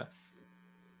last year,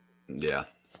 yeah,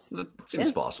 that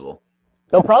seems possible.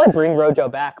 They'll probably bring Rojo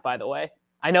back. By the way,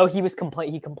 I know he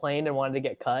complained and wanted to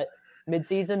get cut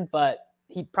midseason, but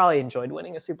he probably enjoyed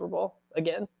winning a Super Bowl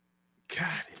again.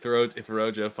 God, if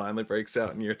Rojo finally breaks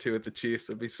out in year 2 at the Chiefs,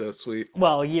 that'd be so sweet.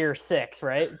 Well, year 6,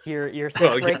 right? It's year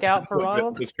 6 breakout for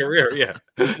Ronald. His career, yeah.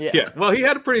 Well, he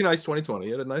had a pretty nice 2020.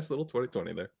 He had a nice little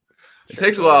 2020 there. It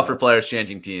takes a while for players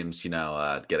changing teams, get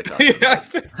accustomed. Yeah,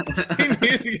 he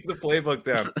needs to get the playbook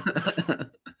down.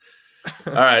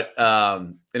 All right.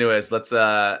 Anyways, let's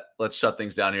shut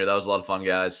things down here. That was a lot of fun,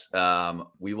 guys.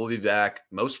 We will be back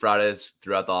most Fridays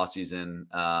throughout the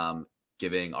offseason,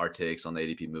 giving our takes on the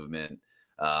ADP movement.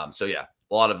 So yeah,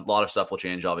 a lot of stuff will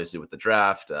change, obviously, with the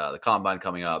draft. The combine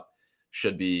coming up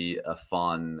should be a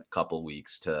fun couple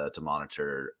weeks to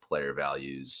monitor player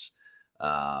values.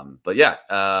 But yeah,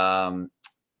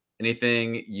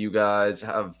 anything you guys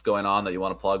have going on that you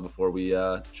want to plug before we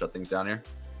shut things down here?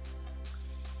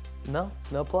 No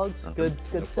plugs. Good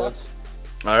stuff. Plugs.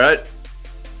 All right.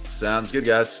 Sounds good,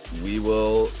 guys. We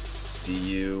will see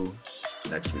you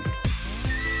next week.